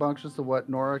more rambunctious of what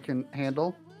Nora can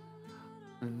handle,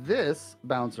 this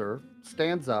bouncer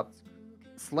stands up,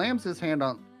 slams his hand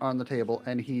on the table,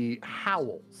 and he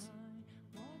howls.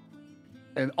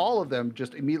 And all of them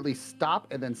just immediately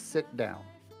stop and then sit down.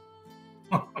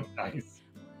 Nice.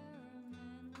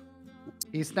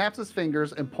 He snaps his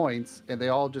fingers and points, and they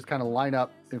all just kind of line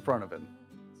up in front of him.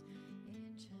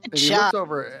 And he looks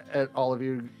over at all of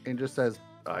you and just says,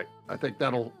 I think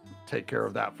that'll take care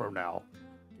of that for now.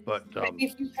 But maybe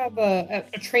if you have a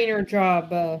trainer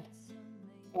job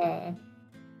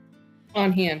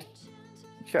on hand.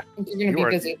 Yeah. You're going to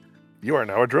be busy. You are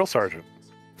now a drill sergeant.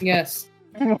 Yes.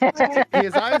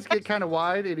 His eyes get kind of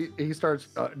wide, and he starts.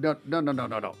 No. That's not.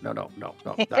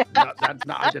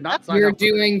 I did not sign You're up for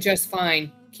doing just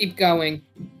fine. Keep going.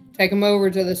 Take them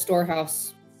over to the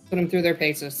storehouse. Put them through their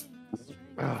paces.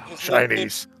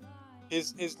 Chinese.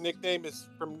 His nickname is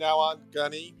from now on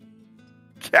Gunny.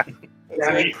 Yeah.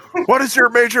 Gunny. What is your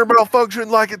major malfunction,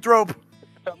 lycanthrope?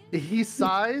 He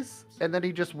sighs, and then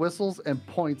he just whistles and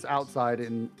points outside,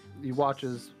 and he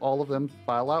watches all of them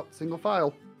file out, single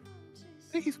file.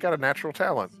 I think he's got a natural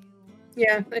talent.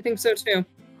 Yeah, I think so too.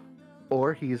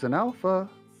 Or he's an alpha.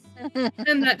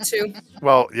 And that too.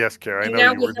 Well, yes, Kara, I And know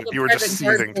now you we were have a you were just private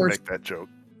guard seething to force. make that joke.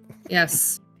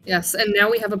 Yes. Yes. And now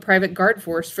we have a private guard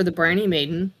force for the Briny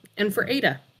Maiden and for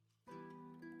Ada.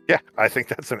 Yeah, I think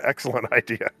that's an excellent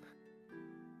idea.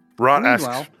 Ron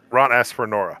Meanwhile- asks for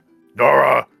Nora.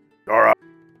 Nora! Nora!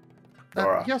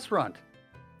 Nora! Yes, Runt.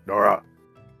 Nora!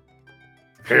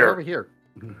 She's Here. over here.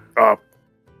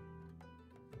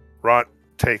 Ron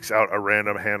takes out a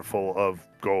random handful of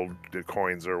gold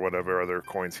coins or whatever other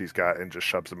coins he's got and just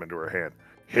shoves them into her hand.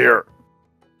 Here.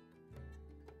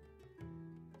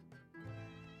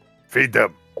 Feed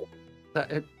them.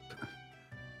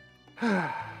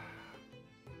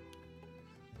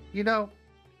 You know,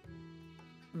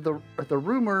 the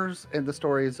rumors and the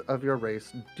stories of your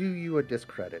race do you a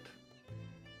discredit.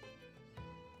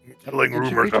 Telling And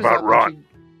she rumors reaches about up Ron.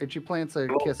 and she plants a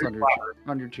kiss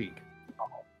on your cheek.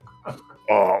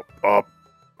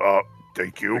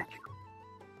 Thank you.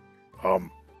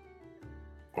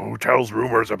 Who tells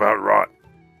rumors about Ron?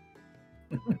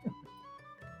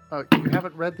 You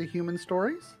haven't read the human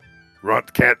stories? Ron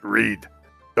can't read.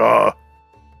 Duh.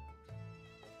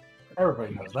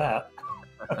 Everybody knows that.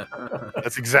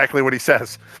 That's exactly what he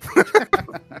says.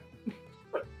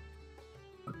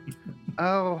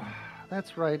 Oh,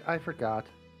 that's right. I forgot.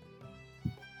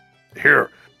 Here,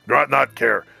 not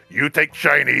care. You take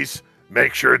shinies,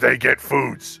 make sure they get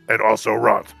foods, and also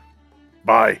Ron.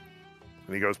 Bye.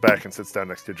 And he goes back and sits down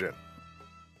next to Jin.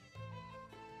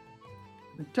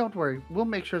 Don't worry. We'll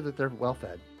make sure that they're well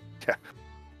fed. Yeah.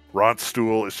 Ron's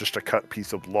stool is just a cut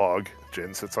piece of log.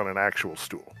 Jin sits on an actual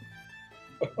stool.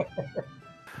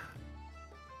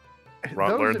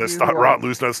 Ron learned this. Ron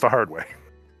loses this the hard way.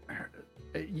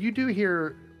 You do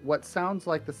hear what sounds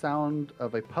like the sound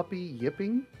of a puppy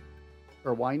yipping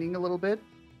or whining a little bit.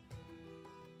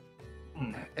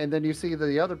 And then you see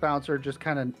the other bouncer just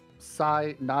kind of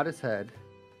sigh, nod his head.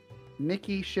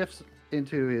 Nikki shifts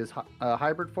into his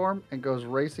hybrid form and goes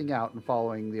racing out and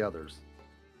following the others.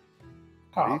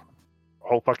 Huh.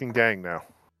 Whole fucking gang now.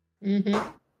 Mm-hmm.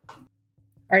 All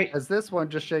right. As this one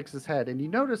just shakes his head, and you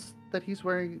notice that he's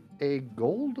wearing a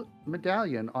gold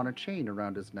medallion on a chain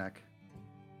around his neck.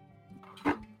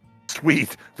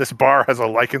 Sweet. This bar has a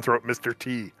lycanthrope Mr.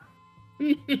 T.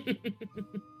 Tina's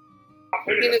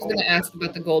gonna ask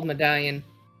about the gold medallion.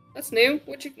 That's new.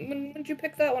 When did you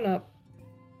pick that one up?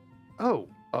 Oh,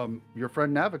 your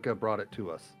friend Navica brought it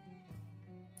to us.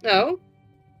 No.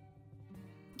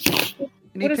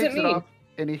 And What he does it takes it mean? off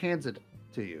and he hands it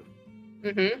to you.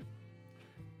 Mm-hmm.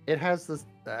 It has this.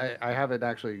 I haven't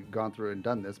actually gone through and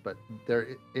done this, but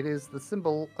it is the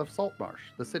symbol of SaltMarsh,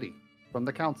 the city, from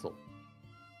the council.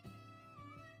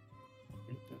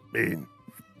 Mean.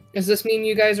 Does this mean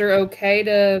you guys are okay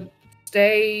to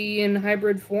stay in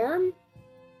hybrid form?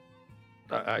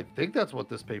 I think that's what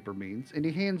this paper means. And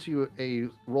he hands you a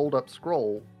rolled up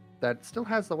scroll that still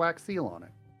has the wax seal on it.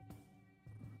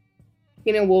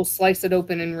 We'll slice it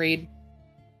open and read.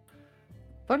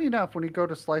 Funny enough, when you go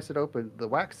to slice it open, the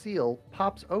wax seal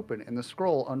pops open and the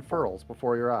scroll unfurls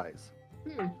before your eyes.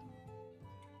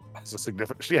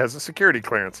 She has a security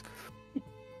clearance.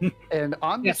 And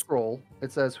on the scroll,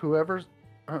 it says, whoever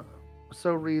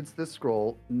so reads this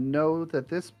scroll, know that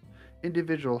this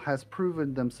individual has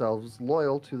proven themselves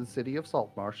loyal to the city of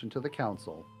SaltMarsh and to the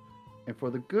council, and for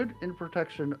the good and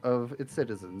protection of its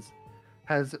citizens,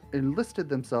 has enlisted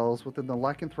themselves within the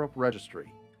lycanthrope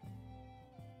registry.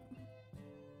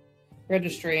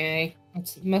 Registry, eh?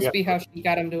 Must be how she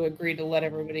got him to agree to let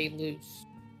everybody loose.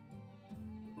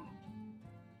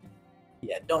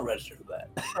 Yeah, don't register for that.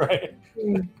 Right.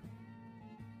 And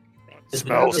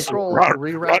the scroll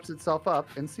rewraps itself up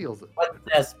and seals it. What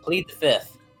says plead the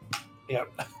fifth?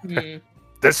 Yep.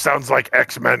 This sounds like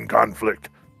X-Men conflict.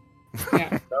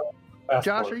 Yeah.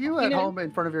 Josh, are you at home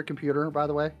in front of your computer, by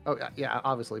the way? Oh, yeah,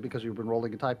 obviously, because you've been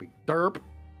rolling and typing. Derp.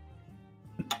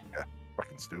 Yeah,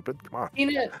 fucking stupid. Come on.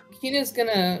 Keena's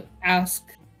gonna ask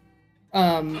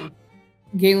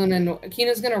Galen, and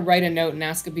Keena's gonna write a note and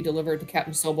ask it be delivered to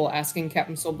Captain Sobel, asking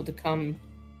Captain Sobel to come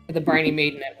to the Briny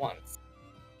Maiden at once.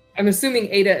 I'm assuming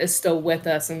Ada is still with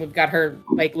us, and we've got her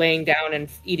laying down and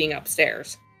eating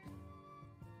upstairs.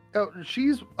 Oh,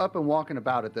 she's up and walking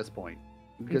about at this point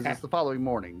because it's the following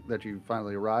morning that you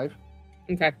finally arrive.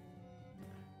 Okay.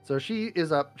 So she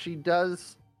is up. She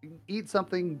does eat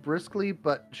something briskly,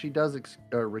 but she does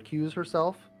recuse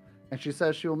herself, and she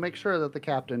says she will make sure that the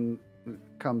captain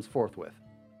comes forthwith.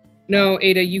 No,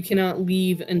 Ada, you cannot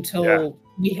leave until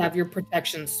we have your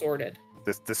protection sorted.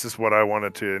 This is what I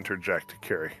wanted to interject,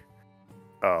 Carrie.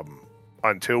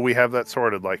 Until we have that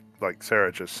sorted, like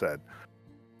Sarah just said,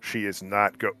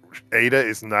 Ada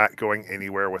is not going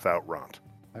anywhere without Ront.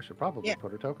 I should probably Yeah.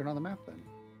 put a token on the map then.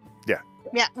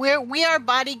 Yeah, we are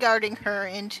bodyguarding her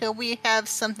until we have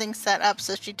something set up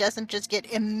so she doesn't just get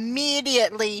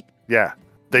immediately. Yeah,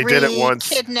 they did it once.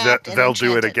 Kidnapped and They'll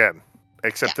do it enchanted. again.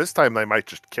 Except this time they might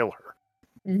just kill her.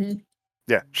 Mm-hmm.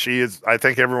 Yeah, she is. I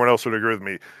think everyone else would agree with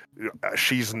me.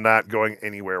 She's not going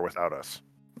anywhere without us.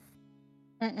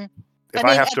 Mm-mm. If I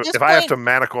mean, I have at to, this if I have point- to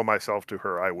manacle myself to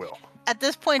her, I will. At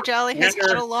this point, Jolly has Andrew-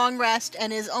 had a long rest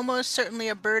and is almost certainly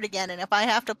a bird again. And if I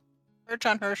have to perch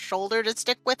on her shoulder to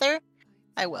stick with her,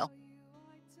 I will.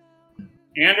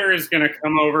 Ander is going to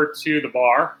come over to the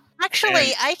bar.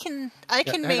 Actually, And- I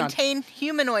can hang on. maintain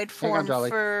humanoid Hang on, form Jolly.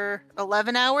 for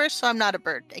 11 hours, so I'm not a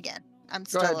bird again. I'm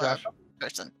Go still ahead, a Josh.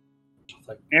 person.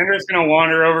 Andrew's going to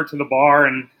wander over to the bar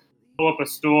and pull up a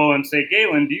stool and say,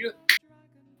 Galen, do you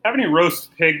have any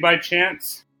roast pig by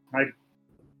chance? I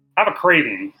have a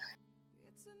craving.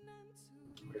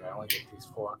 I only get these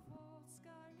 4.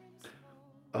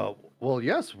 Well,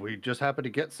 yes, we just happened to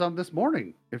get some this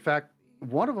morning. In fact,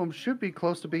 one of them should be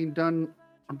close to being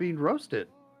being roasted.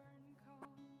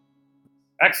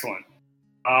 Excellent.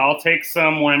 I'll take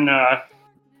some when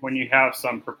you have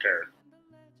some prepared.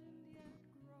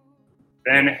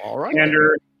 Then All right.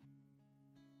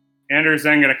 Ander's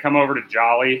then going to come over to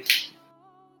Jolly.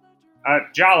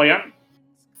 Jolly, I'm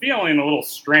feeling a little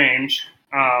strange.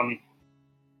 Can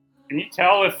you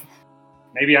tell if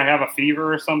maybe I have a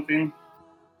fever or something?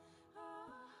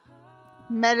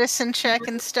 Medicine check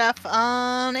and stuff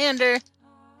on Ander.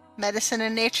 Medicine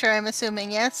and nature, I'm assuming,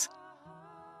 yes?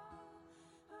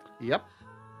 Yep.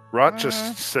 Rot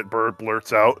just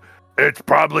blurts out, "It's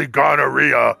probably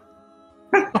gonorrhea."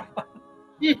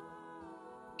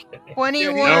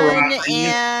 21 Rot,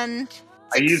 and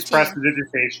I use 16.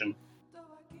 prestidigitation.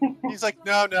 He's like,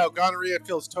 no, gonorrhea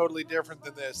feels totally different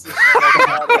than this. This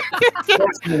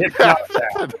is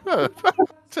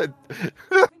like,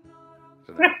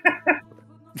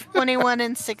 21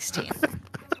 and 16.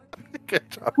 Good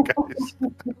job,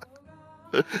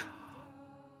 guys.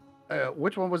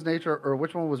 Which one was nature, or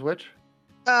which one was which?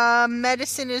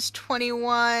 Medicine is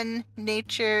 21.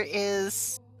 Nature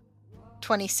is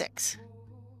 26.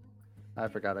 I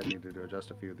forgot I needed to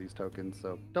adjust a few of these tokens,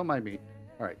 so don't mind me.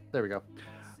 All right, there we go.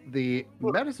 The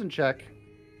medicine check,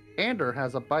 Ander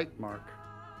has a bite mark,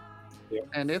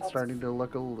 and it's starting to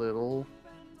look a little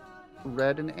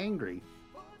red and angry.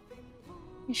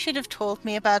 You should have told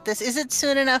me about this. Is it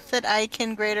soon enough that I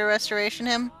can greater restoration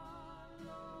him?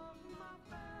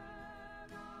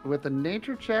 With a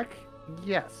nature check,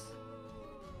 yes.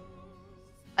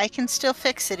 I can still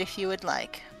fix it if you would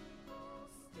like.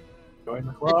 Join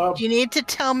the club. You need to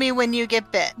tell me when you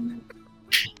get bit.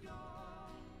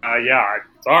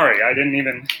 Sorry, I didn't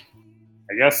even.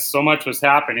 I guess so much was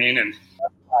happening, and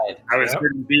I was Yep.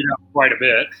 getting beat up quite a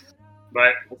bit.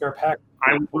 But With our pack,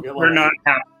 I we'll get will lucky. not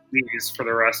have these for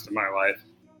the rest of my life.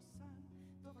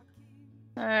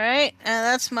 Alright, and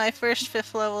that's my first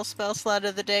 5th level spell slot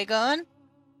of the day gone.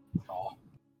 Aw.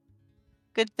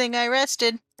 Good thing I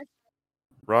rested.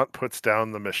 Rot puts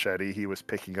down the machete he was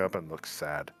picking up and looks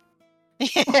sad.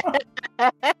 Thank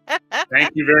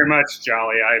you very much,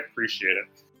 Jolly. I appreciate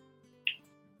it.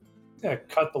 Yeah,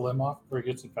 cut the limb off before it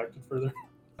gets infected further.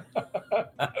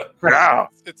 Yeah,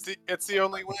 it's the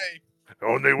only way.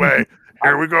 only way.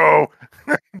 Here we go.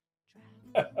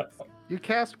 You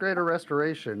cast greater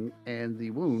restoration, and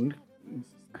the wound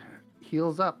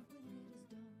heals up.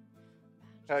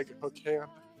 Okay.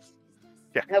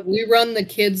 Have we run the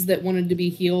kids that wanted to be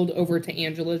healed over to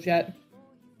Angela's yet?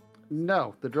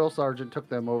 No, the drill sergeant took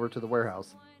them over to the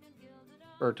warehouse,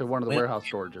 or to one of the Wait. warehouse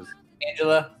storages.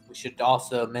 Angela, we should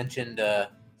also mention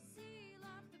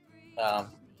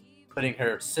putting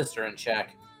her sister in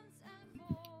check.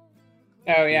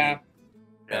 Oh yeah.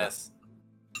 Yes.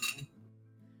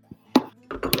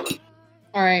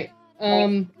 All right.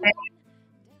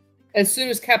 As soon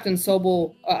as Captain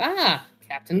Sobel,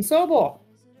 Captain Sobel,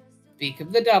 speak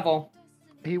of the devil.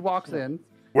 He walks in,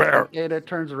 Where? Ada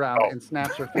turns around and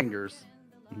snaps her fingers.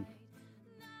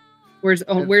 Where's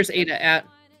Ada at?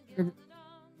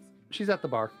 She's at the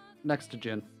bar next to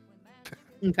Jin.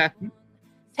 Okay.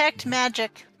 Detect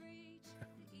magic.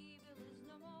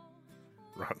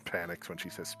 Ron panics when she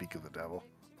says "speak of the devil."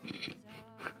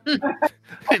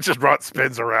 He just Ron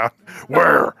spins around.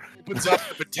 Where? Opens up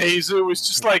the potato. It's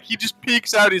just like he just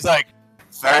peeks out. He's like,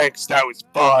 "Thanks, that was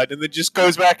fun," and then just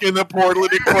goes back in the portal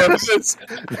and it closes.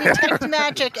 Detect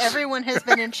magic. Everyone has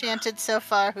been enchanted so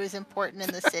far who's important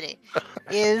in the city.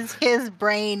 Is his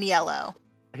brain yellow?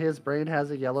 His brain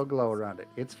has a yellow glow around it.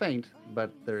 It's faint,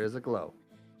 but there is a glow.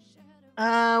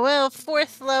 Well,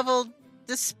 4th level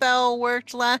dispel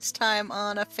worked last time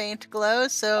on a faint glow,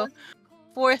 so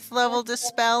 4th level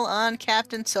dispel on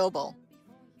Captain Sobel.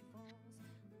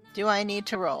 Do I need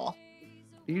to roll?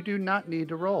 You do not need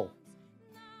to roll.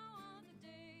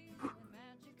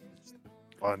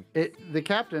 Fun. The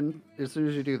captain, as soon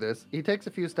as you do this, he takes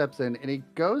a few steps in and he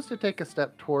goes to take a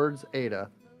step towards Ada.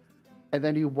 And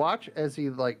then you watch as he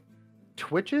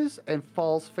twitches and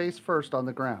falls face first on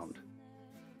the ground.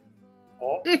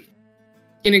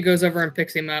 Tina goes over and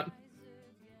picks him up.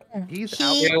 He's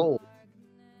He- out cold.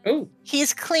 Oh,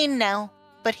 He's clean now,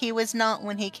 but he was not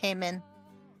when he came in.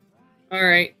 all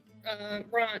right.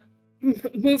 Ron,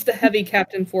 move the heavy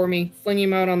captain for me. Fling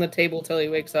him out on the table till he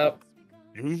wakes up.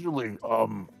 Usually,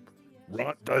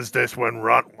 Runt does this when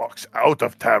Runt walks out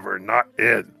of tavern, not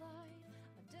in.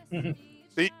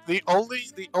 The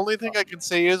only thing I can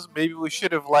say is maybe we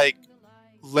should have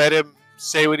let him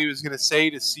say what he was going to say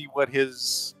to see what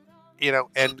his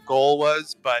end goal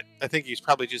was. But I think he's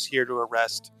probably just here to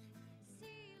arrest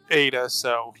Ada.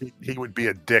 So He would be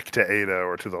a dick to Ada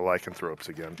or to the lycanthropes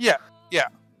again. yeah.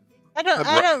 I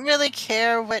don't really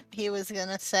care what he was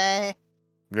gonna say.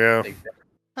 Yeah.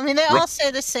 I mean, they all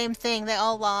say the same thing. They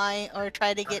all lie or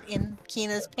try to get in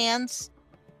Kina's pants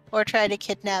or try to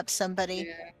kidnap somebody.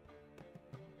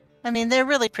 I mean, they're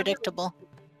really predictable.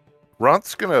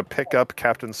 Runt's gonna pick up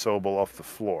Captain Sobel off the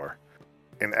floor,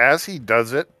 and as he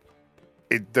does it,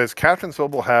 does Captain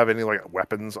Sobel have any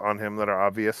weapons on him that are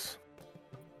obvious?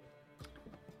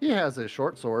 He has a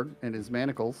short sword and his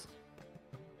manacles.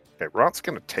 Okay, Runt's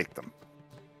gonna take them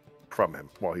from him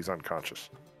while he's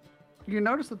unconscious. You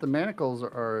notice that the manacles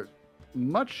are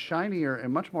much shinier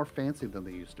and much more fancy than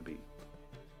they used to be.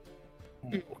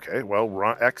 Okay, well,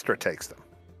 Runt extra takes them.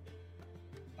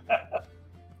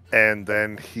 And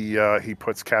then he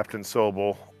puts Captain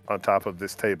Sobel on top of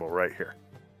this table right here.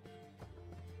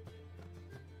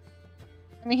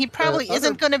 I mean, he probably The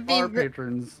isn't going to be. Our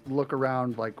patrons look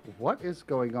around like, "What is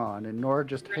going on?" And Nora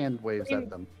just hand waves at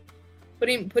them. Put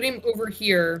him over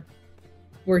here,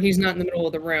 where he's not in the middle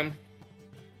of the room,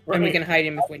 and we can hide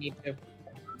him if we need to.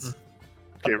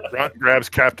 Okay, Runt grabs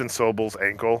Captain Sobel's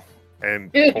ankle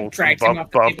and pulls him Drags him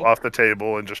off the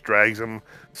table and just drags him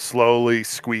slowly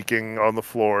squeaking on the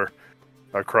floor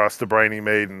across the Briny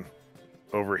Maiden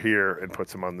over here and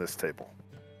puts him on this table.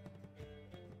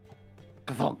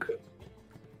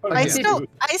 I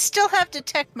still have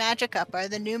Detect Magic up. Are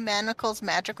the new manacles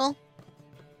magical?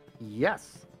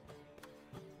 Yes.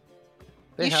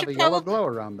 They You have should a yellow probab- glow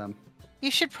around them.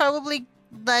 You should probably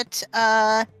let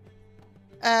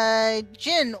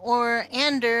Jin or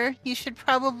Ander. You should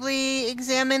probably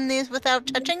examine these without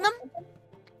touching them.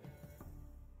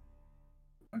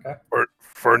 Okay.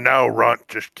 For now, Runt,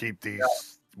 just keep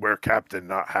these where Captain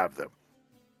not have them.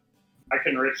 I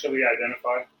can racially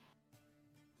identify.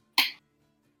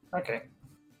 Okay.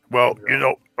 Well,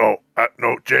 no,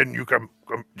 Jen, you come,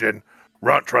 Jen.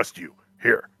 Runt, trust you.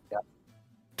 Here,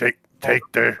 take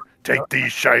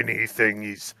these shiny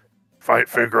thingies.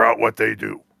 Figure out what they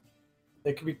do.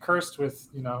 They could be cursed with,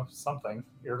 something.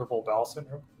 Irritable bowel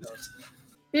syndrome.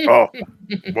 Oh,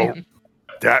 well,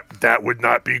 that would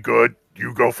not be good.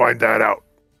 You go find that out.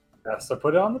 Yeah, so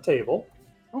put it on the table.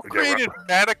 Who created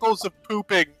manacles of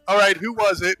pooping? All right, who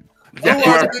was it?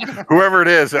 Yeah, whoever it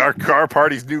is, our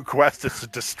party's new quest is to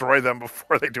destroy them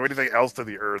before they do anything else to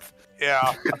the earth.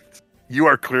 Yeah. You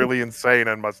are clearly insane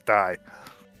and must die.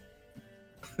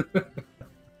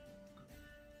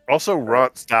 Also,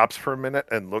 Runt stops for a minute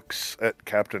and looks at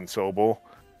Captain Sobel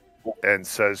and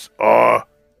says,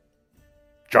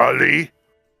 Jolly?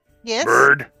 Yes.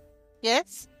 Bird?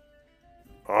 Yes.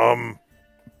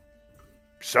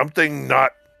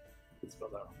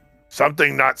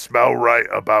 Something not smell right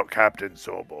about Captain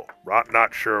Sobel.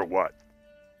 Not sure what.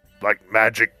 Like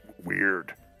magic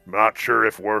weird. Not sure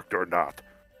if worked or not.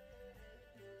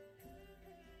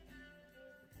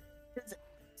 Does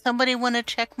somebody want to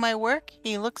check my work?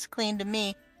 He looks clean to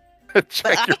me.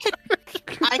 Check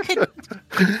I could.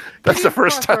 That's the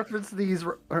first time. Reference these.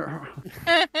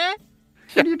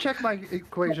 Can you check my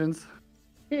equations?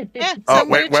 Yeah, Oh,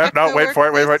 wait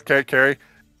for it, Carrie.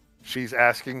 She's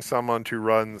asking someone to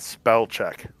run spell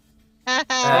check.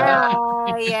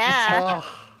 Oh, yeah.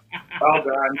 Well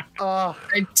done.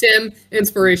 And Tim,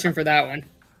 inspiration for that one.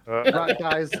 Rock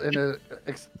dies in a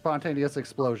spontaneous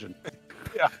explosion.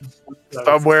 Yeah.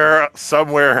 Somewhere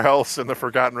else in the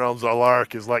Forgotten Realms of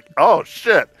Alark is like, oh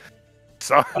shit.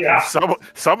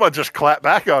 Someone just clapped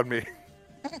back on me.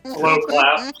 Slow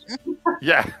clap.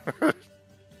 Yeah.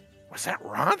 Was that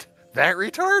Ront? That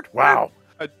retard? Wow.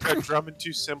 A drum and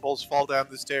two cymbals fall down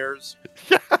the stairs.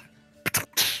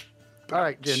 All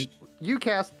right, Jin. You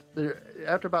cast,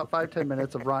 after about 5-10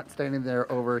 minutes of Ront standing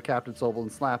there over Captain Sobel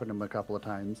and slapping him a couple of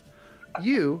times,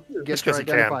 You get Just to 'cause he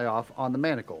can. identify off on the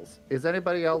manacles. Is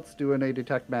anybody else doing a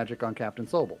detect magic on Captain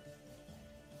Sobel?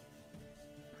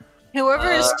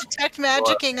 Whoever is detect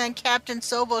magicking on Captain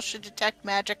Sobel should detect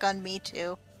magic on me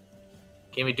too.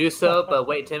 Can we do so, but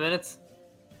wait 10 minutes?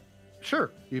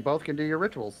 Sure, you both can do your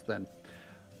rituals then.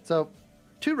 So,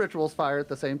 2 rituals fire at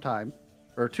the same time,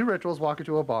 or 2 rituals walk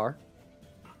into a bar.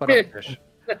 But They're So,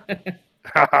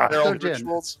 all Jen,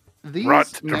 rituals. these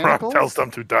Runt manacles, tells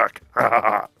them to duck.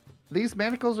 these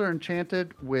manacles are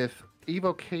enchanted with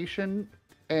evocation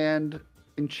and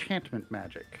enchantment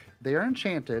magic. They are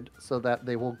enchanted so that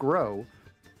they will grow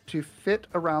to fit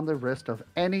around the wrist of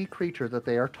any creature that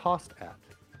they are tossed at.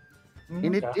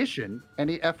 In addition,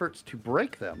 any efforts to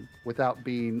break them without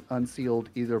being unsealed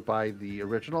either by the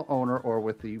original owner or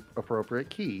with the appropriate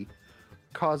key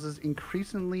causes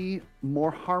increasingly more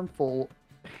harmful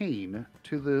pain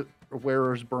to the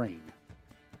wearer's brain.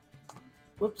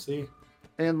 Whoopsie.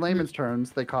 In layman's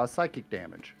terms, they cause psychic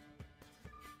damage.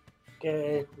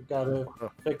 Okay, we gotta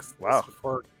fix wow. this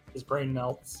before his brain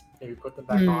melts. Maybe put them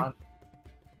back Hmm. on.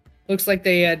 Looks like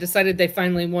they decided they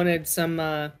finally wanted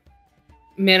some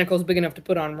manacles big enough to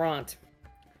put on Ront.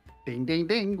 Ding, ding,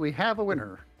 ding, we have a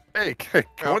winner. Hey,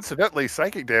 coincidentally,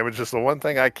 psychic damage is the one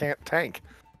thing I can't tank.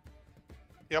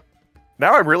 Yep.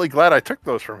 Now I'm really glad I took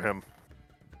those from him.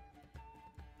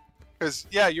 Because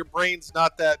your brain's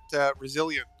not that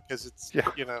resilient. Because it's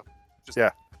just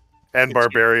And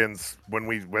barbarians,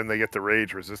 when they get the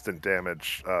rage resistant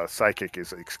damage, psychic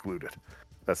is excluded.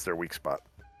 That's their weak spot.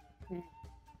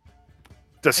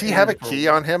 Does he have a key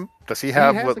on him? Does he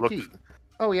have what looks? Key.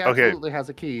 Oh, he absolutely has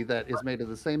a key that is made of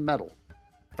the same metal.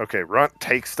 Okay, Runt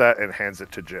takes that and hands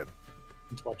it to Jin.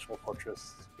 Intellectual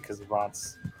fortress because of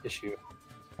Ron's issue.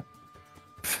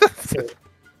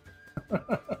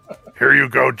 Here you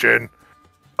go, Jin.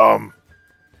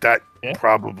 That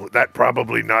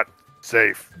probably not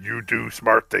safe. You do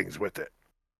smart things with it.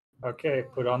 Okay,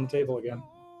 put it on the table again.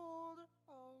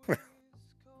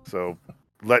 So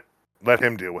let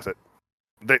him deal with it.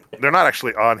 They're not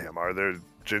actually on him, are they?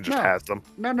 Jin just has them.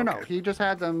 No. He just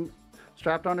had them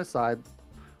strapped on his side,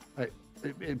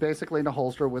 basically in a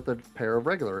holster with a pair of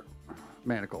regular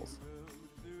manacles.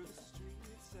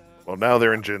 Well, now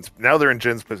they're in Jin's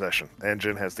possession, and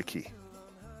Jin has the key.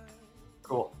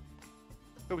 Cool.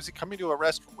 So was he coming to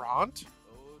arrest Ront?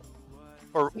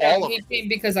 Or Yeah, all of he them? came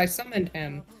because I summoned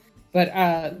him, but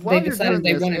While they you're decided doing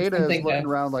they this, wanted Ada is something looking to.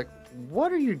 around like,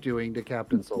 what are you doing to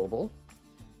Captain Sobel?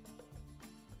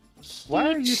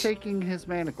 Why are you taking his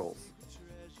manacles?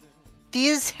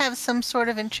 These have some sort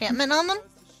of enchantment on them.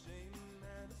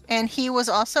 And he was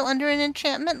also under an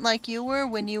enchantment like you were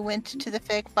when you went to the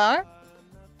fake bar.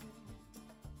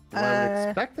 Well, I would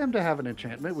expect them to have an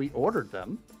enchantment. We ordered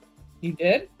them. You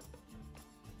did?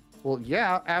 Well,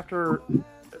 yeah, after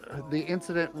the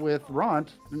incident with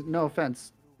Ront, no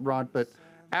offense, Ront, but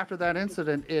after that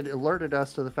incident, it alerted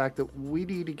us to the fact that we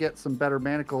need to get some better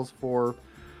manacles for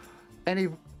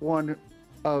anyone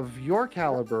of your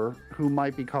caliber who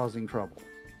might be causing trouble.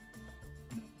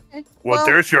 Well,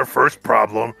 there's your first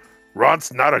problem.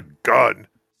 Ront's not a gun.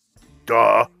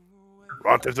 Duh.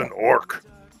 Ront is an orc.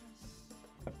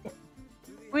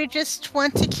 We just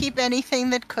want to keep anything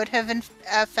that could have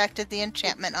affected the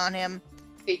enchantment on him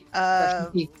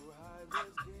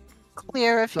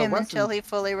clear of him until he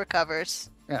fully recovers.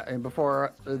 Yeah, and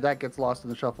before that gets lost in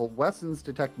the shuffle, Wesson's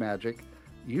detect magic.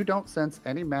 You don't sense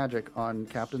any magic on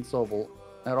Captain Sobel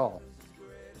at all.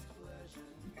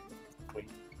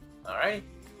 All right.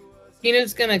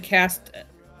 Tina's gonna cast.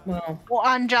 Well,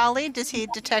 on Jolly, does he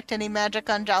detect any magic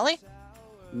on Jolly?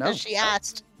 No. Because she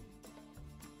asked.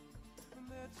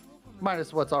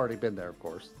 Minus what's already been there, of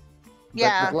course.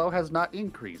 Yeah. But the glow has not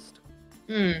increased.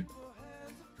 I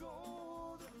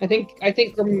think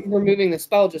removing the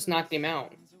spell just knocked him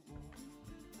out.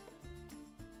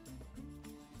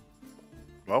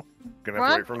 Well, gonna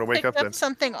have to wait for him to wake up then.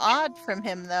 Something odd from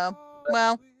him, though.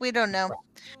 Well, we don't know.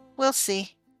 We'll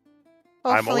see.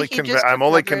 I'm only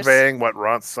recovers. conveying what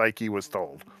Ront's psyche was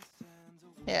told.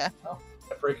 Yeah.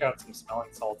 I break out some smelling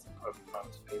salts and put them on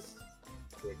his face.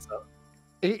 He wakes up.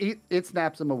 It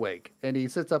snaps him awake, and he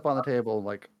sits up on the table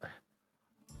like,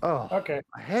 oh, okay.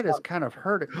 My head is kind of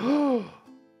hurting.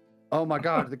 Oh my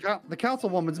God, the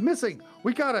councilwoman's missing.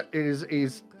 We got it.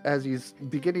 He's as he's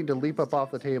beginning to leap up off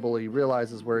the table, he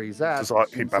realizes where he's at.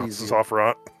 He bounces off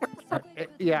Ront.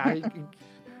 Yeah,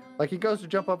 he goes to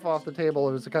jump up off the table.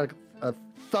 It was kind of a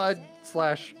thud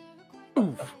 /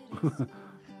 oof.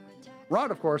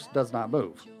 Ront, of course, does not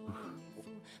move.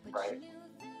 Right.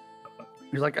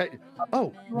 He's like,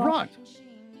 oh, Ront!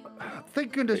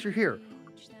 Thank goodness you're here.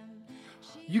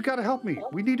 You gotta help me.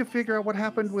 We need to figure out what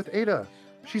happened with Ada.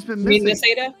 She's been You mean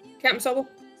missing. Miss Ada, Captain Sobel?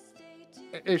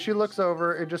 And she looks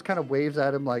over and just kind of waves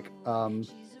at him like,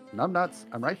 numbnuts,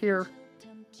 I'm right here.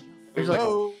 He's like,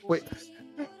 Hello? wait,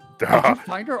 did you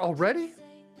find her already?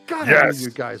 God, I knew Yes.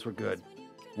 you guys were good.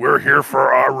 We're here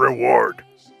for our reward.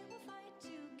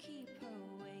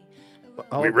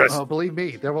 Oh, believe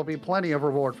me, there will be plenty of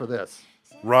reward for this.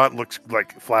 Ron looks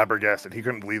like flabbergasted. He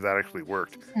couldn't believe that actually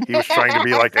worked. He was trying to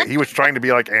be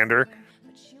like Ander.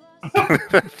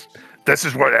 This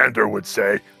is what Ander would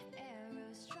say.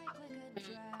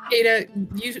 Ada,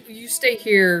 you stay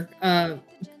here.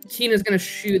 Tina's gonna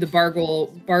shoo the bar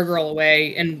girl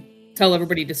away and tell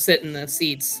everybody to sit in the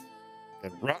seats.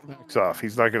 And Ron backs off.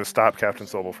 He's not going to stop Captain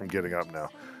Sobel from getting up now.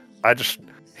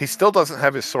 He still doesn't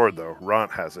have his sword though. Ron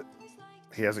has it.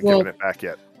 He hasn't given it back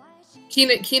yet.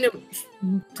 Kina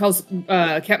tells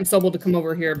Captain Sobel to come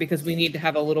over here because we need to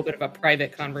have a little bit of a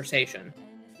private conversation.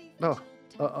 No,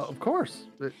 of course.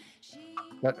 You've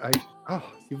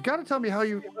got to tell me how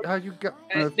you got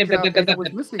Ada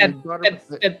was missing. And brought her.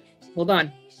 Hold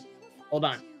on.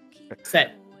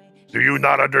 Sit. Do you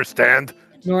not understand?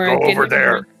 Nora, go over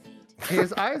there.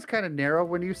 His eyes kind of narrow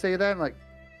when you say that. Like,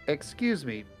 excuse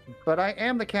me, but I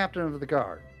am the captain of the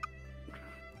guard.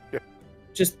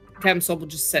 Just Captain Sobel,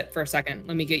 just sit for a second.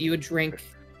 Let me get you a drink.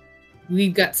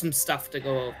 We've got some stuff to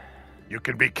go over. You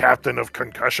can be captain of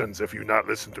concussions if you not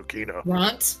listen to Kina.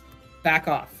 Ront, back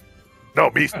off. No,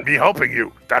 me helping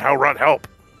you. That how Ron help.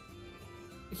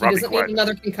 He doesn't need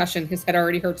another concussion. His head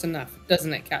already hurts enough,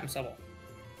 doesn't it, Captain Sobel?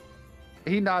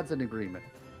 He nods in agreement.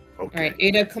 Okay. All right,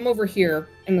 Ada, come over here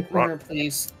in the corner,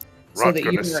 please, so that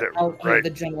you're out of the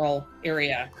general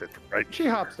area. Right. She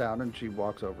hops down and she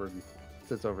walks over and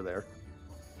sits over there.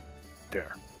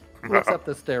 There. Looks up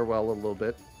the stairwell a little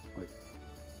bit.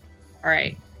 All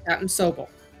right, Captain Sobel.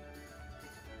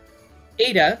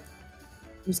 Ada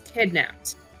was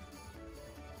kidnapped.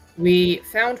 We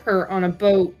found her on a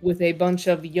boat with a bunch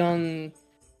of young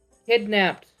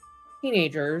kidnapped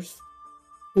teenagers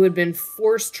who had been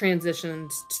forced transitioned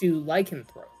to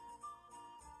lycanthrope.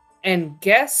 And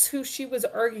guess who she was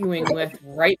arguing with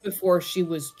right before she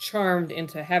was charmed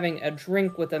into having a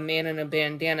drink with a man in a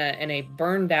bandana in a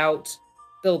burned out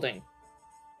building?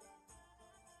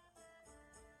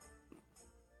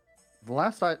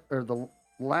 The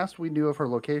last we knew of her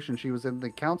location, she was in the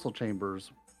council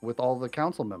chambers with all the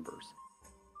council members.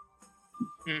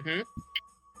 Mm-hmm.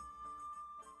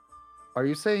 Are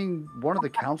you saying one of the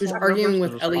council She's members arguing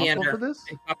was with responsible Eliander for this?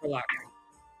 and Copperlock.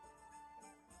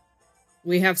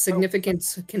 We have significant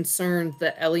concerns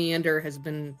that Eliander has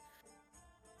been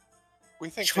We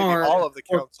think maybe charmed all of the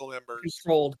or council members,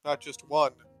 controlled. not just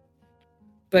one.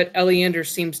 But Eliander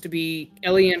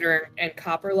and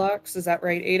Copperlocks, is that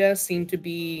right, Ada? Seem to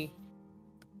be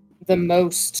the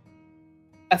most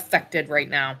affected right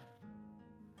now.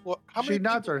 Well, how She many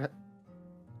nods her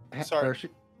head. Sorry.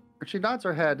 She nods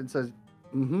her head and says,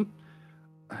 "Mm-hmm."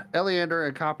 Eliander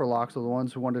and Copperlocks are the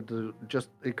ones who wanted to just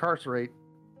incarcerate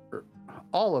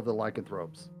all of the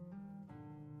lycanthropes,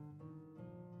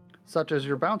 such as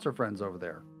your bouncer friends over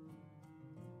there.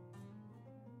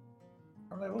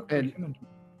 And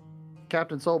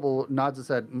Captain Sobel nods his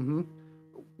head, mm-hmm.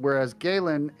 Whereas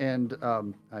Galen and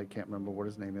I can't remember what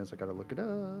his name is. I gotta look it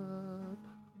up.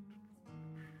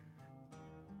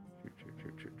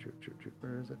 Shoot.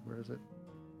 Where is it?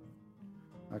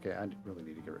 Okay, I really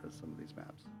need to get rid of some of these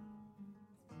maps.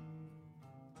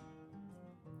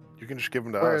 You can just give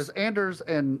them to Whereas us. Anders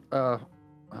and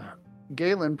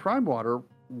Galen Primewater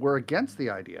were against the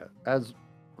idea, as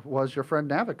was your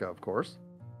friend Navica, of course.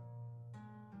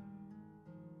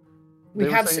 They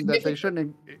were saying that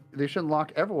they shouldn't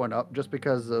lock everyone up just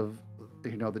because of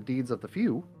the deeds of the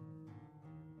few.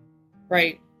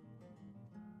 Right.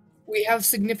 We have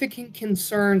significant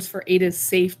concerns for Ada's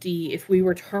safety if we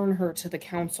return her to the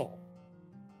council.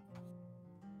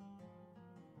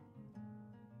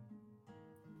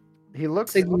 He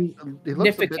looks a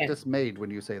bit dismayed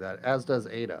when you say that, as does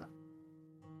Ada.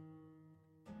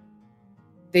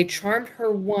 They charmed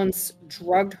her once,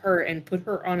 drugged her, and put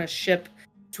her on a ship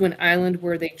to an island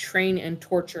where they train and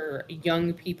torture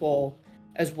young people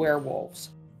as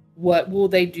werewolves. What will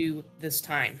they do this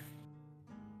time?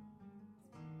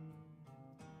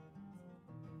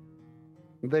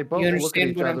 They both look at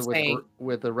each other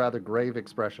with a rather grave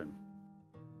expression.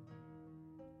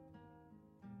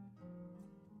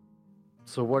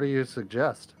 So what do you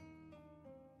suggest?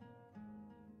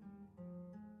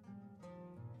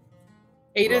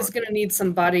 Ada's going to need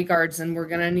some bodyguards, and we're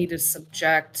going to need to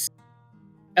subject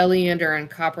Eliander and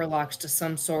Copperlocks to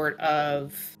some sort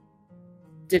of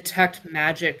detect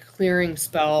magic clearing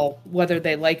spell, whether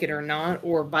they like it or not,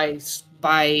 or by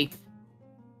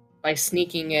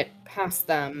sneaking it past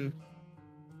them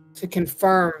to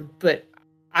confirm. But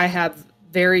I have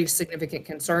very significant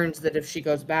concerns that if she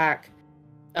goes back,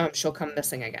 she'll come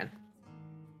missing again.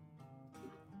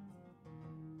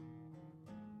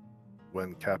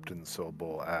 When Captain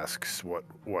Sobel asks what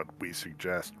we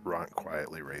suggest, Ron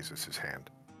quietly raises his hand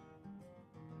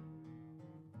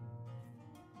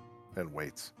and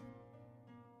waits.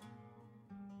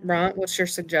 Ron, what's your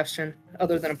suggestion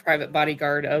other than a private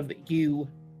bodyguard of you?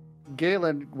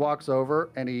 Galen walks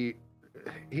over and he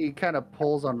kind of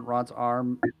pulls on Ron's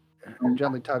arm and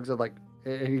gently tugs it, like,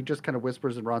 and he just kind of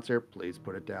whispers in Ron's ear, "Please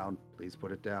put it down. Please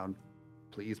put it down.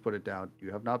 Please put it down.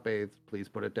 You have not bathed. Please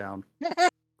put it down."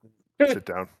 Sit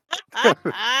down.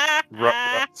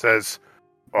 Ron says,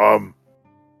 Ron,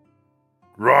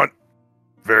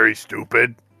 very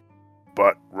stupid,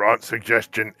 but Ron's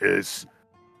suggestion is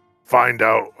find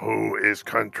out who is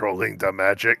controlling the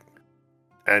magic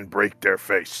and break their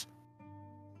face.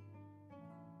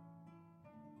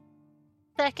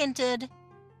 Seconded.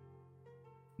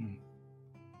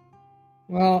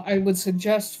 Well, I would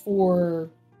suggest for...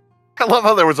 I love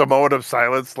how there was a moment of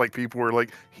silence, like people were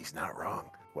like, he's not wrong.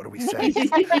 What do we say?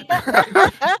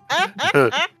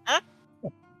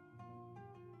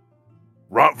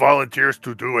 Ron volunteers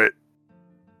to do it.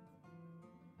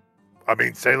 I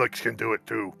mean, Salix can do it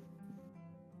too.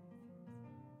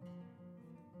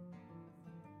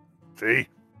 See?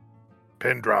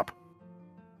 Pin drop.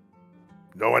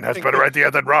 No one has better idea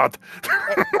than Rod.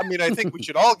 I mean, I think we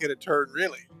should all get a turn,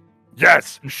 really.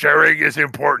 Yes, sharing is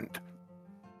important.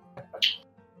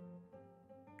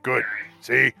 Good.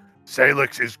 See?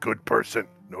 Salix is good person.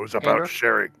 Knows about Andrew?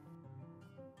 sharing.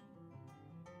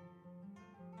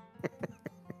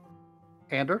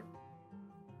 Ander?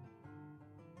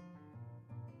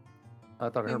 I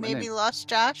thought I We heard my maybe name. lost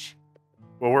Josh.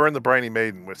 Well, we're in the Briny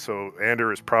Maiden, so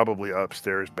Ander is probably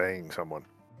upstairs banging someone.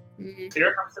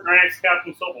 Here comes the next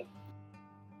Captain Sobel.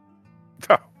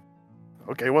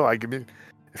 Oh. Okay, well,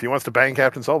 if he wants to bang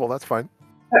Captain Sobel, that's fine.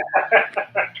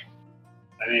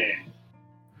 I mean,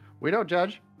 We don't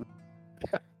judge.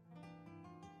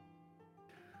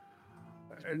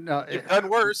 No, You've done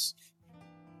worse.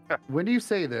 when you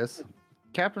say this,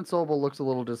 Captain Sobel looks a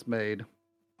little dismayed.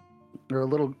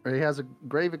 He has a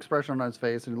grave expression on his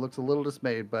face, and he looks a little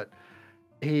dismayed, but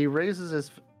he raises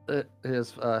his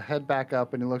head back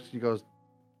up, and he looks, he goes,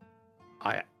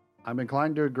 I'm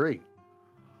inclined to agree.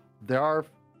 There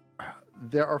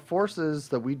are forces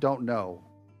that we don't know,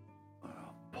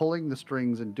 pulling the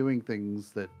strings and doing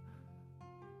things that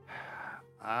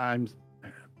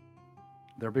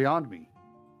they're beyond me.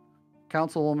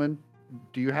 Councilwoman,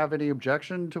 do you have any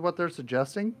objection to what they're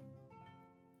suggesting?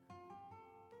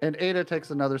 And Ada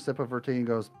takes another sip of her tea and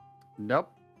goes, "Nope,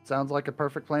 sounds like a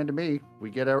perfect plan to me. We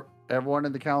get everyone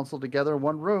in the council together in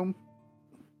one room,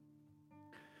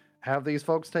 have these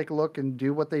folks take a look and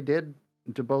do what they did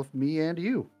to both me and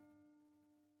you."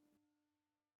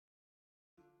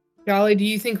 Jolly, do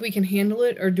you think we can handle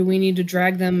it, or do we need to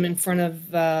drag them in front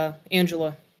of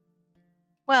Angela?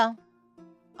 Well,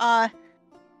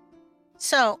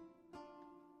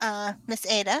 Miss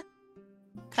Ada,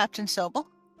 Captain Sobel,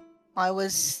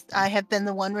 I have been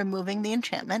the one removing the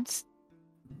enchantments.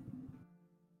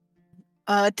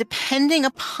 Depending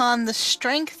upon the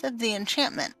strength of the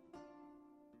enchantment,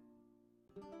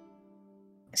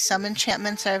 some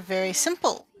enchantments are very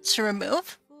simple to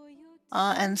remove,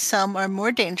 and some are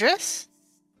more dangerous.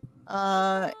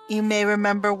 You may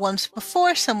remember once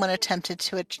before someone attempted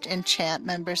to enchant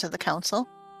members of the council,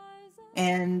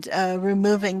 and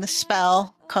removing the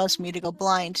spell caused me to go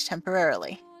blind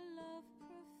temporarily.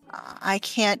 I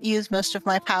can't use most of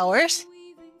my powers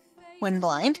when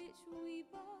blind.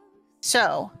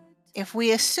 So, if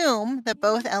we assume that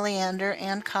both Eliander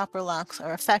and Copperlocks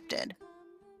are affected,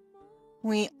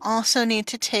 we also need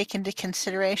to take into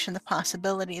consideration the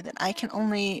possibility that I can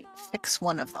only fix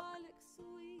one of them,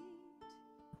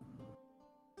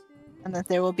 and that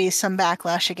there will be some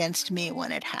backlash against me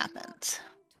when it happens.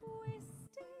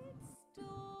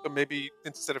 So maybe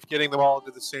instead of getting them all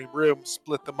into the same room,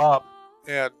 split them up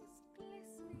and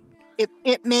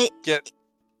It may get.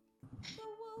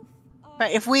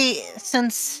 Right,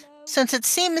 since it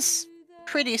seems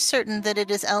pretty certain that it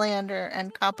is Eliander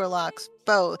and Copperlocks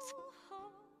both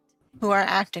who are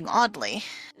acting oddly,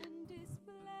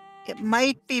 it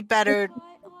might be better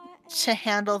to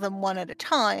handle them one at a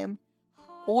time,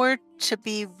 or to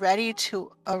be ready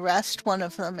to arrest one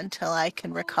of them until I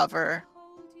can recover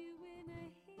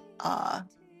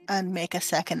and make a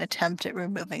second attempt at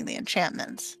removing the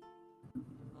enchantments.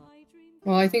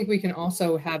 Well, I think we can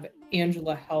also have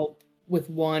Angela help with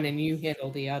one and you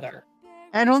handle the other.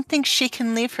 I don't think she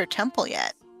can leave her temple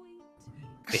yet.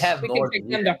 We have We more can take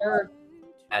than them to her.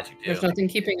 magic There's do. nothing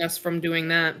keeping us from doing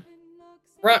that.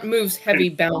 Ront moves heavy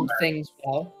bound things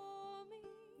well.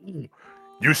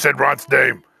 You said Ron's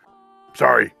name.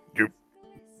 Sorry,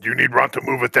 you need Ron to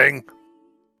move a thing?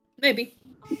 Maybe.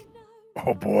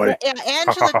 Oh boy. Yeah,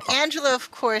 Angela, of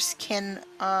course, can,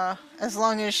 as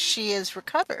long as she is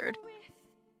recovered.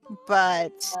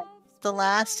 But the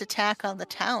last attack on the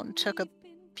town took a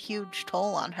huge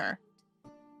toll on her.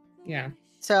 Yeah.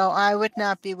 So I would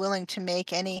not be willing to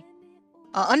make any.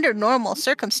 Under normal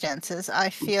circumstances, I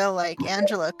feel like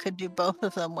Angela could do both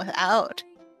of them without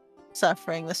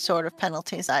suffering the sort of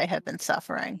penalties I have been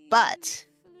suffering. But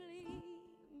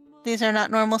these are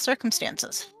not normal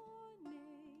circumstances.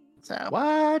 So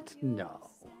What?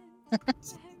 No.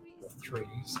 3,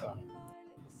 so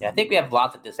Yeah, I think we have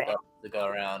lots of dispels to go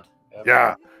around.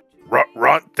 Yeah.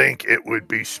 Ron think it would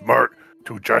be smart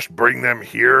to just bring them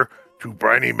here to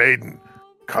Briny Maiden,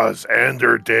 'cause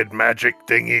Ander did magic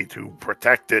thingy to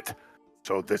protect it.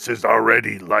 So this is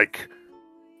already like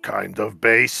kind of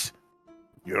base,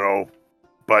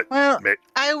 but well,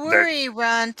 I worry,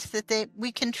 Ront, that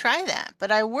we can try that,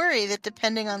 but I worry that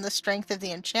depending on the strength of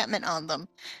the enchantment on them,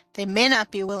 they may not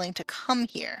be willing to come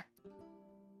here.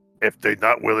 If they're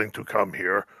not willing to come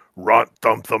here, Ron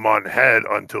dump them on head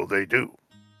until they do.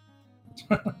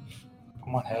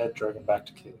 I'm on head, drag him back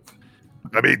to cave.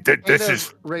 I mean, this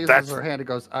is raises her hand and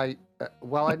goes,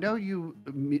 "While I know you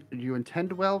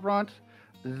intend well, Ront,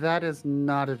 that is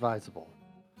not advisable."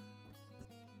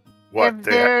 What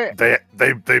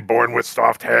they born with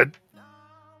soft head?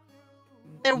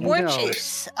 They're war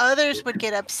chiefs. Others would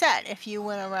get upset if you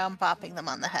went around bopping them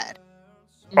on the head.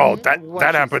 Oh,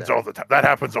 that happens all the time. That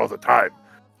happens all the time.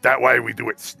 That why we do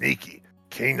it sneaky.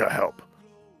 Kinda help.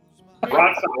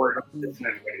 Ron's not worried about this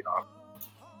anyway, though.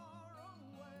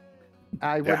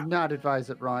 I would not advise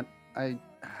it, Ron.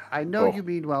 I know you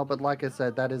mean well, but like I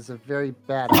said, that is a very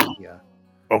bad idea.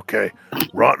 Okay.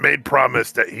 Ron made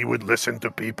promise that he would listen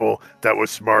to people that was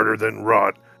smarter than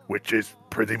Ron, which is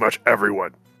pretty much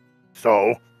everyone.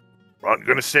 So, Ron's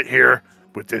gonna sit here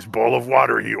with this bowl of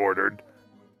water he ordered,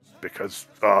 because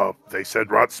they said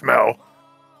Ron smell,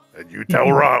 and you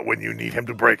tell Ron when you need him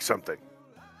to break something.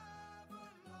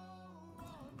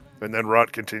 And then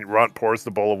Ron pours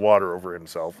the bowl of water over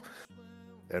himself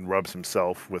and rubs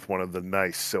himself with one of the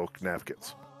nice silk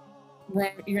napkins.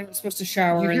 Right, you're not supposed to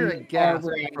shower. You hear in a gasp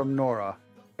the from Nora,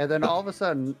 and then all of a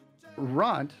sudden,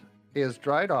 Runt is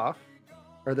dried off,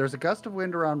 or there's a gust of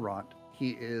wind around Runt.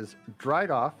 He is dried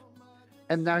off,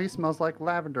 and now he smells like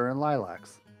lavender and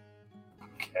lilacs.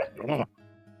 Oh,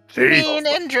 Clean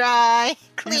and dry.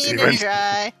 Clean and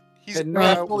dry. He's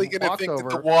probably going to think that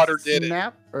the water did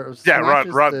it.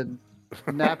 Snatches Ron.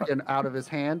 the napkin out of his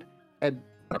hand, and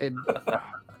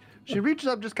she reaches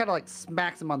up, just kind of like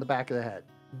smacks him on the back of the head.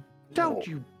 Don't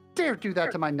you dare do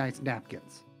that to my nice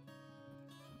napkins.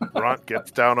 Ron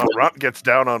gets down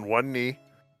on one knee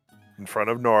in front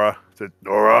of Nora. Said,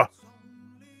 Nora,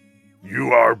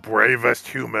 you are bravest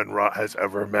human Ron has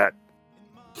ever met.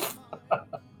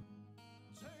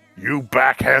 You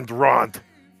backhand Ron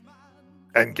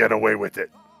and get away with it.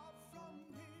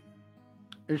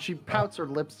 And she pouts her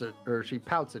lips she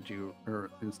pouts at you,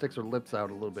 and sticks her lips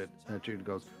out a little bit at you and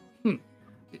goes,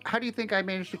 how do you think I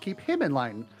managed to keep him in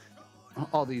line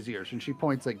all these years? And she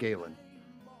points at Galen.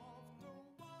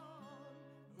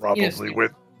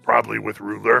 Probably with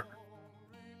ruler.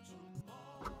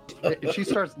 She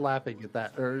starts laughing at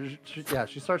that,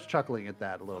 she starts chuckling at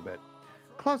that a little bit.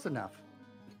 Close enough.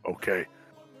 Okay.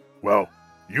 Well,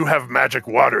 you have magic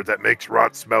water that makes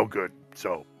Rot smell good,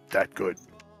 so that good.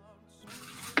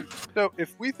 So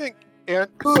if we think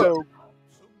Angela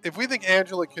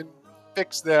can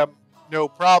fix them, no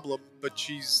problem. But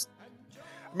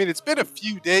it's been a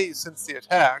few days since the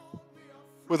attack,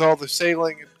 with all the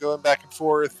sailing and going back and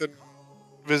forth and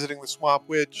visiting the Swamp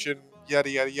Witch and yada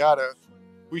yada yada.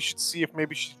 We should see if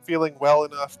maybe she's feeling well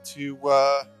enough to.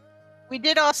 We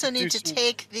did also need to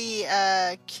take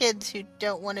the kids who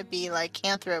don't want to be like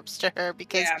canthropes to her,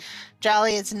 because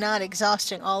Jolly is not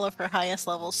exhausting all of her highest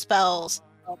level spells,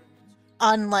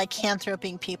 unlike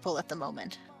canthroping people at the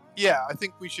moment. Yeah, I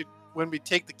think we should, when we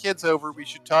take the kids over, we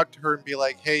should talk to her and be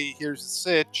like, hey, here's the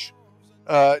sitch.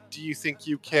 Do you think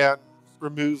you can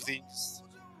remove these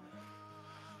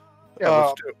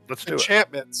let's do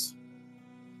enchantments?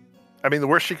 I mean, the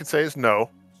worst she could say is no,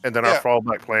 and then our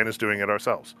fallback plan is doing it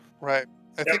ourselves. Right.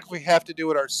 I think if we have to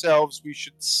do it ourselves, we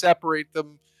should separate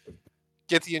them,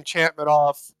 get the enchantment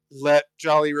off, let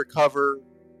Jolly recover,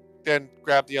 then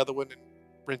grab the other one and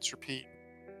rinse, repeat.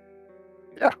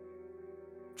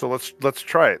 So let's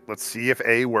try it. Let's see if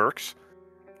A works,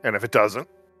 and if it doesn't,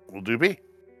 we'll do B.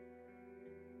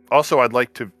 Also, I'd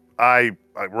like to.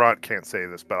 Ron can't say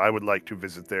this, but I would like to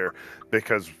visit there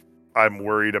because I'm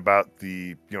worried about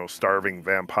the starving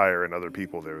vampire and other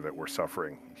people there that were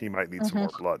suffering. He might need some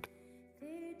more blood.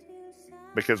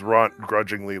 Because Ron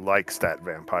grudgingly likes that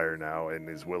vampire now and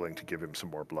is willing to give him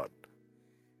some more blood.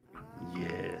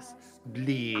 Yes.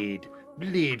 Bleed.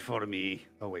 Bleed for me.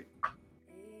 Oh, wait.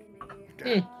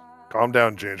 Okay. Calm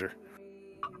down, Ginger.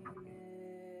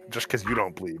 Just because you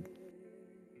don't bleed.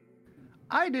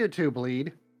 I do too,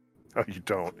 bleed. Oh, you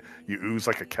don't. You ooze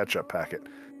like a ketchup packet.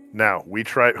 Now,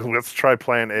 let's try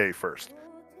plan A first.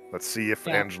 Let's see if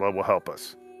Angela will help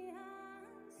us.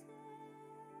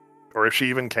 Or if she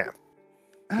even can.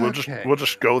 We'll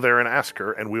just go there and ask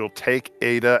her, and we'll take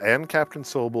Ada and Captain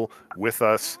Sobel with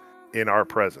us in our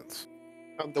presence.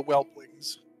 On the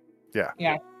whelplings. Yeah.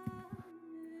 Yeah.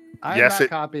 I'm not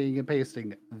copying and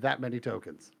pasting that many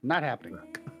tokens. Not happening.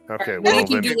 Okay, Well,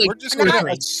 well, then We're just going to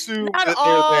assume that they're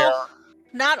there.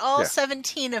 Not all Yeah.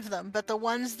 17 of them, but the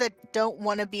ones that don't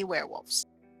want to be werewolves.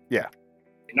 Yeah.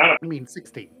 I mean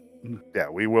 16. Yeah,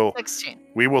 we will 16.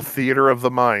 We will theater of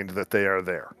the mind that they are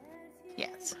there.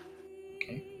 Yes.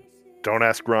 Don't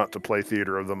ask Grant to play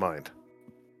theater of the mind.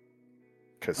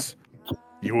 Because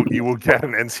you will get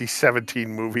an NC-17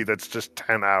 movie that's just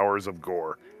 10 hours of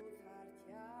gore.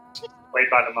 Played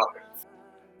by the Muppets.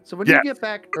 So when you get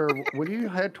back, or when you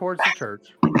head towards the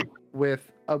church,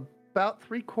 with about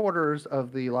 3/4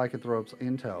 of the lycanthropes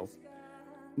in tow,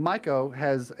 Maiko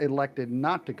has elected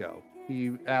not to go.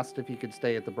 He asked if he could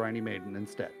stay at the Briny Maiden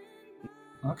instead.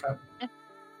 Okay.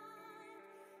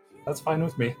 That's fine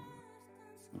with me.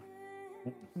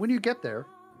 When you get there,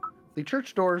 the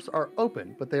church doors are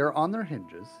open, but they are on their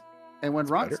hinges. And when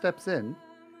Ron steps in,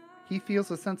 he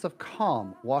feels a sense of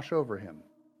calm wash over him.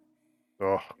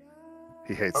 Oh,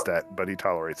 he hates that, but he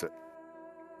tolerates it.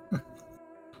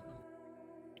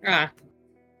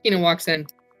 Kina walks in.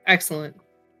 Excellent.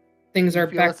 Things are You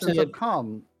feel back a sense to... of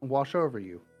calm wash over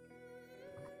you.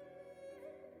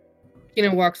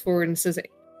 Kina walks forward and says,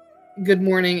 "Good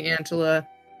morning, Angela.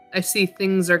 I see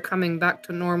things are coming back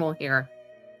to normal here."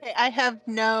 Okay, I have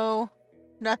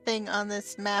nothing on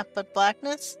this map but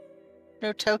blackness.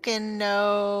 No token,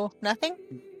 no nothing.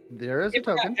 There is a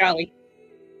token. Jolly.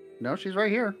 No, she's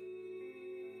right here.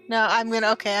 No, I'm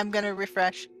gonna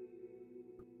refresh.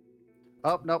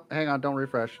 Oh, nope, hang on, don't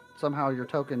refresh. Somehow your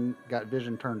token got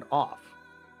vision turned off.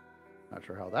 Not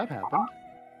sure how that happened.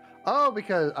 Oh,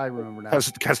 because I remember now.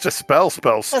 Because Dispel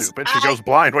spells stupid. She goes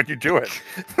blind when you do it.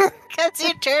 Because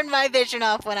you turn my vision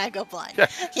off when I go blind. Yeah,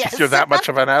 Yes. you're that much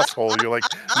of an asshole. You're like,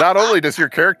 not only does your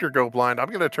character go blind, I'm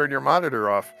going to turn your monitor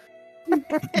off.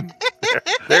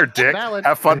 there, Dick. Valid.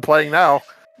 Have fun playing now.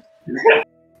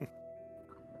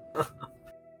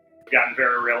 Gotten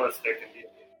very realistic.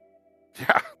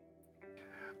 Yeah.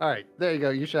 All right, there you go.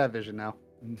 You should have vision now.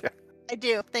 Yeah. I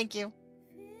do. Thank you.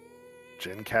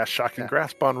 Jin cast Shocking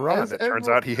Grasp on Ron. It turns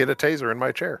out he hit a taser in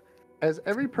my chair. As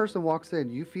every person walks in,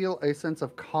 you feel a sense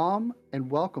of calm and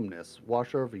welcomeness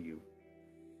wash over you.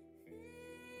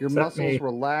 Your muscles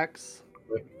relax.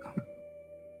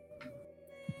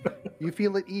 You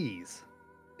feel at ease.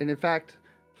 And in fact,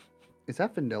 is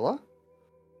that vanilla?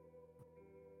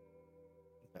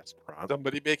 That's Ron.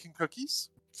 Somebody baking cookies?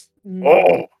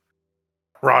 Oh!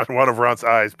 Ron, one of Ron's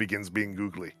eyes begins being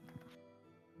googly.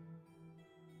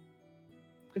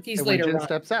 Cookies And when later, Jin Ron.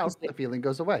 steps out, the feeling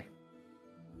goes away.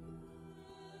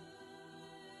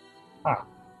 All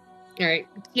right.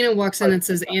 Kina walks in and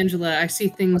says, "Angela, I see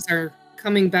things are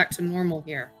coming back to normal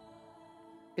here."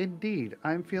 Indeed,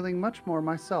 I'm feeling much more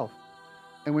myself.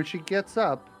 And when she gets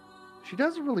up, she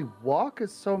doesn't really walk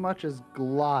as so much as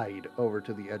glide over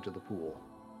to the edge of the pool.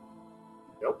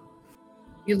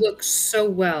 You look so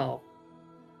well.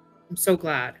 I'm so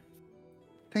glad.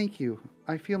 Thank you.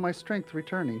 I feel my strength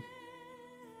returning.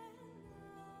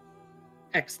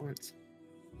 Excellent.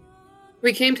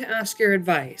 We came to ask your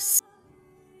advice.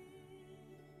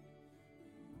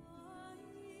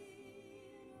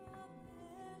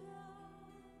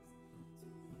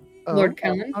 Lord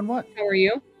Kellen, on what? How are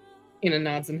you? Kina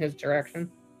nods in his direction.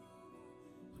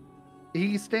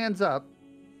 He stands up,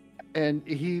 and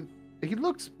he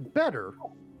looks better.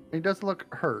 He doesn't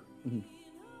look hurt,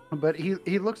 but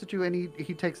he looks at you and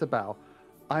he takes a bow.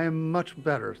 I am much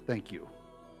better, thank you.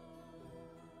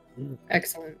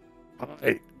 Excellent.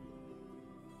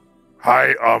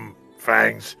 Hi,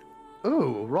 Fangs.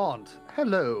 Ooh, Rond.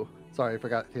 Hello. Sorry, I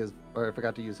forgot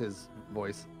to use his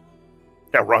voice.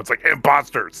 Yeah, Ron's like,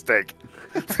 imposter steak.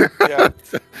 Yeah.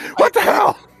 What the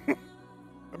hell?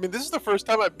 mean, this is the first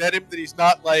time I've met him that he's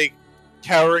not like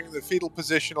cowering in the fetal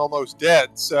position, almost dead.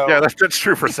 So Yeah, that's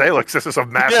true for Salix. This is a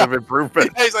massive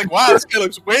improvement. Yeah, he's like, wow, this guy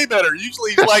looks way better.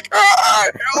 Usually he's like,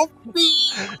 help me.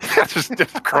 Yeah,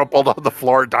 just crumpled on the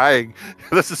floor, dying.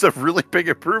 This is a really big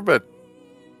improvement.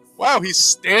 Wow, he's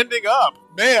standing up.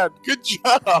 Man, good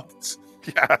job.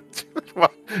 Yeah.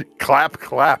 Clap,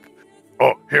 clap.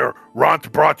 Oh, here,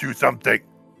 Ront brought you something.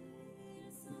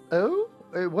 Oh,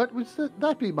 what would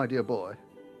that be, my dear boy?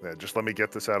 Yeah, just let me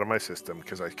get this out of my system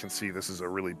because I can see this is a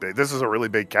really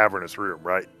big cavernous room,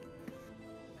 right?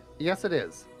 Yes, it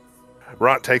is.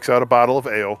 Ront takes out a bottle of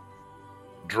ale,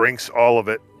 drinks all of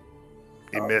it,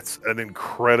 emits an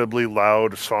incredibly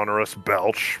loud, sonorous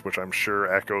belch, which I'm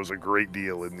sure echoes a great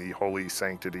deal in the holy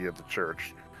sanctity of the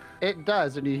church. It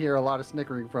does, and you hear a lot of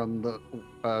snickering from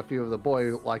the few of the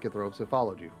boy lycanthropes who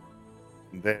followed you.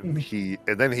 And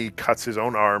then he cuts his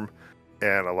own arm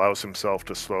and allows himself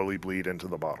to slowly bleed into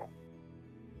the bottle.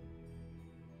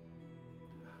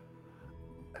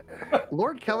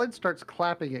 Lord Kellen starts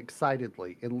clapping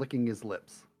excitedly and licking his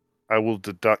lips. I will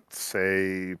deduct,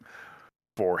 say,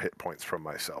 4 hit points from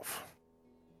myself.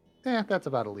 That's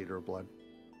about a liter of blood.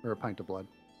 Or a pint of blood.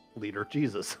 Liter,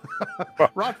 Jesus.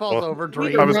 Ront falls over,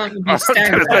 drains. I was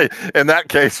gonna say, in that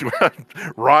case,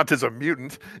 Ront is a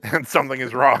mutant and something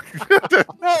is wrong.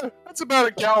 That's about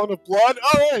a gallon of blood.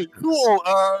 All right, cool.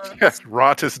 Yes,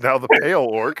 Ront is now the pale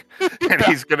orc, and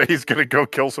he's gonna go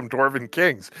kill some dwarven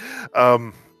kings.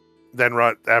 Then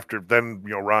Ront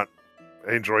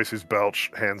enjoys his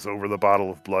belch, hands over the bottle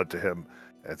of blood to him,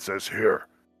 and says, "Here,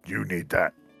 you need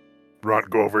that. Ront,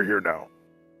 go over here now."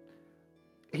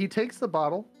 He takes the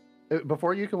bottle.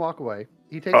 Before you can walk away,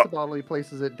 he takes the bottle, he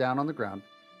places it down on the ground,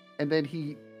 and then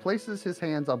he places his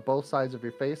hands on both sides of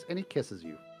your face, and he kisses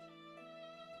you.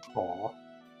 Aww.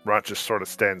 Ront just sort of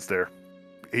stands there.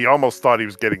 He almost thought he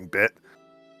was getting bit,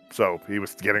 so he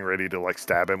was getting ready to like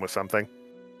stab him with something.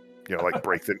 You know, like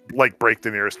break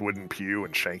the nearest wooden pew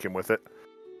and shank him with it.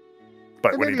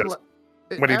 But when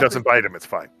he doesn't bite him, it's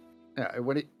fine. Yeah,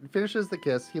 when he finishes the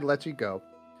kiss, he lets you go,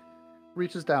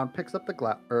 reaches down, picks up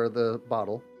the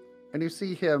bottle, and you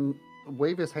see him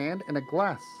wave his hand, and a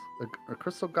glass, a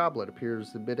crystal goblet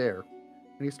appears in midair,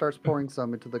 and he starts pouring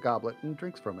some into the goblet and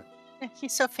drinks from it.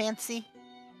 He's so fancy.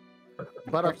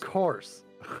 But of course.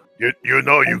 You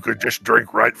know you could just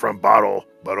drink right from bottle,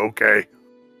 but okay.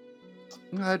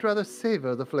 I'd rather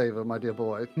savor the flavor, my dear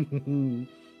boy.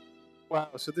 Wow,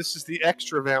 so this is the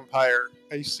extra vampire.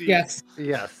 I see. Yes.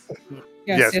 Yes.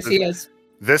 Yes, he is.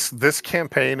 This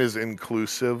campaign is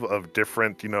inclusive of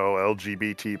different,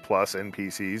 LGBT plus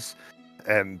NPCs,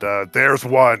 and there's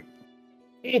one.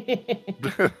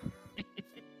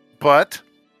 But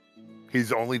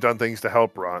he's only done things to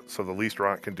help Ront, so the least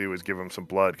Ront can do is give him some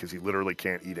blood because he literally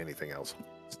can't eat anything else.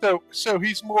 So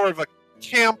he's more of a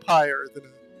campire than a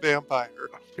vampire.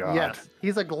 God. Yes,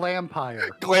 he's a glampire.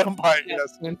 Glampire,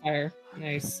 yes. Glampire.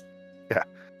 Nice. Yeah.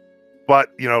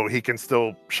 But, he can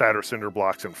still shatter cinder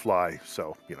blocks and fly,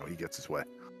 so, he gets his way.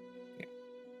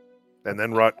 And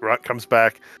then Ront comes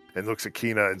back and looks at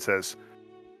Kina and says,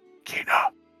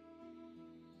 "Kina."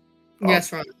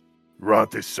 Yes, Ront.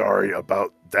 Ront is sorry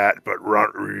about that, but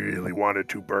Ront really wanted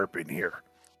to burp in here.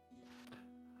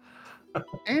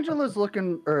 Angela's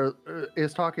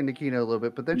is talking to Kina a little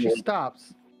bit, but then she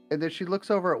stops, and then she looks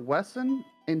over at Wesson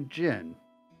and Jin.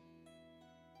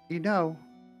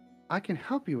 I can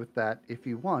help you with that if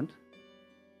you want.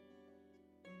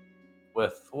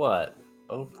 With what?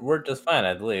 Oh, we're just fine,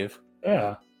 I believe.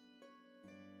 Yeah.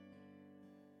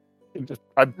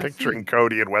 I'm picturing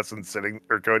Cody and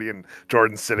Cody and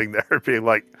Jordan sitting there being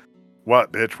like,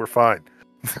 "What, bitch? We're fine."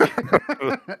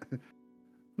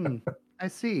 I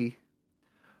see.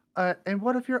 And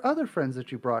what of your other friends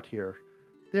that you brought here?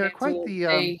 They're quite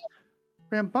the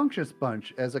rambunctious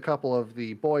bunch, as a couple of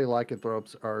the boy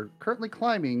lycanthropes are currently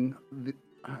climbing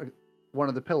one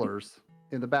of the pillars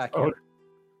in the back here.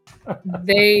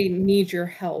 They need your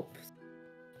help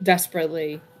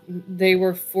desperately. They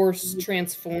were force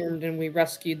transformed, and we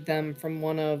rescued them from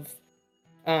one of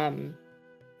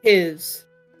his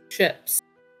ships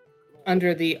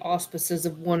under the auspices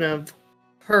of one of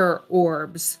her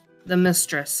orbs, the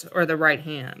mistress or the right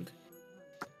hand.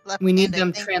 We need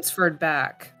them transferred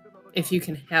back. If you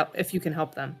can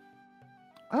help them.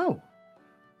 Oh,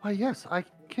 why yes, I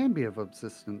can be of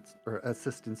assistance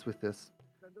with this.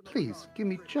 Please give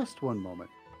me just one moment.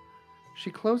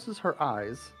 She closes her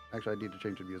eyes. Actually, I need to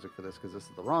change the music for this because this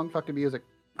is the wrong fucking music.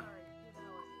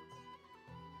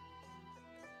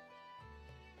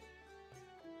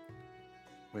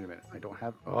 Wait a minute, I don't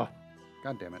have. Oh,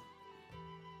 god damn it.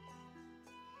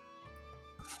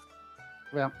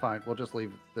 Well, fine. We'll just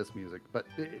leave this music. But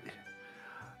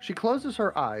she closes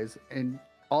her eyes, and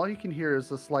all you can hear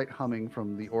is a slight humming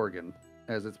from the organ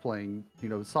as it's playing,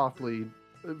 softly,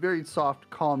 a very soft,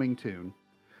 calming tune.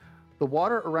 The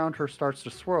water around her starts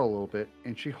to swirl a little bit,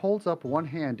 and she holds up one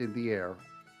hand in the air,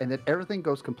 and then everything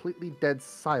goes completely dead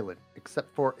silent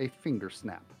except for a finger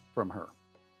snap from her.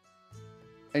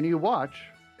 And you watch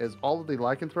as all of the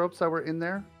lycanthropes that were in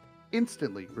there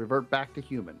instantly revert back to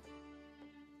human.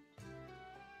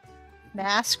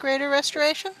 Mass greater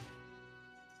restoration?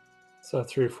 So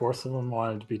 3/4 of them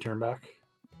wanted to be turned back.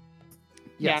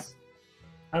 Yes.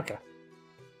 Okay.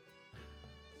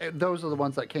 And those are the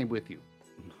ones that came with you.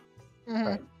 Mhm.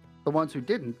 Right. The ones who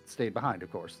didn't stayed behind,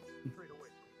 of course.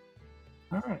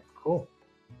 All right. Cool.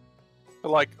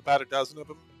 Like about a dozen of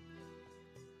them.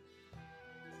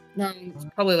 No, it's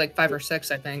probably like 5 or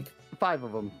 6, I think. 5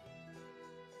 of them.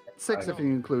 6 if you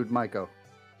include Maiko.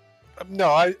 No,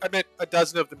 I meant a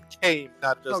dozen of them came,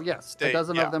 not a dozen. Oh yes, stayed. a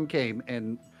dozen Yeah. of them came,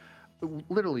 and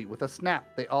literally with a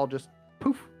snap, they all just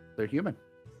poof. They're human.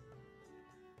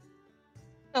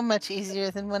 So much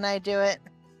easier than when I do it.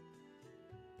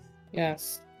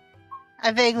 Yes.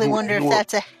 I vaguely You- wonder you if will-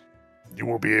 that's a. You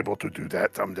will be able to do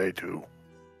that someday too.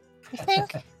 You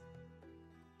think?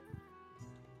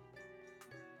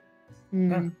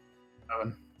 Hmm.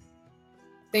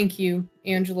 Thank you,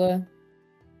 Angela.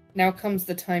 Now comes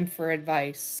the time for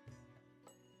advice.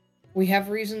 We have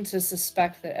reason to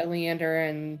suspect that Eliander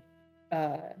and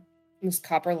Miss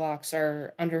Copperlocks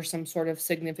are under some sort of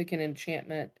significant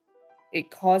enchantment. It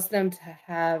caused them to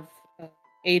have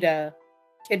Ada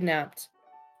kidnapped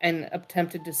and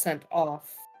attempted to sent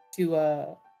off to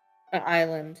an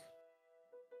island.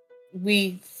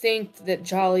 We think that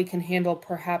Jolly can handle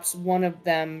perhaps one of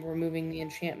them removing the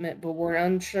enchantment, but we're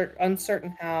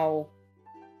uncertain how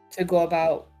to go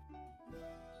about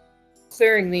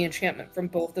clearing the enchantment from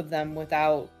both of them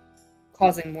without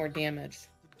causing more damage.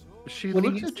 She What do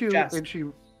looks you at you, suggest? and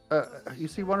you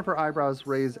see one of her eyebrows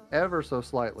raise ever so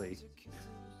slightly,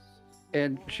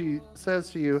 and she says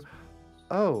to you,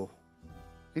 "Oh,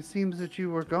 it seems that you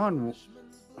were gone.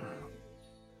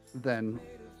 Then,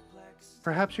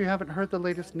 perhaps you haven't heard the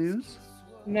latest news?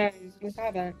 No, we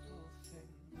haven't.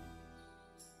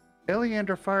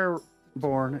 Eliander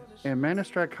Fireborn and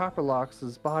Manistrad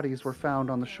Copperlocks' bodies were found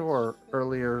on the shore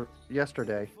earlier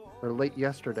yesterday, or late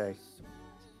yesterday.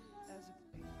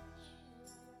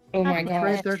 Oh my I'm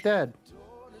afraid god. they're dead."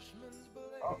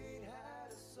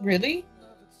 Really?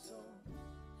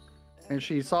 And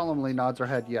she solemnly nods her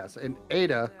head yes. And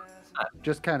Ada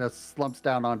just kind of slumps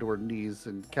down onto her knees,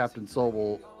 and Captain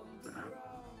Sobel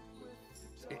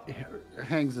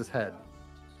hangs his head.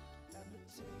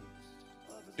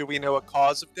 Do we know a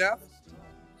cause of death?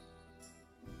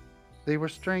 They were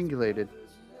strangulated.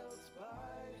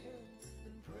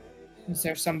 Is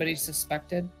there somebody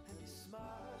suspected?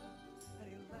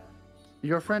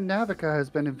 Your friend Navica has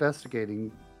been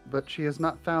investigating, but she has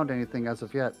not found anything as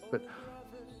of yet. But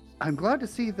I'm glad to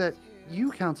see that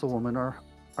you, Councilwoman,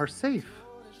 are safe.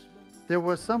 There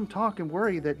was some talk and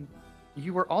worry that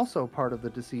you were also part of the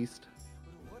deceased.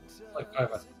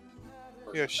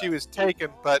 Yeah, she was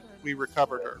taken, but we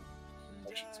recovered her.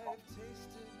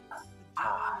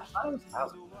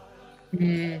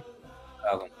 Hmm.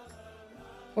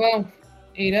 Well,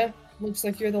 Ada, looks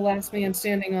like you're the last man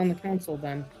standing on the council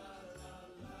then.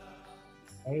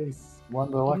 I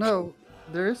won the election. No,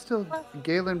 there is still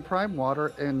Galen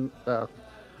Primewater and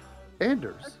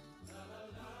Anders.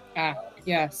 Ah,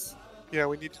 yes. Yeah,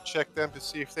 we need to check them to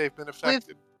see if they've been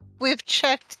affected. We've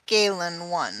checked Galen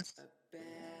once.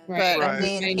 Right. But, I Right.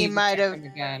 mean, May he need to might check have. him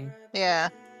again. Yeah.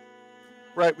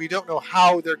 Right, we don't know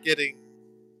how they're getting.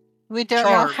 We don't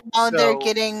Charmed, know how they're so-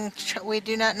 getting. We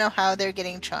do not know how they're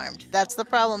getting charmed. That's the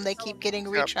problem. They keep getting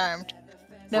Yep. recharmed.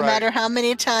 No Right. matter how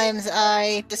many times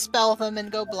I dispel them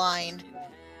and go blind,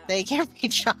 they get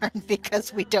recharmed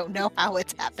because we don't know how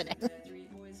it's happening.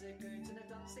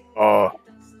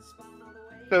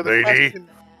 So the Lady? question,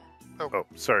 Oh,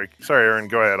 sorry, Aaron.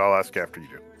 Go ahead. I'll ask after you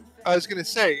do. I was going to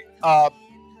say,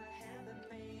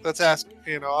 let's ask.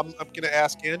 I'm going to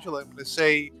ask Angela. I'm going to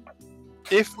say,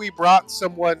 if we brought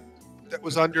someone that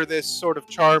was under this sort of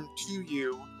charm to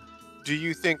you, do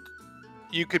you think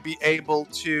you could be able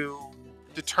to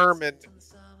determine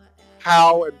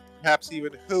how and perhaps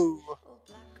even who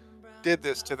did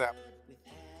this to them,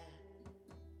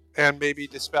 and maybe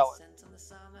dispel it?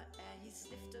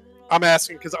 I'm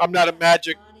asking because I'm not a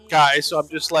magic guy, so I'm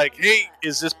just like, hey,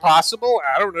 is this possible?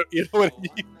 I don't know. You know what I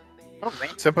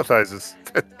mean? Sympathizes.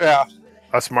 Yeah.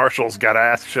 Us marshals gotta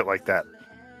ask shit like that.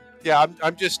 Yeah,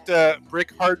 I'm just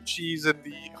brick hard cheese and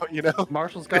the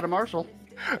Marshall's got a Marshall.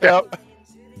 Yep.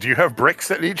 Do you have bricks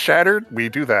that need shattered? We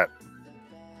do that.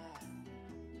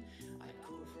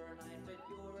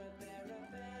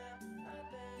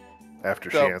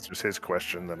 After she So- answers his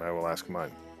question, then I will ask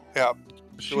mine. Yeah.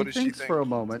 She what does she thinks think? for a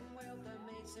moment,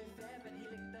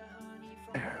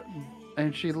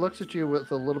 and she looks at you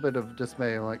with a little bit of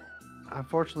dismay, like,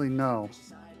 unfortunately, no.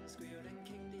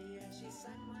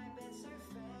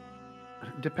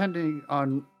 Depending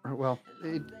on, well,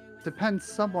 it depends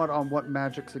somewhat on what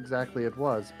magics exactly it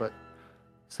was, but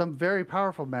some very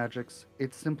powerful magics,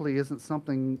 it simply isn't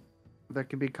something that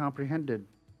can be comprehended.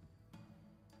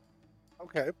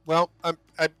 Okay. Well, I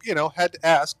had to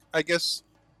ask. I guess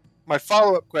my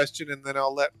follow-up question, and then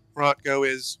I'll let Ront go,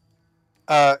 is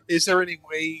there any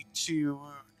way to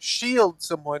shield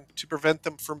someone to prevent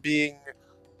them from being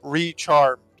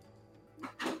recharmed?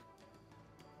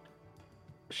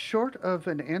 Short of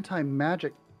an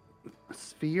anti-magic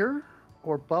sphere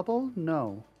or bubble,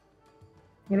 no.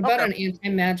 What about an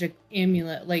anti-magic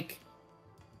amulet? Like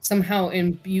somehow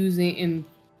infusing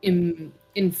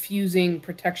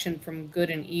protection from good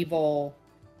and evil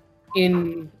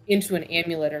into an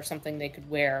amulet or something they could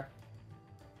wear.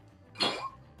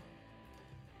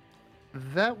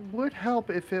 That would help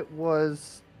if it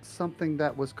was something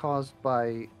that was caused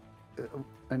by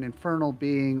an infernal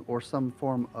being or some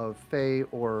form of fae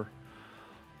or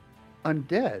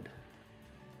undead,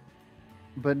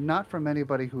 but not from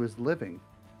anybody who is living.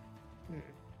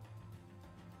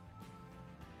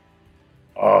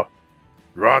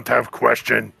 Ront have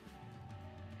question.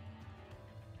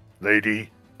 Lady,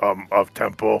 of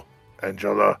Temple,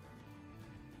 Angela,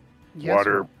 Yes,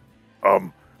 water,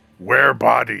 where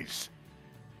bodies?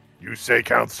 You say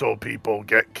council people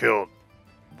get killed.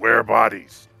 Where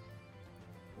bodies?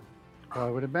 well, I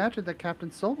would imagine that Captain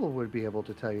Sobel would be able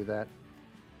to tell you that.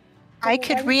 I Well, could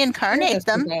why would you share reincarnate this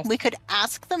them. with us? We could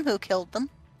ask them who killed them.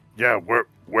 Yeah,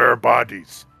 where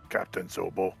bodies, Captain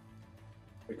Sobel?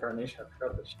 Reincarnation, I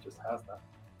forgot that she just has that.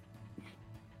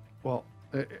 Well,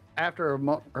 after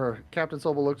Captain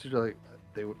Sobel looks at you like,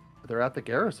 they're at the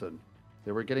garrison.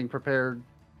 They were getting prepared,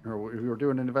 or we were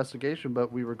doing an investigation,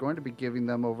 but we were going to be giving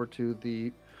them over to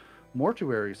the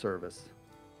mortuary service.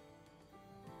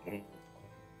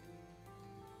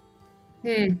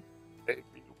 Hmm.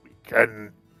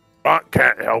 Ront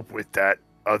can't help with that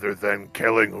other than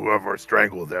killing whoever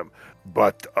strangled them.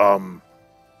 But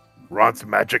Ront's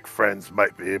magic friends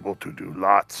might be able to do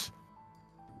lots.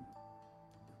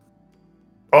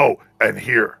 Oh, and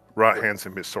here, Ront hands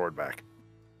him his sword back.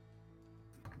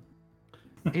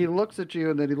 He looks at you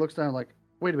and then he looks down like,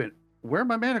 wait a minute, where are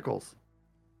my manacles?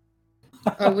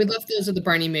 Oh, we left those at the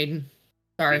Briny Maiden.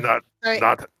 Sorry.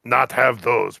 Not have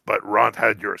those, but Ront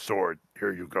had your sword.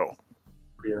 Here you go.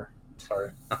 Beer.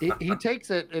 Sorry. He takes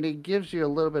it and he gives you a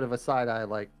little bit of a side eye,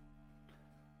 like,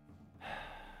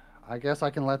 I guess I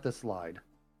can let this slide.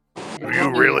 Do you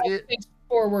really? Face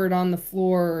forward on the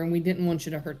floor, and we didn't want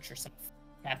you to hurt yourself.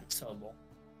 Captain Sobel.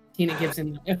 Tina gives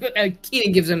him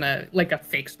a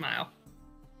fake smile.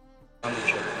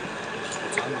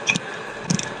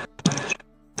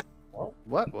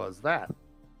 What was that?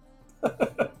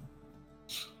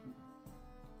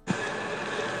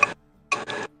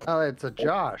 Oh, it's a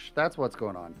Josh. That's what's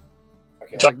going on.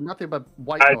 Okay. It's like nothing but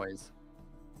white noise.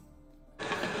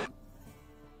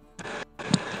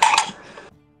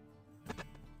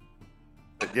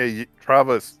 Yeah,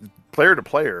 Travis, player to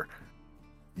player,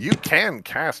 you can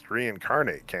cast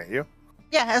reincarnate, can't you?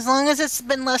 Yeah, as long as it's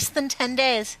been less than 10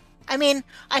 days. I mean,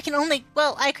 I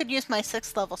could use my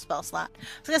 6th level spell slot. I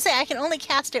was gonna say, I can only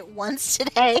cast it once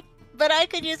today, but I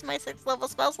could use my 6th level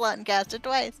spell slot and cast it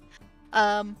twice.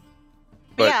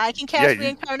 But yeah, I can cast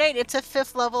reincarnate. It's a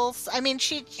 5th level. I mean,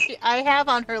 I have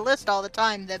on her list all the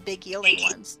time the big healing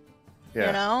ones. Yeah.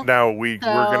 You know? Now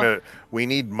we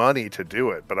need money to do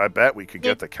it, but I bet we could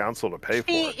get the council to pay for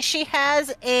it. She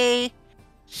has a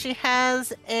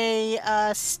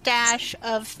stash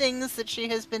of things that she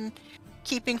has been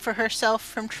keeping for herself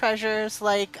from treasures,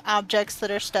 like objects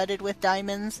that are studded with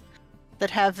diamonds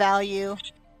that have value,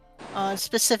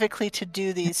 specifically to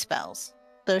do these spells.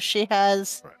 So she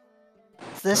has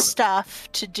the stuff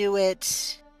to do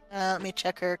it. Let me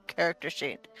check her character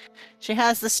sheet. She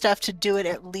has the stuff to do it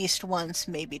at least once,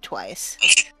 maybe twice.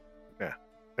 Yeah.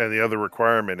 And the other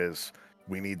requirement is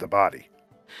we need the body.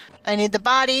 I need the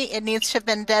body. It needs to have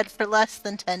been dead for less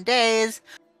than 10 days.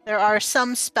 There are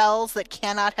some spells that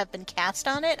cannot have been cast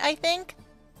on it, I think.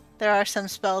 There are some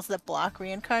spells that block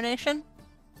reincarnation.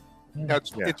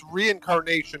 It's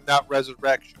reincarnation, not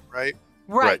resurrection, right?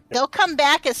 Right. They'll come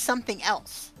back as something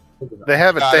else. They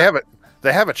have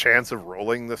a chance of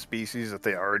rolling the species that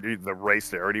the race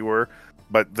they already were,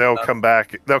 but they'll come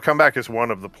back. They'll come back as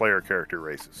one of the player character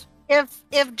races.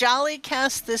 If Jolly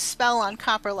casts this spell on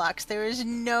Copperlocks, there is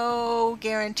no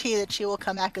guarantee that she will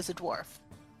come back as a dwarf.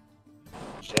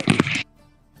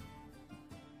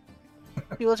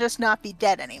 She will just not be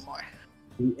dead anymore.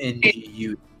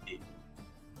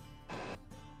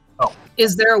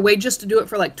 Is there a way just to do it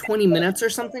for like 20 minutes or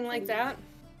something like that?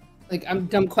 Like, I'm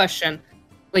dumb question.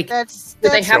 Like, that's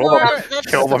they have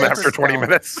kill them after 20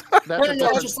 minutes. No,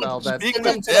 just like, send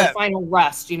them to their final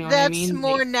rest. You know what I mean? That's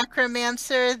more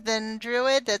necromancer than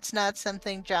druid. That's not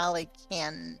something Jolly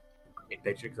can.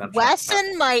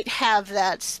 Wesson might have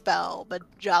that spell, but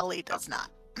Jolly does not.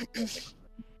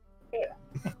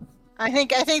 I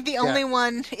think the only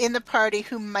one in the party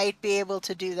who might be able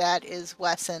to do that is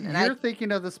Wesson. And You're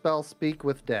thinking of the spell Speak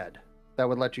with Dead. That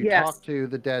would let you talk to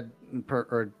the dead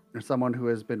or someone who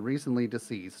has been recently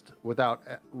deceased without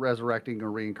resurrecting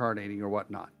or reincarnating or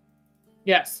whatnot.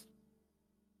 Yes.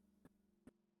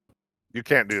 You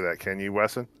can't do that, can you,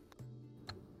 Wesson?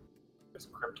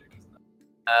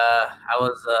 I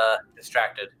was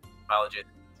distracted. Apologies.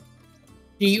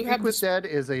 Do you Speak with Dead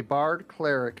is a bard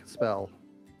cleric spell.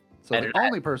 So the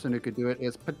only person who could do it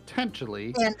is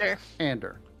potentially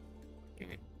Ander.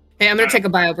 Hey, I'm going to take a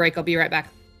bio break. I'll be right back.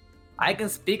 I can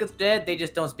speak with dead, they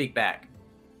just don't speak back.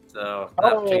 So,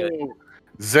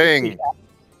 Zing!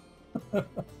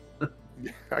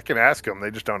 I can ask them,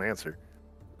 they just don't answer.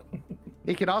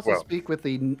 He can also speak with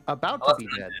the about to be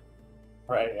dead.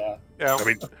 Right, yeah. I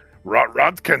mean,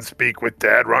 Ron can speak with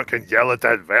Dad. Ron can yell at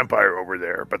that vampire over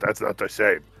there, but that's not the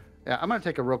same. Yeah, I'm going to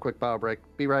take a real quick bio break.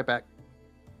 Be right back.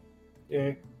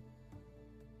 Yeah.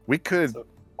 We could,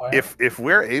 if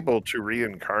we're able to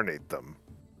reincarnate them.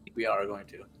 We are going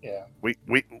to. Yeah.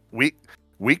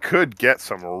 We could get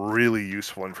some really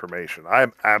useful information.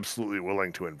 I'm absolutely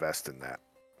willing to invest in that.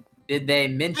 Did they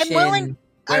mention?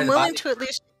 I'm willing to at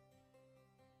least.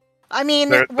 I mean,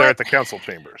 they're at the council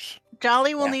chambers.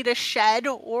 Jolly will need a shed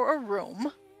or a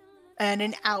room, and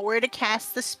an hour to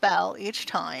cast the spell each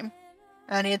time.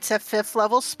 And it's a 5th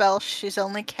level spell.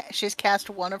 She's cast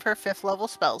one of her 5th level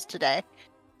spells today,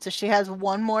 so she has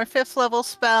one more 5th level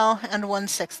spell and one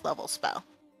 6th level spell.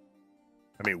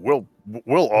 I mean, we'll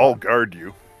all guard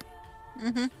you.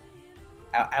 Mm-hmm.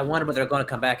 I wonder what they're going to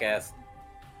come back as.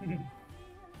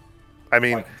 I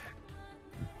mean,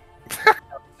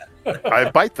 I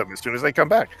bite them as soon as they come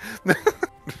back.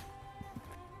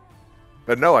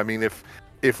 But no, I mean,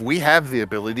 if we have the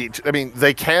ability to, I mean,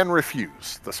 they can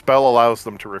refuse. The spell allows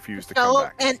them to refuse to come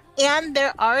back. And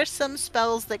there are some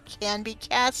spells that can be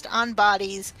cast on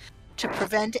bodies to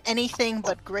prevent anything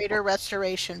but greater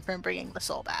restoration from bringing the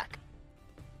soul back.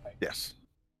 Yes.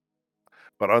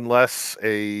 But unless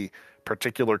a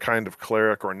particular kind of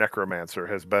cleric or necromancer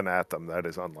has been at them, that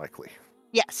is unlikely.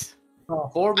 Yes.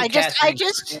 Before we cast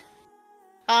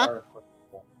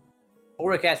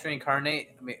reincarnate,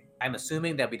 I mean, I'm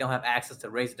assuming that we don't have access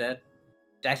to raise dead.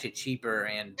 It's actually cheaper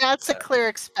and that's a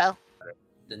cleric spell.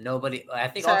 Nobody, I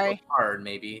think also hard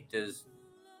maybe. Does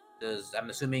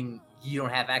I'm assuming you don't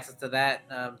have access to that,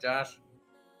 Josh?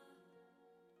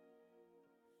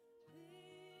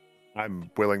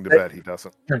 I'm willing to bet he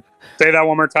doesn't. Say that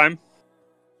one more time.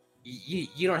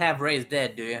 You don't have raised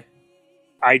dead, do you?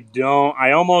 I don't.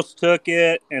 I almost took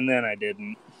it, and then I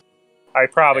didn't. I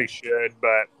probably should,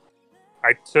 but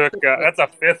I took... that's a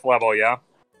 5th level, yeah?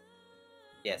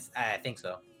 Yes, I think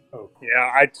so. Oh, yeah,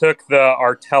 I took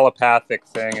our telepathic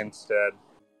thing instead.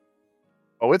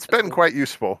 Oh, it's been quite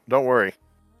useful. Don't worry.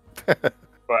 But,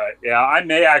 yeah, I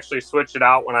may actually switch it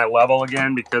out when I level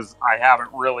again, because I haven't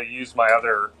really used my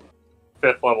other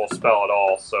 5th level spell at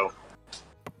all, so...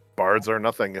 Bards are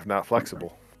nothing if not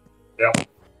flexible. Yeah.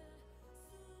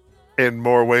 In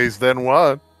more ways than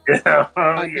one.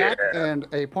 And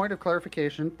a point of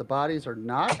clarification, the bodies are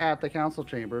not at the council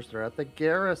chambers, they're at the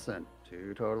garrison.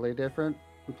 2 totally different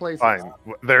places. Fine.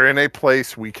 They're in a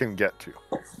place we can get to.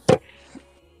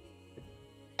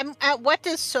 And what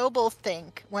does Sobel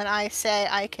think when I say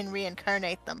I can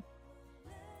reincarnate them?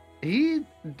 He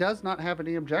does not have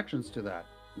any objections to that,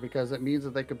 because it means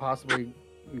that they could possibly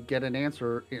get an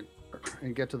answer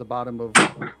and get to the bottom of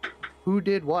who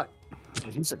did what.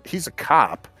 He's a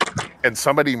cop, and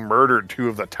somebody murdered 2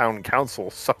 of the town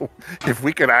council. So if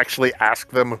we could actually ask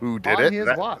them who did on it, his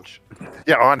watch.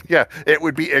 Yeah, it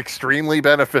would be extremely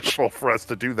beneficial for us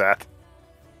to do that.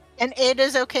 And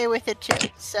Ada's okay with it too.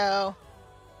 So,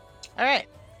 all right.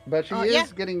 But she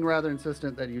is getting rather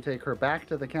insistent that you take her back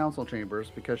to the council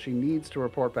chambers because she needs to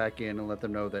report back in and let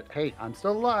them know that, hey, I'm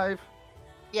still alive.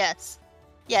 Yes,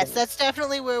 that's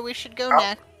definitely where we should go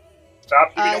next.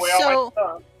 Stop giving away all my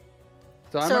stuff.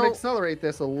 So I'm going to accelerate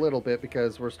this a little bit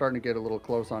because we're starting to get a little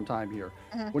close on time here.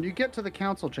 When you get to the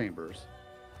council chambers,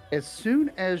 as soon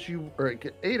as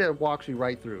Ada walks you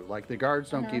right through. Like the guards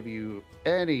don't give you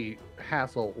any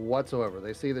hassle whatsoever.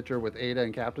 They see that you're with Ada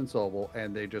and Captain Sobel,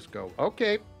 and they just go,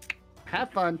 "Okay,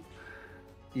 have fun."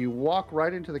 You walk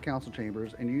right into the council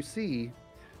chambers, and you see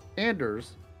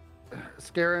Anders,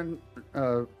 Scarin,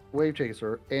 Wave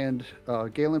Chaser, and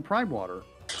Galen Primewater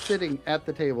sitting at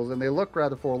the tables, and they look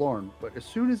rather forlorn. But as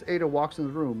soon as Ada walks in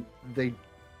the room, they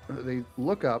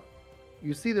look up.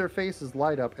 You see their faces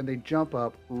light up, and they jump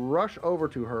up, rush over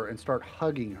to her, and start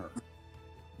hugging her.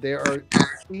 They are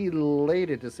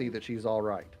elated to see that she's all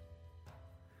right.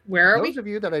 Where are Those of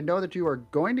you that I know that you are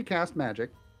going to cast magic,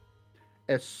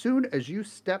 as soon as you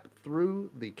step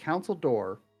through the council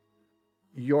door,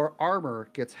 your armor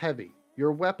gets heavy.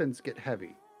 Your weapons get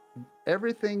heavy.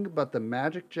 Everything but the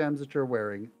magic gems that you're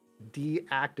wearing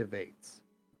deactivates.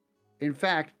 In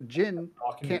fact, Jin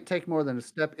can't take more than a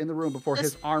step in the room before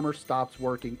his armor stops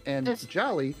working, and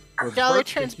Jolly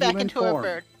turns back into a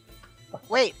bird.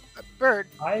 Wait, a bird?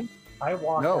 I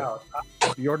walk out.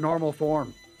 Your normal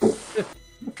form.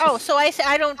 Oh, so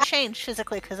I don't change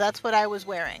physically because that's what I was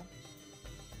wearing.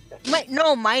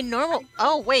 My normal.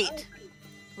 Oh wait,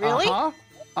 really?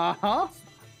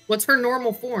 What's her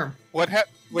normal form? The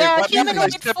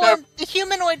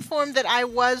humanoid form that I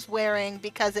was wearing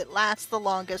because it lasts the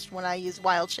longest when I use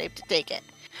wild shape to take it.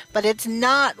 But it's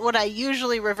not what I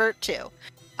usually revert to.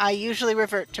 I usually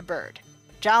revert to bird.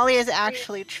 Jolly is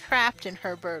actually trapped in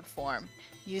her bird form,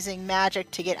 using magic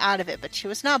to get out of it, but she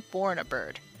was not born a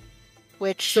bird.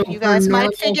 Which you guys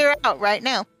might figure out right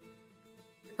now.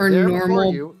 Her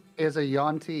normal you is a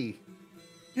Yuan-Ti.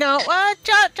 No,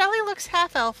 Jolly looks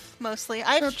half elf mostly.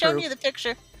 I've shown you the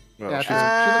picture. Well,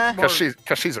 Yeah,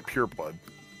 because she's a pureblood.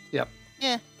 Yep.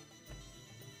 Yeah.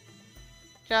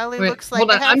 Jolly Wait, looks like hold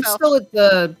a on. half I'm elf. still at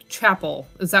the chapel.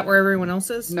 Is that where everyone else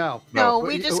is? No,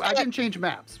 we just. I didn't change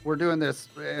maps. We're doing this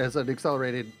as an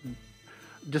accelerated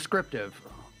descriptive.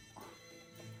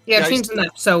 Yeah, change the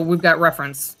map so we've got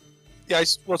reference. Yeah, I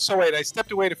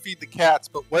stepped away to feed the cats,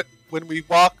 but when we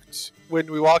walked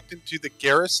into the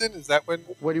garrison, is that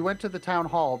when you went to the town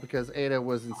hall because Ada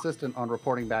was insistent on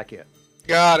reporting back in?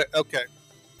 Got it. Okay.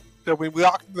 So we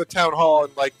walked into the town hall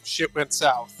and shit went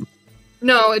south.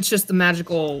 No, it's just the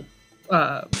magical.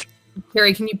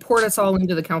 Carrie, can you port us all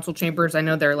into the council chambers? I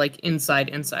know they're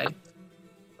inside.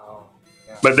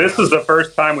 But this is the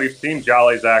first time we've seen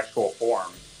Jolly's actual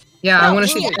form. Yeah, I want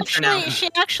to see the picture now. She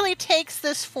actually takes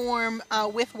this form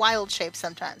with wild shape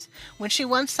sometimes. When she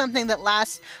wants something that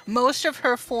lasts, most of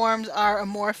her forms are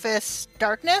amorphous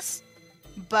darkness,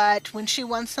 but when she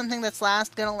wants something that's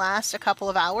gonna last a couple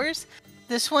of hours,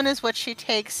 this one is what she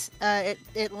takes.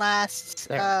 It lasts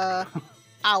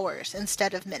hours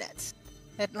instead of minutes.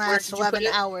 It lasts 11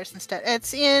 hours instead.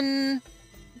 It's in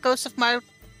Ghosts of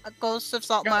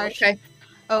SaltMarsh. Okay.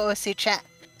 OOC chat.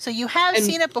 So you have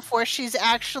seen it before. She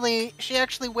actually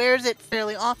wears it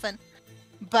fairly often,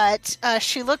 but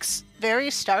she looks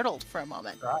very startled for a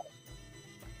moment. Right.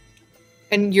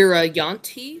 And you're a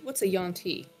Yuan-Ti? What's a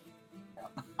Yuan-Ti?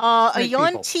 A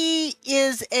Yuan-Ti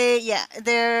is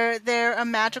they're a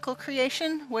magical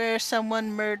creation where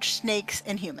someone merged snakes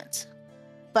and humans.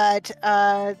 But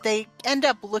they end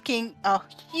up looking a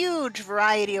huge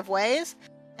variety of ways,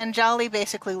 and Jolly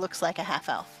basically looks like a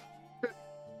half-elf.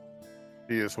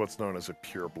 He is what's known as a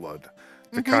pureblood,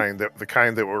 the kind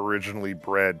that were originally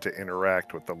bred to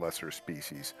interact with the lesser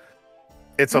species.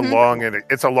 It's a long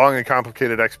and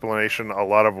complicated explanation. A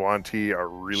lot of Yuan-Ti are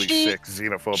really sick,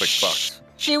 xenophobic fucks.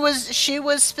 She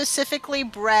was specifically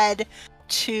bred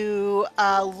to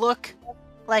look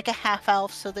like a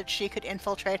half-elf so that she could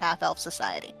infiltrate half-elf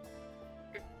society.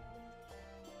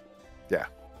 Yeah.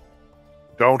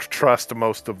 Don't trust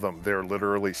most of them. They're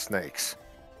literally snakes.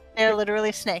 They're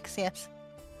literally snakes, yes.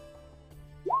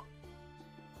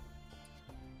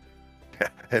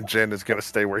 And Jen is going to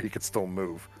stay where he can still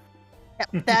move.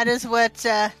 Yep, that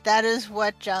is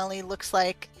what Jolly looks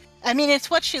like. I mean, it's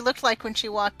what she looked like when she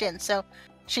walked in. So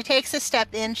she takes a step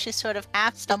in, she sort of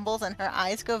half stumbles, and her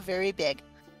eyes go very big.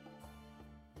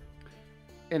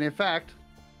 And in fact,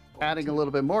 adding a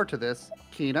little bit more to this,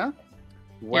 Kina,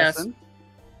 Wesson,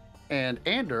 and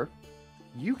Ander,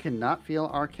 you cannot feel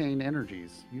arcane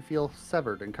energies. You feel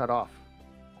severed and cut off.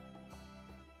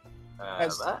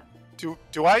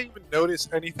 Do I even notice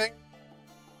anything?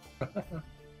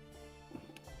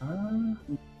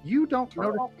 You don't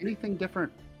notice anything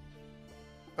different.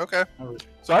 Okay.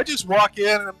 So I just walk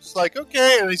in and I'm just like,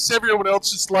 okay, and I see everyone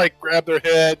else just grab their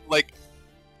head,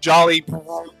 Jolly, I'm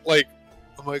like,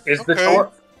 Is okay.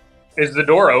 the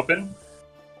door open?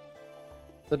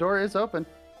 The door is open.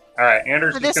 All right,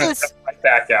 Anders But is this going to is- step right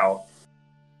back out.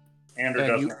 Anders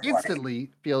And you doesn't. instantly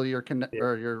feel your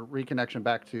your reconnection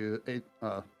back to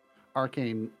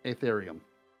arcane Aetherium.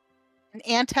 An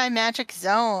anti-magic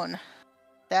zone.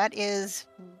 That is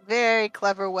very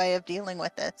clever way of dealing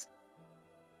with this.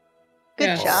 Good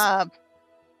Yes. job.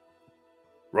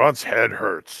 Ron's head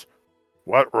hurts.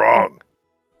 What wrong?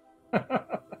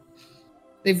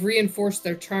 They've reinforced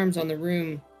their charms on the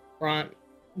room, Ron,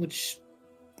 which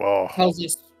Oh, tells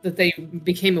us that they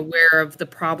became aware of the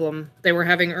problem they were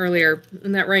having earlier.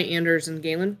 Isn't that right, Anders and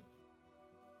Galen?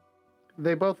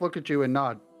 They both look at you and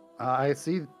nod. I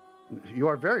see. You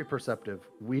are very perceptive.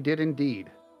 We did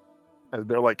indeed. and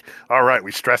they're like, all right,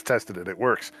 we stress tested it. It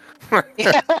works.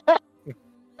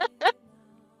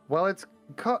 Well,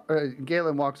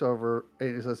 Galen walks over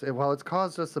and he says, well, it's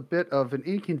caused us a bit of an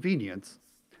inconvenience.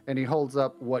 And he holds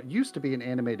up what used to be an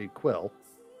animated quill.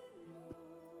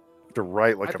 To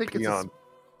write like I a think peon.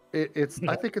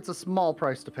 I think it's a small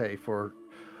price to pay for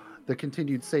the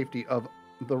continued safety of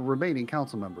the remaining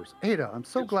council members. Ada, I'm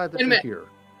so glad that Wait a you're minute. here.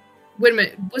 Wait a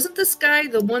minute. Wasn't this guy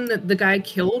the one that the guy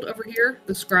killed over here?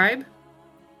 The scribe?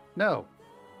 No,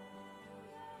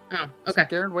 Oh, okay.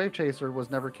 Garen Wave Chaser was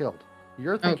never killed.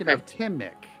 You're thinking Okay. of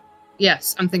Timmick.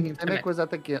 Yes, I'm thinking of Timmick Timmick. was at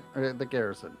the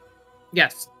garrison,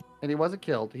 Yes. and he wasn't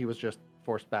killed. He was just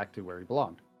forced back to where he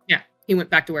belonged. Yeah, he went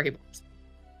back to where he belongs.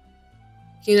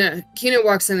 Kina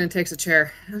walks in and takes a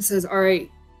chair and says, all right,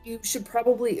 you should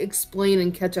probably explain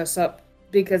and catch us up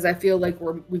because I feel like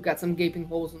we've got some gaping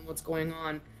holes in what's going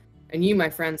on, and you, my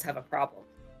friends, have a problem.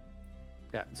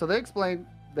 Yeah. So they explained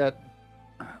that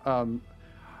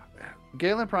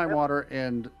Galen Primewater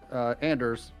and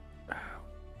Anders,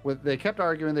 they kept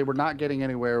arguing they were not getting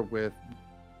anywhere with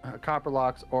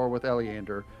Copperlocks or with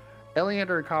Eliander.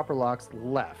 Eliander and Copperlocks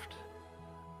left.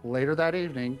 Later that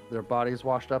evening, their bodies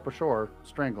washed up ashore,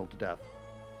 strangled to death,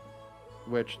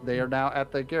 which they are now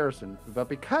at the garrison. But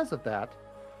because of that,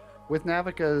 with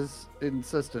Navica's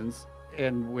insistence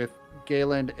and with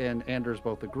Galen and Anders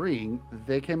both agreeing,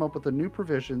 they came up with a new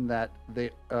provision that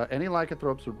any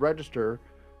lycanthropes would register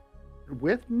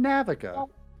with Navica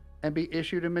and be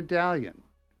issued a medallion,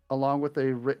 along with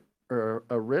a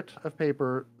writ of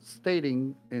paper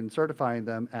stating and certifying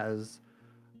them as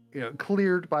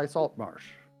cleared by SaltMarsh.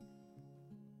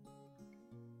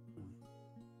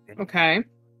 Okay.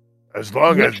 As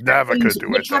long as Navica do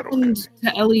What it, that'll happened to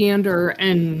Eliander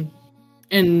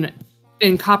and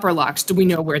Copperlocks? Do we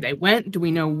know where they went? Do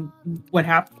we know what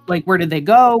happened? Like, where did they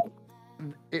go?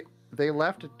 They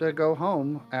left to go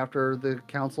home after the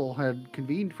council had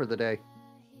convened for the day.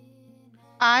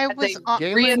 I was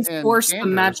Galen reinforced and the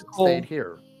Anders magical. stayed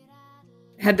here.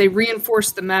 Had they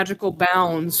reinforced the magical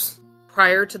bounds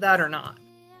prior to that or not?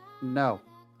 No,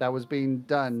 that was being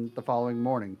done the following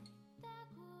morning.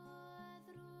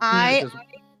 I Because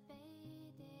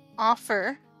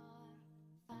offer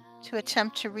to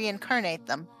attempt to reincarnate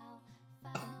them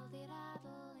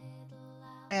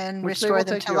and which they restore will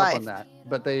them take to you up life. on that,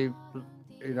 but they'd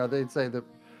say that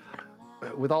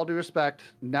with all due respect,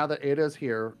 now that Ada's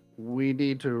here, we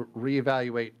need to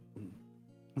reevaluate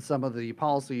some of the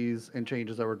policies and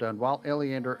changes that were done while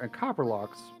Eliander and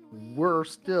Copperlocks were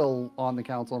still on the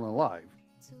council and alive,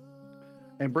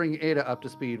 and bring Ada up to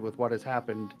speed with what has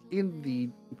happened in the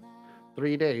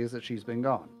 3 days that she's been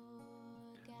gone.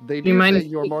 They do say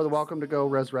you're more than welcome to go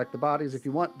resurrect the bodies if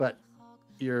you want, but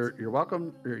you're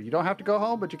welcome. You don't have to go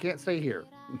home, but you can't stay here.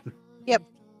 Yep.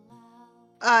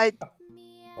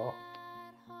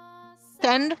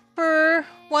 Send for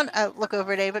one. Look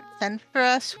over, David. Send for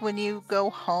us when you go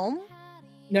home.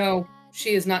 No,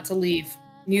 she is not to leave.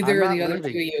 Neither I'm are the not other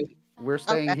leaving. two of you. We're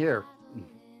staying Okay. here.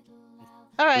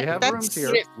 All right. We have that's rooms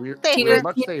here. We're safer.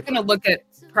 much You're safer. going to look at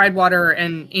Pridewater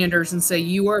and Anders and say,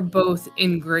 you are both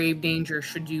in grave danger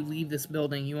should you leave this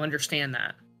building. You understand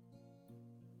that.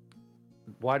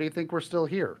 Why do you think we're still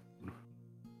here?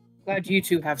 Glad you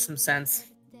two have some sense.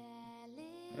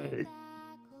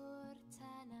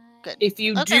 Good. If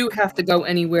you Okay. do have to go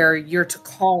anywhere, you're to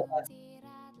call us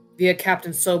via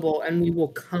Captain Sobel, and we will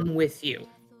come with you.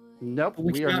 Nope,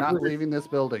 We we are cannot not move. leaving this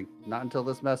building. Not until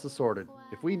this mess is sorted.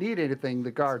 If we need anything,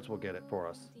 the guards will get it for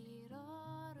us.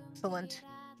 Excellent.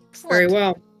 Very Excellent.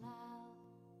 well.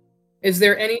 Is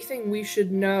there anything we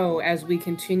should know as we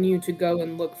continue to go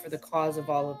and look for the cause of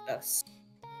all of this?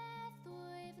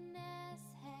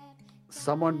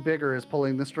 Someone bigger is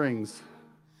pulling the strings.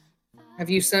 Have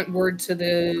you sent word to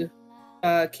the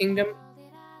kingdom?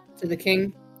 To the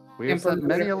king? We have Emperor, sent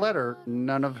many a whatever. letter.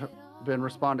 None have been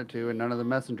responded to, and none of the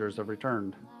messengers have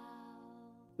returned.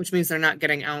 Which means they're not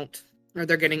getting out, or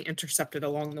they're getting intercepted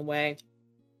along the way.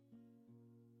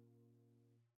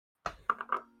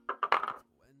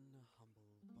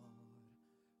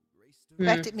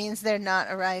 suspect it means they're not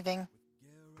arriving.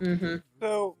 Mm-hmm.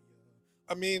 So,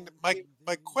 I mean, my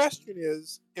question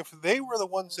is, if they were the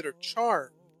ones that are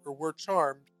charmed or were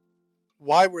charmed,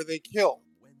 why were they killed?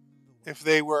 If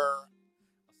they were,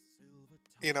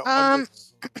 on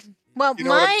this, Well, you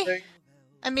know what I'm saying?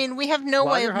 I mean, we have no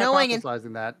While way you're of knowing.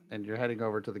 hypothesizing that, and you're heading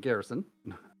over to the garrison.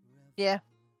 Yeah.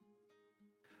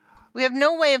 We have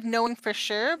no way of knowing for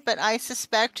sure, but I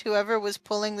suspect whoever was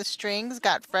pulling the strings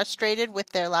got frustrated with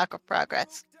their lack of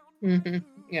progress. Mm-hmm.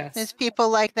 Yes. As people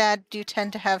like that do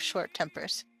tend to have short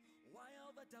tempers.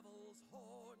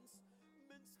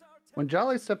 When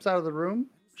Jolly steps out of the room,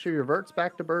 she reverts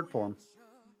back to bird form.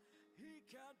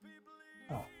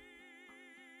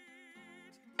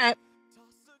 Alright.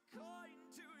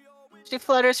 She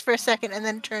flutters for a second and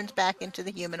then turns back into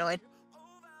the humanoid.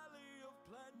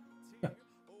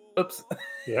 Oops.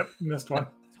 Yep, missed one.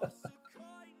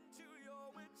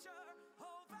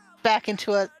 Back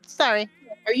into a... Sorry.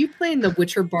 Are you playing the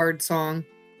Witcher Bard song?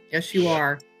 Yes, you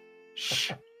are.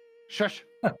 Shh. Shush.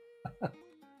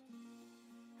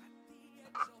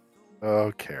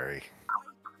 Oh, Carrie.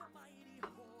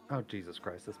 Oh, Jesus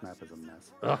Christ. This map is a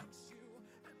mess. Ugh.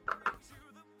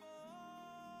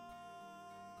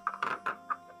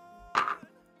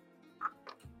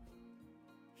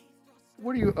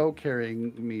 What are you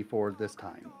carrying me for this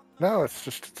time? No, it's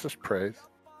just praise.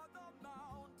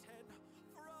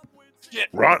 Shit.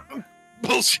 Ron.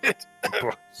 Bullshit.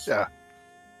 Yeah.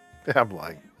 I'm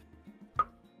lying.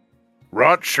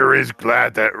 Ron sure is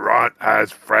glad that Ron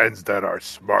has friends that are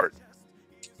smart.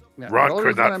 Yeah, Ron the only could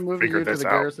reason not I'm moving figure you to this the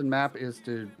out. garrison map is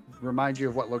to remind you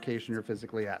of what location you're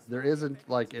physically at. There isn't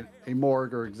like a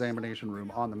morgue or examination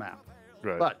room on the map.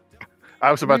 Right. But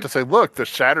I was about to say, look, the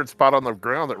shattered spot on the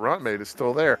ground that Ron made is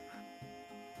still there.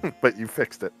 But you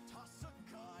fixed it.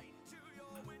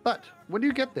 But when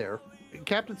you get there,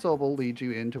 Captain Sobel leads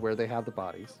you into where they have the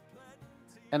bodies.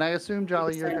 And I assume,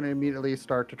 Jolly, you're going to immediately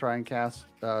start to try and cast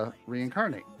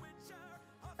Reincarnate.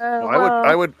 Well,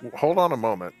 I would hold on a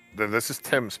moment. This is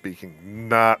Tim speaking,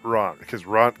 not Ron, because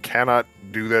Ron cannot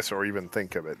do this or even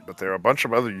think of it. But there are a bunch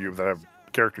of other you that have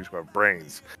characters who have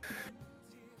brains.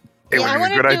 It would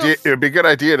be a good idea. It would be a good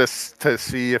idea to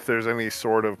see if there's any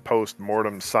sort of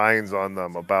post-mortem signs on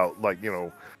them about, like,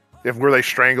 if were they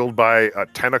strangled by a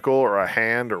tentacle or a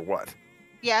hand or what.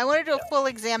 Yeah, I want to do a full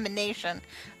examination.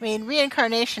 I mean,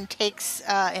 reincarnation takes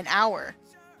an hour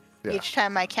each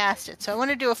time I cast it, so I want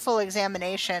to do a full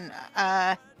examination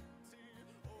of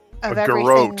a everything.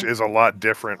 garrote is a lot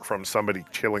different from somebody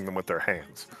killing them with their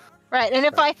hands. Right, and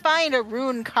if I find a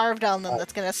rune carved on them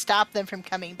that's going to stop them from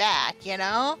coming back,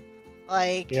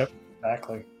 Like... Yep,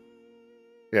 exactly.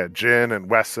 Yeah, Jin and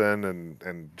Wesson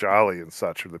and Jolly and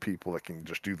such are the people that can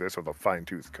just do this with a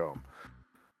fine-tooth comb.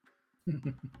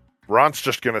 Ron's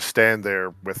just going to stand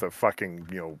there with a fucking,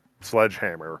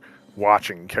 sledgehammer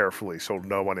watching carefully so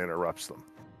no one interrupts them.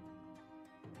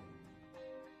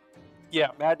 Yeah,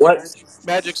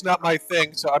 magic's not my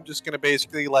thing, so I'm just going to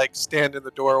basically, stand in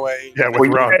the doorway. Yeah,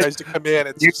 with Ron. Guys to come in,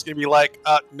 it's just going to be like,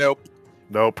 nope.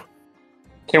 Nope.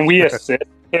 Can we assist,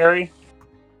 Harry?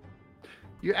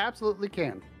 You absolutely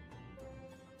can.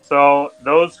 So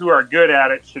those who are good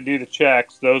at it should do the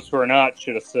checks. Those who are not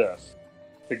should assist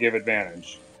to give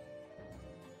advantage.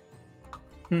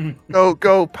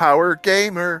 Go, power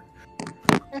gamer.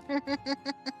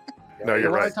 No,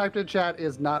 you're what right. I typed in chat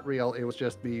is not real. It was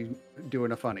just me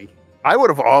doing a funny. I would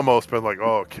have almost been like,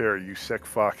 oh, Carrie, you sick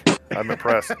fuck. I'm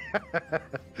impressed.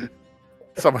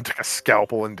 Someone took a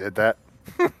scalpel and did that.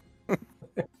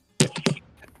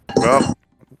 Well.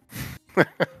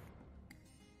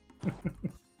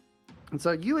 And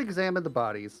so you examine the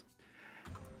bodies,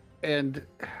 and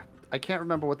I can't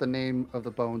remember what the name of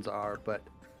the bones are, but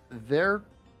their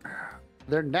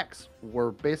necks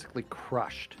were basically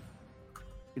crushed.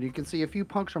 And you can see a few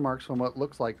puncture marks from what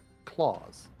looks like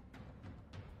claws.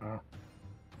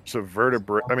 So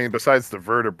vertebrae, besides the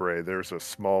vertebrae, there's a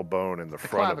small bone in the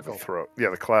front clavicle. of the throat. Yeah,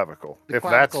 the clavicle. The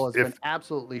clavicle has been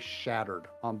absolutely shattered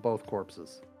on both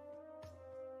corpses.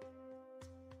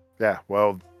 Yeah,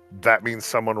 well, that means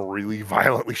someone really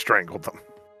violently strangled them.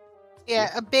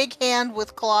 Yeah, a big hand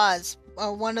with claws.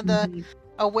 One of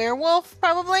a werewolf,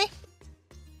 probably?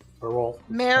 Werewolf.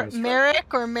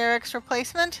 Merrick or Merrick's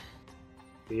replacement?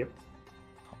 Yep.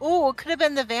 Oh, it could have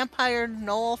been the vampire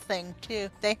Knoll thing, too.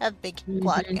 They have big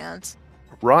clawed hands.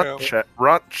 Ron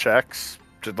checks.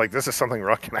 This is something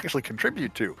Ron can actually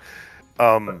contribute to.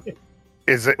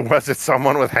 Was it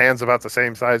someone with hands about the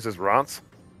same size as Ron's?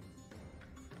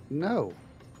 No.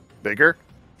 Bigger?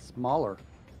 Smaller.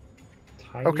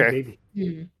 Tiny okay.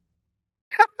 baby.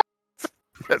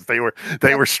 Yes,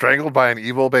 they were strangled by an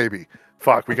evil baby.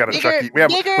 Fuck, we got a Bigger- Chucky. We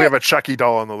bigger- have a Chucky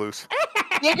doll on the loose.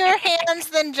 Bigger hands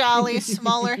than Jolly,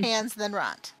 smaller hands than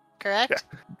Ront. Correct?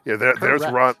 Yeah, there's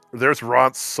Correct.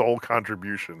 Ront's sole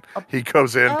contribution. He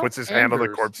goes in, puts his hand on the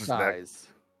Anders corpse's neck. dies.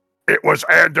 It was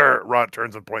Ander. Ront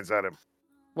turns and points at him.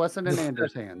 Wesson and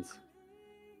Anders' hands.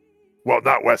 Well,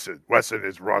 not Wesson. Wesson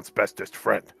is Ront's bestest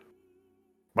friend,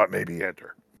 but maybe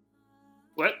Ander.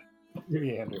 What?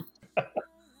 Maybe Andrew.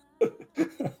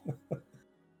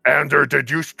 Ander, did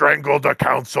you strangle the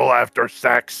council after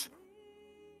sex?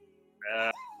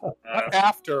 Not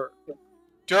after,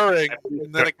 during,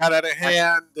 and then it got out of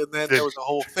hand, and then there was a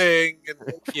whole thing, and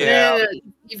yeah.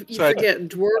 You So I- forget,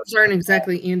 dwarves aren't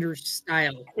exactly Anders'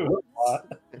 style.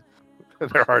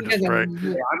 They're hard to You guys are-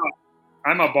 stray.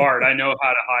 I'm a bard. I know how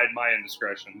to hide my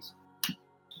indiscretions.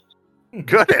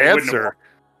 Good They wouldn't answer.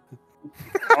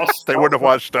 I'll They wouldn't have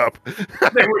watched up.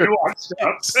 They would have watched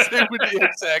up. It would be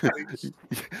exactly.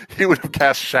 He would have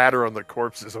cast shatter on the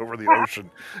corpses over the ocean.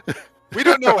 We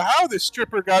don't know how this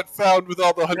stripper got found with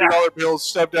all the $100 bills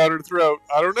shoved down her throat.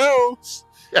 I don't know.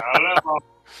 I don't know.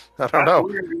 I don't know.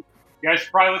 You guys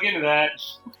should probably look into that.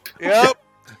 Yep.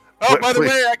 Oh, by the Please.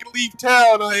 way, I can leave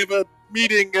town. I have a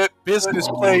meeting at business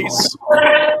place.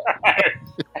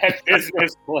 At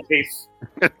business place.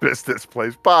 Business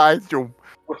place. Bye. All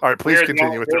right, please Weird,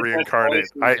 continue no, with the business reincarnate.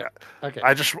 places. Okay.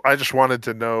 I just wanted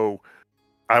to know.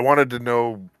 I wanted to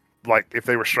know, like, if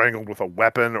they were strangled with a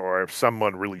weapon or if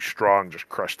someone really strong just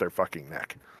crushed their fucking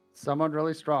neck. Someone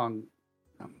really strong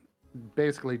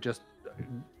basically just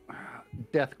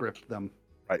death gripped them.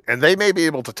 Right, and they may be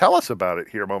able to tell us about it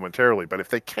here momentarily, but if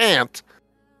they can't,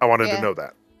 I wanted Yeah. to know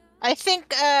that. I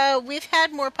think we've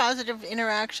had more positive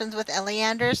interactions with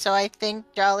Eliander, so I think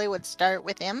Jolly would start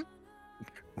with him.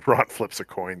 Ron flips a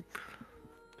coin.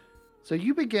 So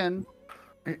you begin,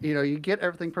 you get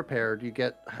everything prepared. You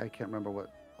get, I can't remember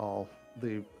what all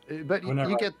the, but you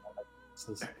get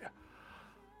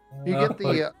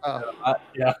the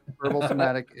yeah. verbal,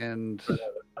 somatic, and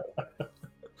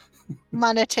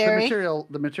Monetary.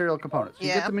 the material components. You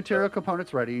Yeah. get the material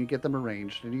components ready. You get them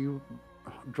arranged, and you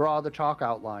draw the chalk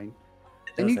outline.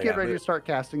 Then Does you say get that, ready but- to start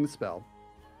casting the spell.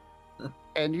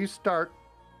 And you start,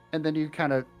 and then you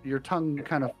your tongue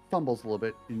kind of fumbles a little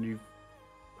bit, and you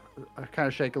kind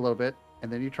of shake a little bit,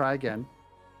 and then you try again.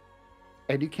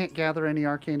 And you can't gather any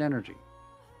arcane energy.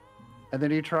 And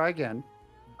then you try again.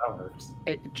 That works.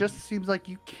 It just seems like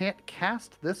you can't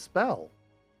cast this spell.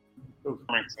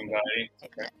 Frank's anxiety.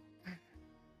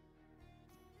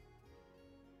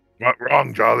 What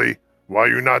wrong, Jolly? Why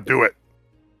you not do it?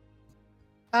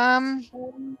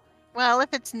 Well,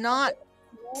 if it's not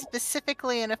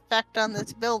specifically an effect on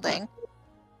this building,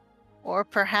 or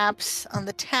perhaps on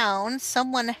the town,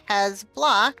 someone has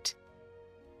blocked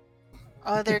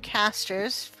other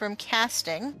casters from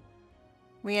casting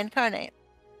Reincarnate.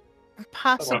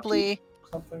 Possibly.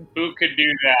 Something. Who could do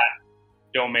that?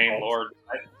 Domain Lord.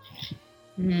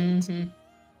 Mm-hmm.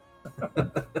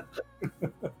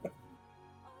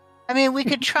 I mean, we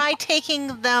could try taking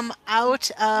them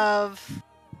out of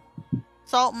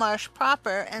SaltMarsh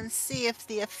proper and see if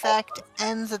the effect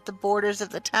ends at the borders of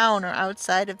the town or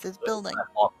outside of this building.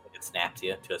 All click, it snaps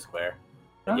you to a square.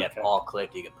 If you have Okay. all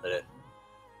click, you can put it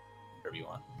wherever you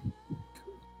want.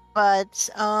 But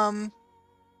as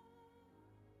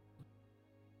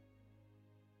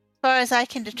far as I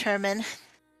can determine,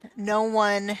 no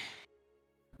one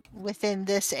within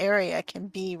this area can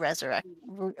be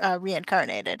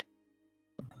reincarnated.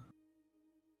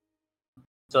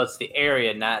 So it's the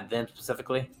area, not them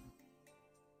specifically.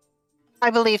 I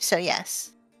believe so,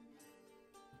 yes.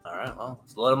 All right, well,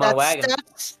 let's load them on a wagon.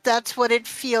 That's what it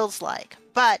feels like.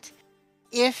 But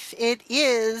if it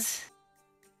is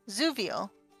Zuviel,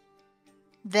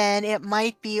 then it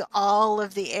might be all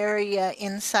of the area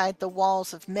inside the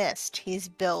walls of mist he's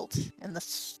built in the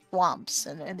swamps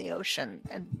and in the ocean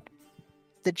and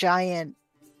the giant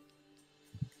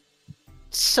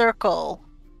circle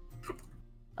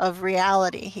of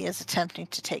reality he is attempting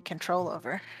to take control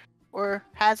over, or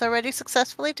has already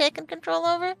successfully taken control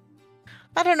over.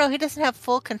 I don't know, he doesn't have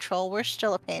full control. We're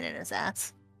still a pain in his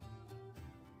ass.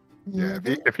 Yeah,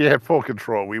 if you had full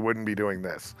control, we wouldn't be doing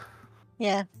this.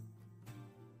 Yeah.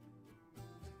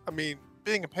 I mean,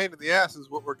 being a pain in the ass is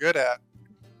what we're good at.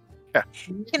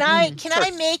 Can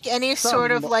I make any Some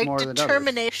sort of like more than others.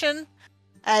 determination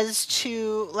as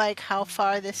to like how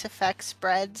far this effect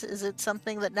spreads? Is it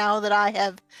something that now that I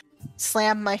have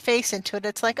slammed my face into it,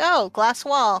 it's like, oh, glass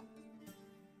wall.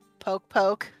 Poke,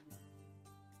 poke.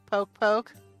 Poke,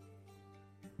 poke.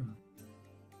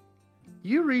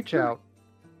 You reach out,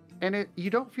 and you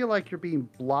don't feel like you're being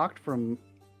blocked from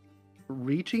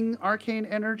reaching arcane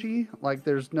energy. Like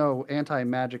there's no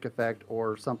anti-magic effect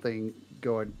or something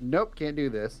going, nope, can't do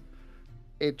this.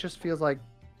 It just feels like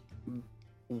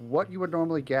what you would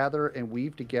normally gather and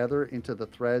weave together into the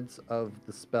threads of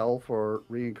the spell for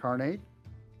reincarnate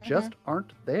just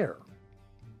aren't there.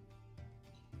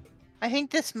 I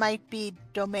think this might be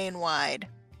domain-wide,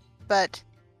 but...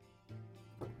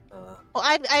 Well,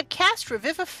 I've cast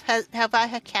Revivify. Have I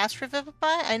had cast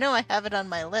Revivify? I know I have it on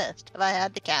my list. Have I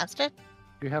had to cast it?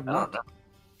 You have not.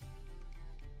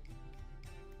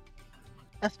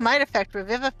 This might affect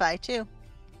Revivify, too.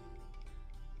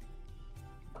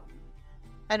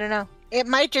 I don't know. It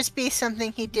might just be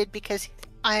something he did because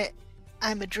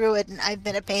I'm a druid and I've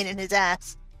been a pain in his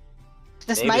ass.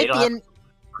 This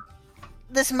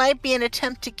might be an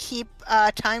attempt to keep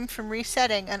time from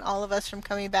resetting and all of us from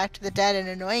coming back to the dead and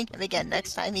annoying him again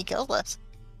next time he kills us.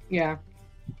 Yeah.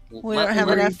 We don't have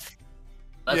enough.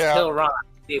 Let's kill Ron.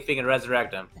 See if we can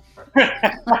resurrect him.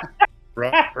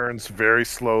 Ron turns very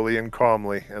slowly and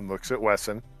calmly and looks at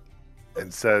Wesson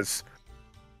and says,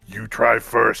 "You try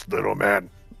first, little man."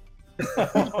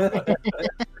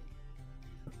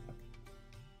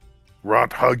 Ron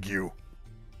hug you.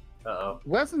 Uh-oh.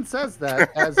 Wesson says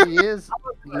that as he is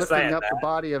lifting up the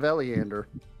body of Eliander.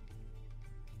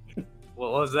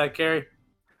 What was that, Carrie?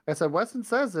 I said Wesson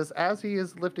says this as he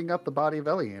is lifting up the body of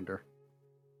Eliander.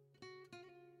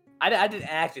 I didn't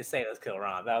actually say let's kill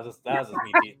Ron. That was just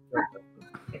me.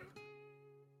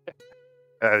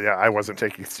 Yeah, I wasn't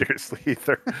taking it seriously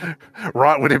either.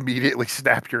 Ron would immediately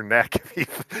snap your neck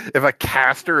if a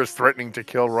caster is threatening to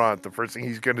kill Ron. The first thing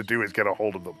he's going to do is get a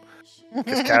hold of them,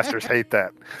 because casters hate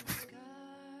that.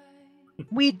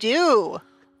 We do.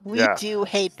 We do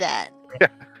hate that. Yeah.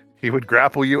 He would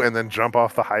grapple you and then jump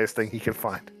off the highest thing he can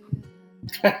find.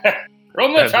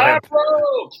 From the top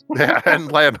rope! Yeah,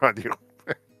 and land on you.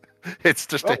 It's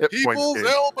just a hit point. People's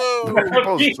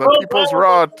elbow! People's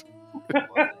rod.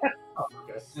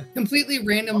 Completely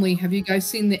randomly, have you guys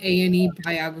seen the A&E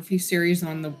biography series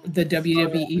on the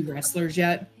WWE wrestlers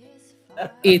yet?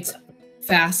 It's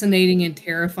fascinating and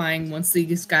terrifying once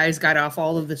these guys got off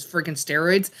all of this freaking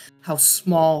steroids, how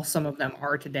small some of them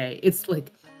are today. It's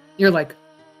like, you're like,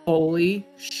 holy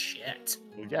shit.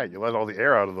 Yeah, you let all the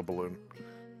air out of the balloon.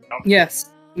 Yes.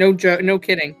 No joke. No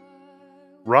kidding.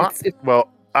 Ron, well,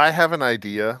 I have an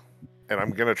idea, and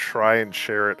I'm going to try and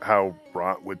share it how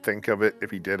Ron would think of it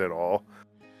if he did at all.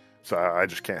 So I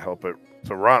just can't help it.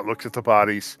 So Ron looks at the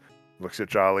bodies, looks at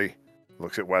Jolly,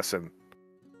 looks at Wesson.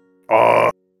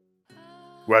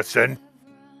 Wesson?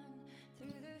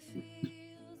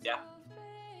 Yeah.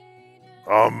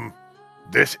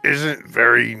 This isn't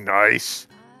very nice,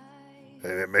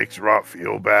 and it makes Ron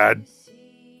feel bad,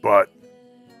 but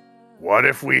what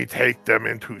if we take them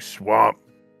into Swamp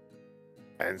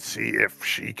and see if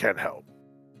she can help?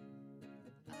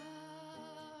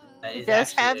 She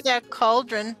does have that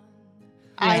cauldron.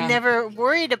 Yeah. I never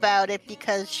worried about it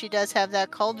because she does have that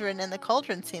cauldron and the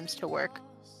cauldron seems to work.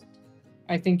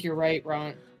 I think you're right,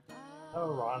 Ron.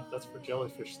 Oh, Ron, that's for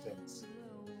jellyfish stings.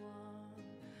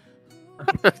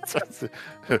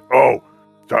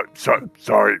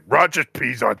 Sorry. Ron just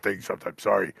pees on things sometimes.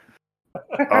 Sorry.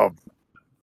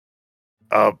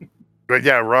 But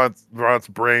yeah, Ron's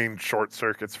brain short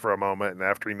circuits for a moment, and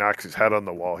after he knocks his head on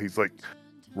the wall, he's like,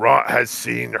 Ron has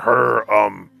seen her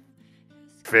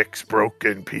fix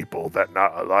broken people that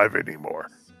not alive anymore.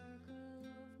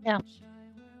 Yeah.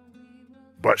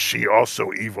 But she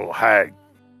also evil hag.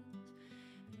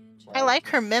 I like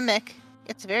her mimic.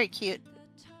 It's very cute.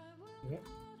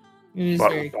 It is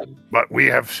very good. But we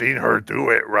have seen her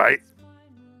do it, right?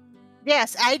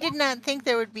 Yes, I did not think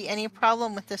there would be any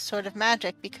problem with this sort of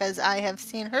magic because I have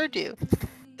seen her do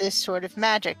this sort of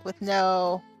magic with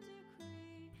no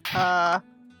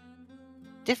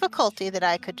difficulty that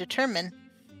I could determine.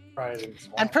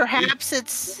 And perhaps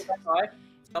it's...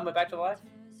 Coming back to life?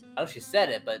 Oh, she said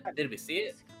it, but did we see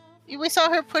it? We saw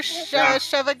her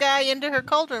shove a guy into her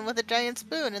cauldron with a giant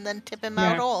spoon and then tip him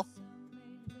out whole.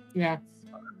 Yeah.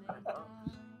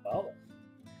 Oh.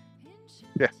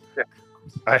 Yeah.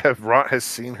 Ron has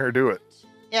seen her do it.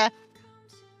 Yeah.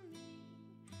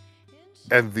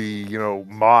 And the,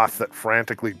 moth that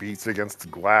frantically beats against the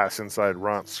glass inside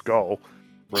Ron's skull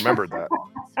remembered that.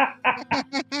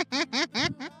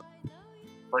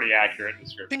 Pretty accurate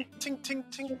description. Ting, ting,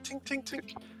 ting, ting, ting, ting.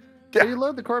 So you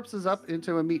load the corpses up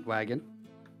into a meat wagon.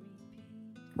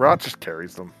 Ron just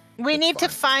carries them. We need to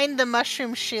find the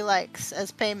mushroom she likes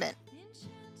as payment.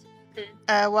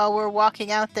 While we're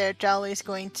walking out there, Jolly's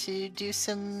going to do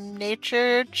some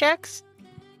nature checks.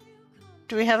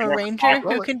 Do we have a ranger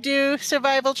who can do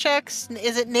survival checks?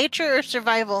 Is it nature or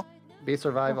survival? Be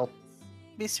survival.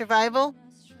 be survival.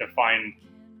 to find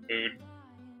food.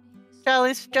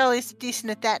 Jolly's decent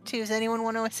at that too. Does anyone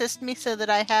want to assist me so that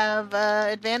I have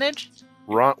advantage?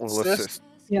 Ront will Assist? assist.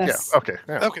 Yes. Yeah. Okay.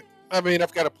 Yeah. Okay. I mean,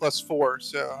 I've got a +4,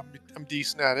 so I'm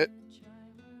decent at it.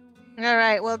 All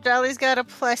right. Well, Jolly's got a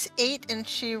 +8, and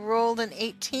she rolled an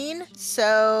 18,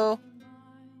 so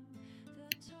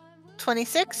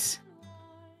 26.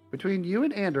 Between you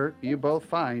and Ander, you both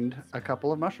find a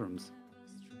couple of mushrooms.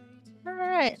 All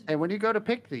right. And when you go to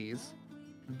pick these,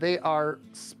 they are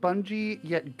spongy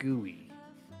yet gooey.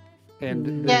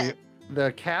 And Yeah.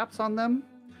 the caps on them,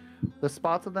 the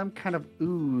spots of them kind of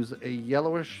ooze a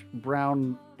yellowish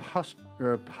brown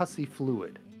pussy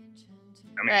fluid.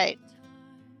 Right.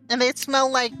 And they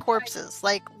smell like corpses,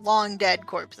 like long dead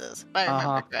corpses, if I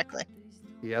remember correctly.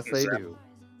 Yes, they do.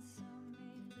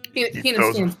 Hina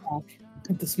those- stands back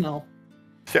at the smell.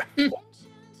 Yeah.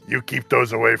 You keep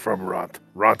those away from Ront.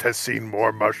 Ront has seen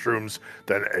more mushrooms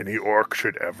than any orc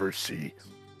should ever see.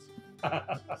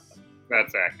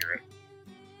 That's accurate.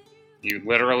 You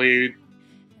literally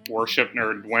worshipped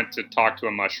or went to talk to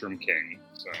a mushroom king.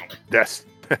 So Yes.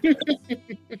 Nothing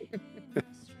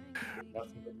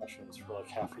but mushrooms for like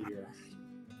half a year.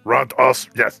 Ront also,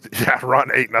 yes, yeah,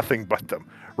 Ront ate nothing but them.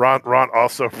 Ront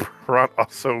also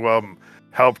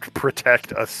helped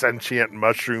protect a sentient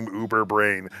mushroom uber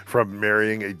brain from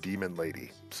marrying a demon lady.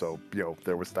 So,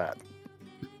 there was that.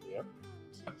 Yep.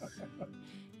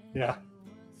 Yeah,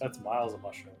 that's miles of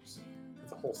mushrooms.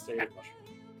 It's a whole state of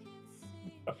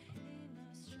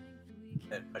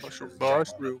mushrooms.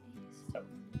 Mushroom.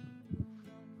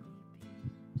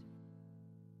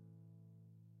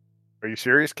 Are you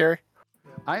serious, Carrie?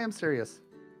 I am serious.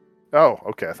 Oh,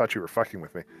 okay. I thought you were fucking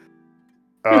with me.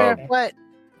 What?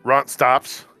 Ront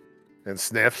stops and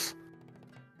sniffs.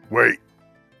 Wait.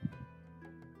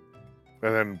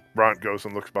 And then Ront goes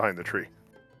and looks behind the tree.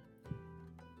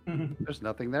 There's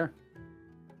nothing there.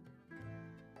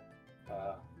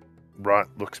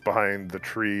 Ront looks behind the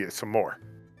tree some more.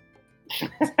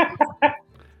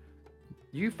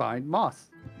 You find moss.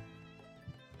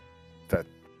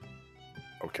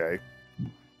 Okay.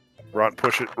 Ront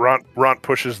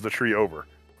pushes the tree over.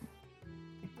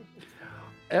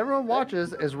 Everyone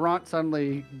watches as Ront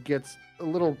suddenly gets a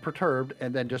little perturbed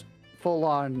and then just full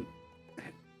on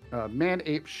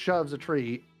man-ape shoves a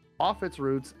tree off its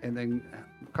roots and then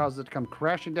causes it to come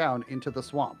crashing down into the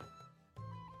swamp.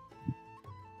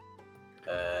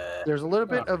 There's a little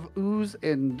bit of ooze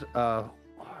and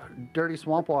dirty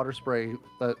swamp water spray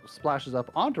that splashes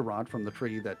up onto Ront from the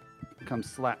tree that comes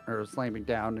slamming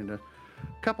down, and a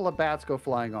couple of bats go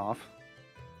flying off.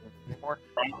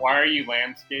 Why are you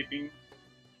landscaping?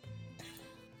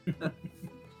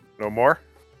 No more?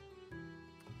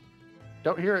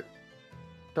 Don't hear it.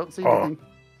 Don't see Oh. anything.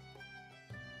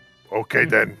 Okay,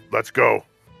 then. Let's go.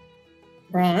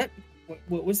 Ront,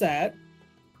 what was that?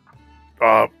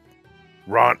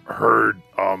 Ront heard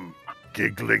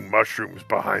giggling mushrooms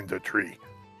behind the tree.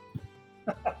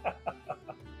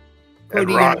 And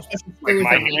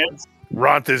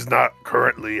Ront is not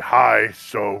currently high,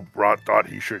 so Ront thought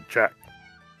he should check.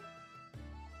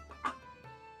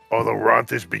 Although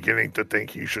Ront is beginning to think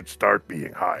he should start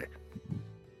being high.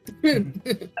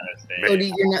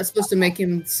 Cody, you're not supposed to make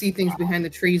him see things behind the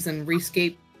trees and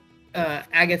rescape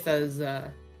Agatha's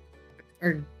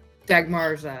or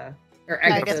Dagmar's or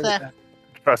Agatha's. Agatha.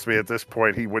 Trust me, at this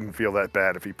point, he wouldn't feel that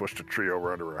bad if he pushed a tree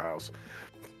over under her house.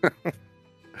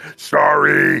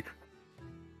 Sorry.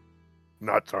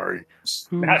 Not sorry. Who's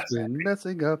been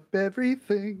messing up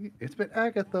everything? It's been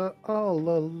Agatha all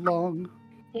along.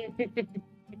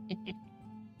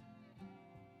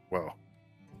 Well,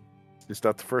 it's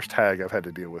not the first hag I've had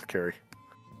to deal with, Carrie.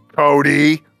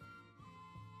 Cody!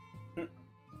 What?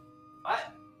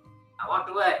 I walked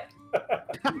away.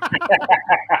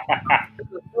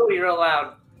 Really real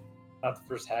loud. Not the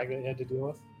first hag that you had to deal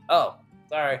with. Oh,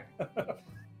 sorry.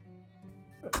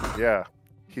 Yeah,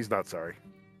 he's not sorry.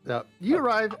 You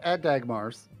arrive at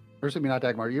Dagmar's, or excuse me, not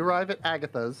Dagmar. You arrive at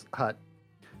Agatha's hut.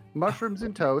 Mushrooms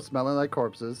in tow, smelling like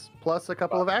corpses, plus a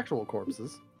couple of actual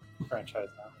corpses. Franchise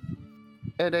now.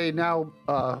 And a now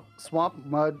swamp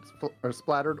mud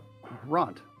splattered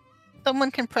Ront. Someone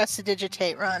can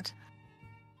prestidigitate Ront.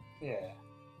 Yeah.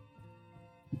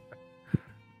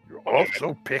 You're all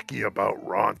so picky about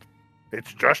Ront.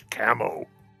 It's just camo.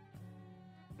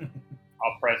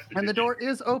 I'll press And the door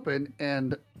is open,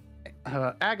 and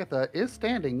Agatha is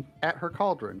standing at her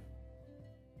cauldron,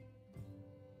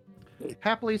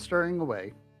 happily stirring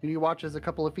away. And you watch as a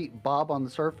couple of feet bob on the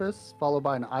surface, followed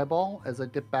by an eyeball as they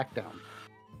dip back down.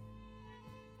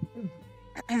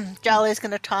 Jolly's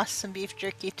gonna toss some beef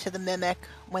jerky to the mimic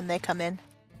when they come in.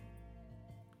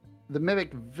 The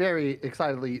mimic very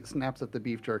excitedly snaps at the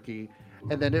beef jerky,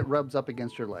 and then it rubs up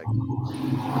against your leg.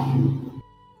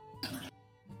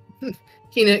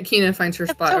 Kina finds her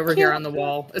That's spot so over here cute. on the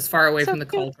wall, as far away So from the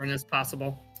cute. cauldron as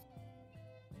possible.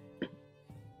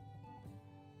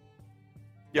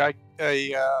 Yeah,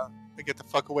 I get the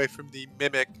fuck away from the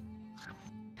mimic.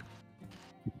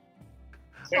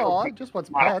 Oh, it just wants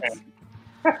pets.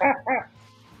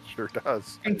 Sure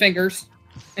does. And fingers.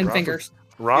 And Ron, fingers.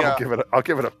 Ron, Yeah. I'll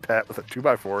give it a pet with a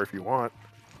 2x4 if you want.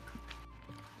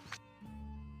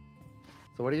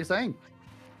 So what are you saying?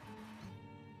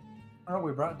 Oh,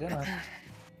 we brought dinner.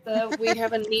 We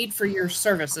have a need for your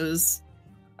services.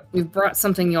 We've brought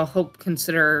something you'll hope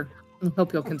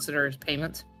you'll consider as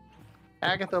payment.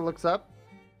 Agatha looks up.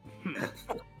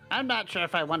 I'm not sure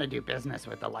if I want to do business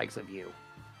with the likes of you.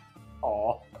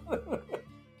 Aw.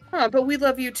 But we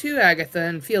love you too, Agatha,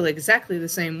 and feel exactly the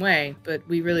same way, but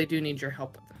we really do need your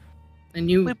help with it.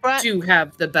 And you We brought- do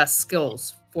have the best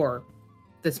skills for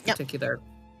this Yep. particular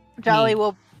Jolly need.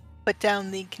 will put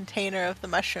down the container of the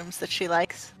mushrooms that she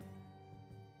likes.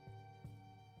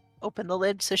 Open the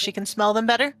lid so she can smell them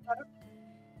better.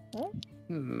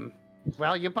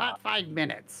 Well, you bought 5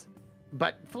 minutes.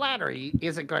 But flattery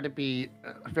isn't going to be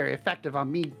very effective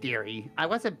on me, dearie. I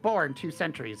wasn't born 2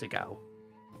 centuries ago.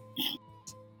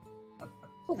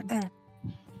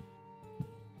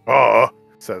 Oh,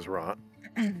 says Ron.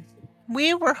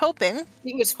 We were hoping.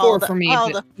 It was all 4 the- for me,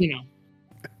 all but, the- you know.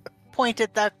 Point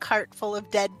at the cart full of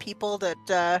dead people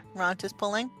that Ront is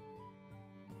pulling.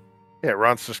 Yeah,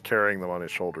 Ron's just carrying them on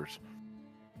his shoulders.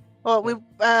 Well,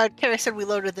 Carrie said we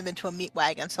loaded them into a meat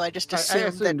wagon, so I just I assumed,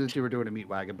 assumed that you were doing a meat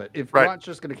wagon, but if Right. Ron's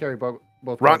just going to carry both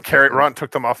Ron wagons, Ron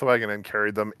took them off the wagon and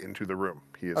carried them into the room.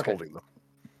 He is Okay. holding them.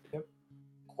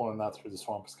 Pulling that through the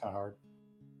swamp is kind of hard.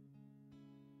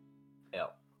 Yeah.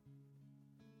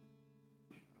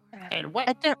 And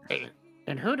what?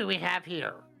 And who do we have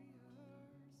here?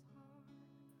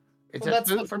 Is Well, this that's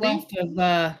food what's for me?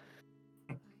 left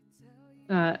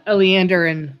of Eliander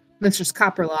and Mistress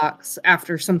Copperlocks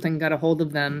after something got a hold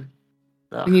of them.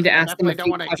 Ugh, We need to I ask them a definitely few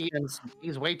don't wanna eat- questions.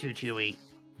 He's way too chewy.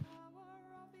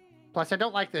 Plus, I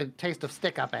don't like the taste of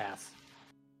stick-up ass.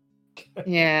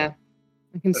 Yeah,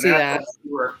 I can The see natural that.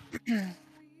 steward.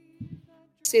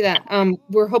 See that.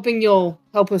 We're hoping you'll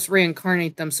help us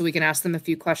reincarnate them so we can ask them a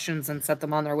few questions and set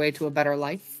them on their way to a better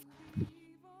life.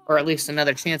 Or at least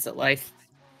another chance at life.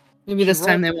 Maybe this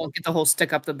time they won't get the whole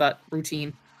stick up the butt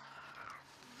routine.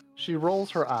 She rolls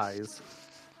her eyes.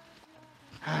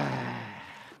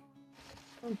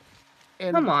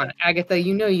 And Come on, Agatha,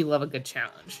 you know you love a good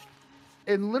challenge.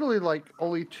 in literally like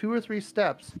only 2 or 3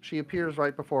 steps, she appears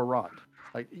right before Ron.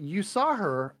 Like you saw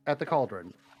her at the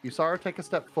cauldron. You saw her take a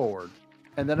step forward,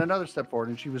 and then another step forward,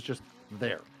 and she was just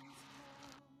there.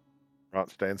 Ron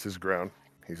stands his ground.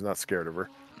 He's not scared of her.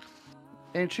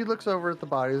 And she looks over at the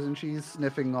bodies, and she's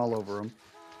sniffing all over them.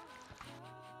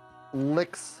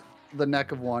 Licks the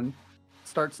neck of one,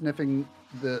 starts sniffing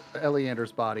the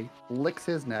Eliander's body, licks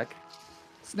his neck,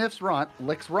 sniffs Ron,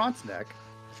 licks Ron's neck.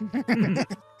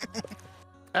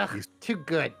 Ugh, too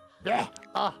good. Blech.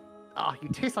 Oh, you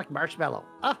taste like marshmallow.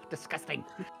 Oh, disgusting.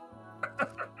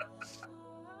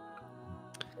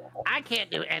 I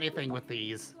can't do anything with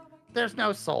these. There's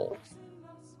no soul.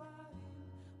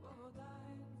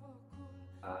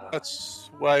 That's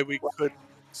why we couldn't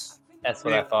That's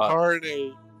what I thought.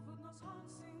 reincarnate.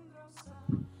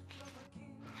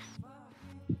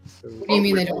 What do you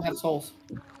mean they don't have souls?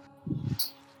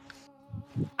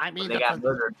 I mean, They got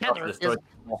murdered. tether Destroyed.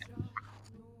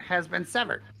 has been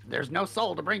severed. There's no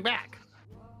soul to bring back.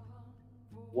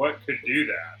 What could do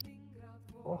that?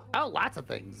 Oh, lots of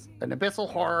things. An abyssal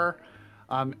horror.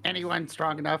 Anyone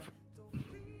strong enough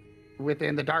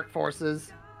within the dark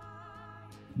forces.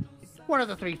 One of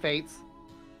the 3 fates.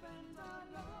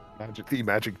 The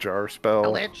magic jar spell. A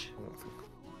lich.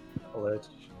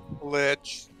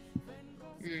 Lich.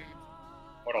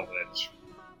 What a lich.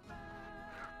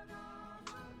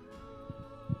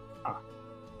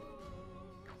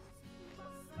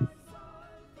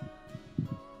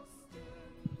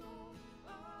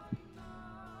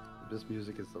 This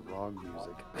music is the wrong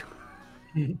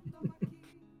music.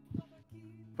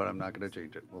 But I'm not going to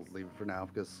change it. We'll leave it for now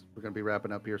because we're going to be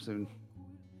wrapping up here soon.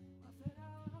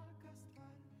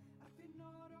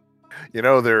 You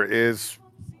know, there is.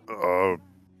 Oh,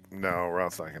 no,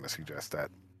 Ron's not going to suggest that.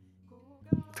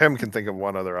 Tim can think of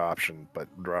one other option, but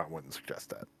Ron wouldn't suggest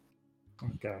that.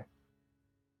 Okay.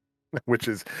 Which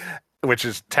is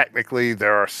technically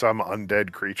there are some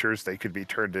undead creatures they could be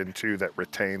turned into that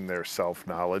retain their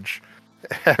self-knowledge.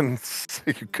 And so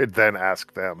you could then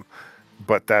ask them.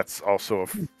 but that's also a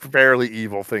fairly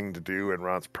evil thing to do, and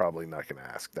Ron's probably not going to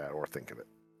ask that or think of it.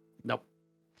 Nope.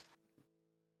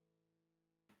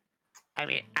 I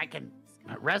mean, I can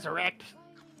resurrect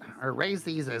or raise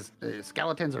these as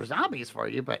skeletons or zombies for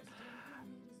you, but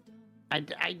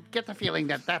I get the feeling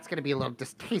that that's going to be a little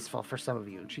distasteful for some of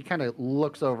you. And she kind of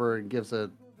looks over and gives a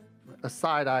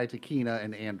side eye to Kina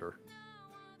and Ander.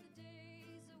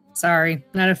 Sorry,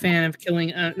 not a fan of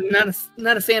killing.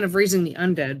 Not a fan of raising the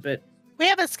undead, but We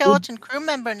have a skeleton crew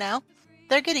member now.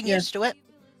 They're getting Yeah. used to it.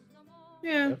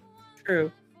 yeah,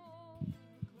 true.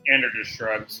 Andrew just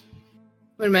shrugs.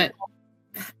 Wait a minute,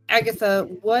 Agatha.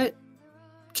 What?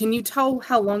 Can you tell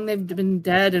how long they've been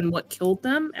dead and what killed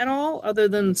them at all, other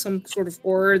than some sort of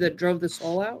horror that drove the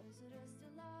soul out?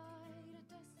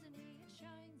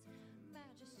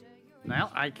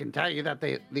 Well, I can tell you that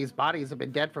these bodies have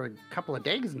been dead for a couple of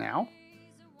days now.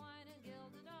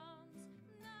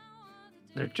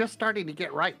 They're just starting to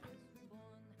get ripe.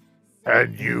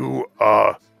 And you,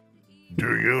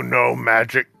 do you know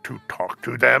magic to talk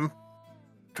to them?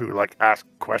 To, like, ask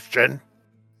question?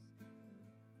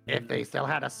 If they still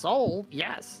had a soul,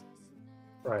 yes.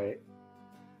 Right.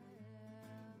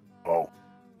 Oh.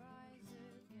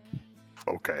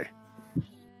 Okay.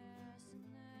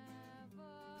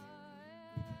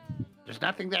 There's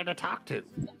nothing there to talk to.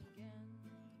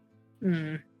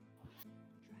 Hmm.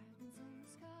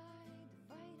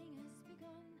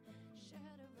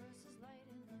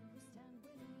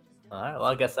 All right. Well,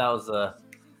 I guess that was a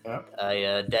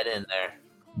dead end there.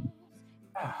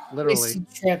 Literally.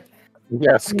 Wasted trip.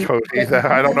 Yes, Cody.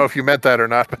 I don't know if you meant that or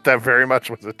not, but that very much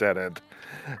was a dead end.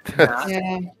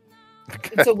 Yeah,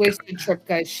 it's a wasted trip,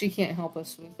 guys. She can't help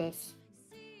us with this.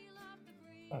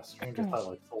 Stranger thought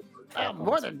like full I'll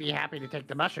more than be happy to take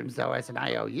the mushrooms, though, as an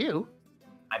IOU.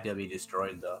 Might be able to be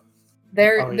destroyed though.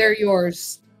 They're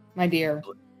yours, my dear.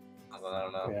 I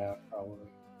don't know. Yeah, probably.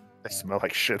 They smell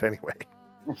like shit anyway.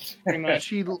 Pretty much.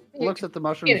 She looks at the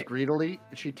mushrooms greedily.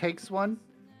 She takes one,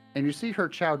 and you see her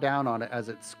chow down on it as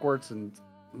it squirts and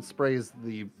sprays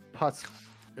the pus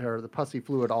or the pussy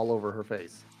fluid all over her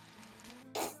face.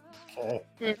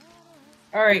 Okay.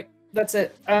 All right, that's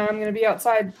it. I'm gonna be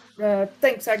outside.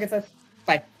 Thanks, Agatha.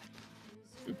 Bye.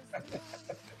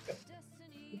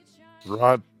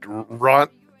 Ron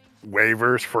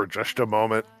wavers for just a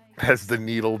moment as the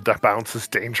needle bounces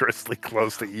dangerously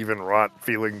close to even Ron,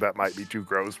 feeling that might be too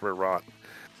gross for Ron.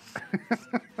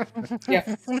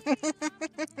 Yeah.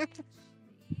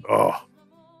 Oh.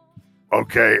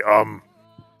 Okay,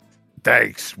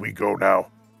 thanks. We go now.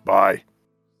 Bye.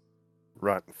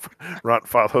 Ron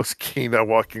follows Kina,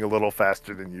 walking a little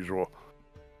faster than usual.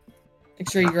 Make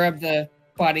sure you grab the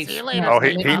bodies. See you later. Oh,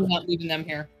 I'm not leaving them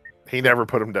here. He never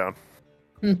put him down.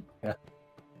 All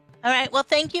right. Well,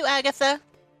 thank you, Agatha.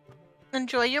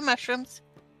 Enjoy your mushrooms.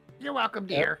 You're welcome,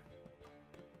 dear.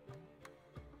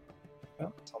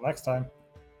 Well, until next time.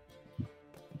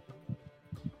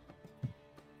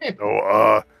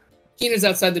 So, Kina's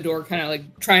outside the door, kind of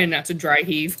like trying not to dry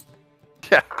heave.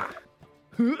 yeah.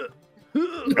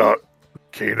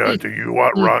 Kina, do you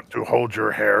want Ron to hold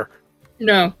your hair?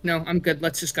 No, I'm good.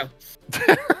 Let's just go.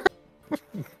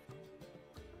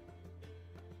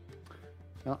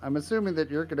 Well, I'm assuming that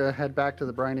you're going to head back to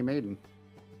the Briny Maiden.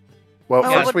 Well,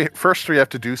 Oh, first we have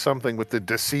to do something with the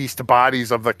deceased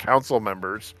bodies of the council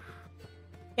members.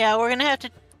 Yeah, we're gonna have to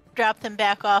drop them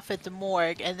back off at the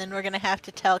morgue, and then we're gonna have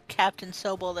to tell Captain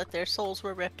Sobel that their souls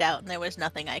were ripped out, and there was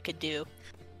nothing I could do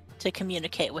to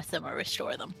communicate with them or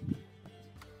restore them.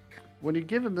 When you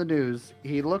give him the news,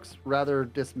 he looks rather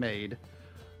dismayed,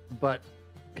 but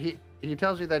he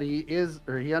tells you that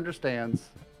he understands.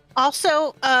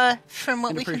 Also, from what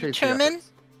and we can appreciates the determine,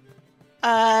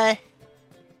 efforts.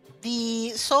 the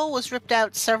soul was ripped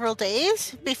out several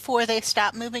days before they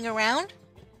stopped moving around.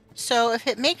 So if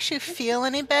it makes you feel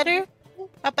any better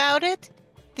about it,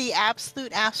 the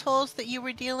absolute assholes that you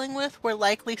were dealing with were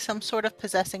likely some sort of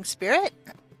possessing spirit.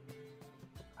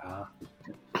 I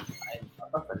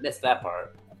must have missed that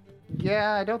part.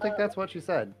 Yeah, I don't think that's what she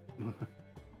said.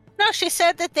 No, she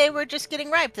said that they were just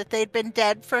getting ripe, that they'd been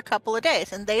dead for a couple of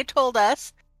days, and they told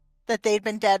us that they'd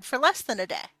been dead for less than a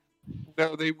day.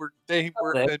 No, they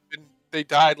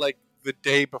died like the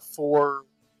day before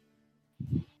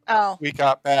Oh. we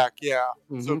got back. Yeah.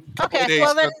 So a couple of Okay, days,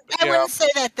 well then I yeah. wouldn't say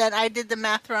that then. I did the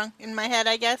math wrong in my head,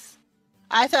 I guess.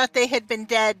 I thought they had been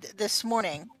dead this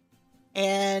morning.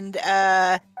 And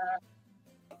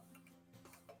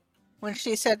when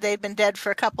she said they'd been dead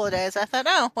for a couple of days, I thought,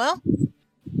 oh, well,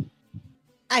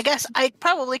 I guess I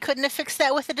probably couldn't have fixed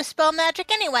that with a dispel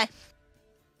magic anyway.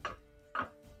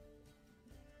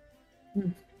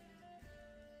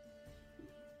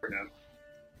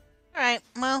 Alright,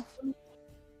 well,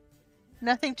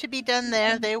 nothing to be done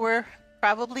there. They were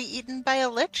probably eaten by a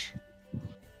lich.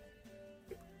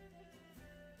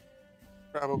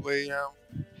 Probably, yeah.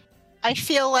 I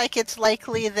feel like it's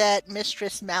likely that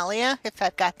Mistress Malia, if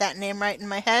I've got that name right in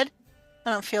my head,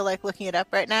 I don't feel like looking it up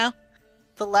right now.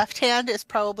 The left hand is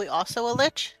probably also a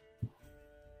lich.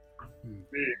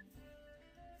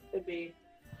 Could be.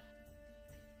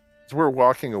 As we're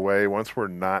walking away, once we're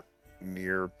not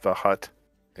near the hut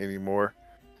anymore,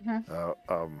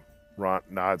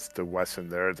 Ront nods to Wesson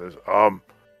there and says,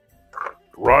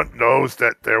 Runt knows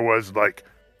that there was like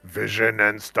vision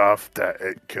and stuff that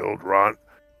it killed Runt,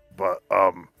 but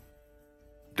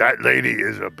that lady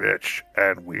is a bitch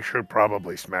and we should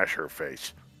probably smash her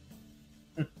face.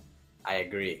 I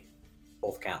agree.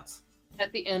 Both counts.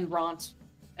 At the end, Ront.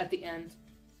 At the end.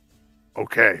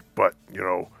 Okay, but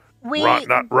Runt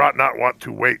not want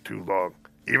to wait too long.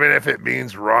 Even if it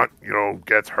means Runt,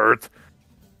 gets hurt,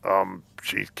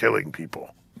 she's killing people.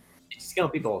 She's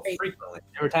killing people frequently.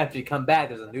 Every time she come back,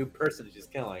 there's a new person she's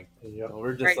killing. So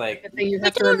we're just The thing you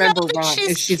have to remember, Ron,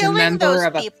 is she's a member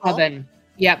of a coven.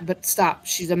 Yeah, but stop.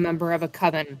 She's a member of a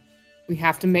coven. We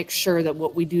have to make sure that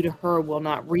what we do to her will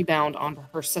not rebound onto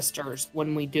her sisters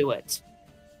when we do it.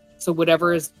 So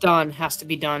whatever is done has to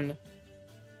be done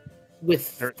with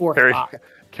forethought.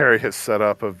 Carrie has set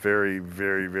up a very,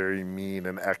 very, very mean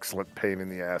and excellent pain in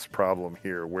the ass problem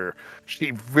here where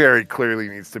she very clearly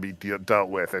needs to be dealt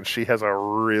with, and she has a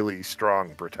really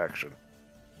strong protection.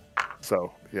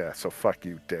 So, yeah, so fuck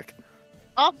you, dick.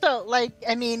 Also,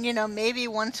 maybe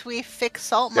once we fix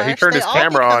SaltMarsh, Yeah, he turned his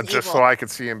camera on just so I could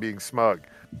see him being smug.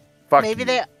 Fuck maybe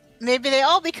you. Maybe they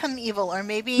all become evil, or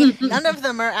maybe none of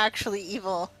them are actually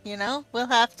evil, We'll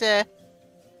have to...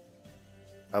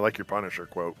 I like your Punisher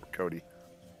quote, Cody.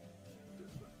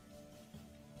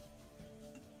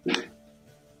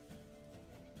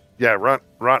 Yeah,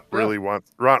 Runt really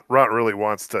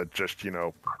wants to just,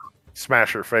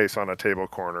 smash her face on a table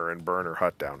corner and burn her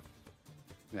hut down.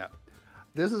 Yeah.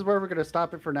 This is where we're going to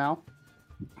stop it for now.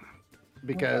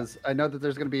 Because I know that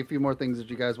there's going to be a few more things that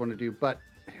you guys want to do, but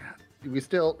you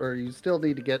still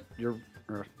need to get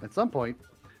at some point,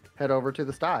 head over to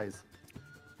the Styes.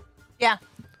 Yeah.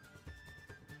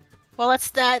 Well,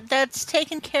 that's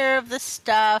taking care of the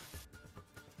stuff.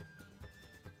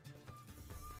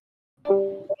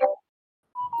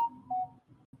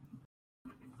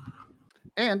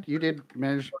 And you did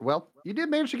manage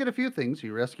to get a few things.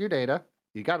 You rescued Ada.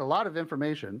 You got a lot of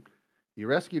information. You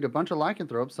rescued a bunch of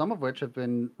lycanthropes, some of which have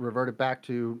been reverted back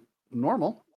to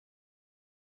normal.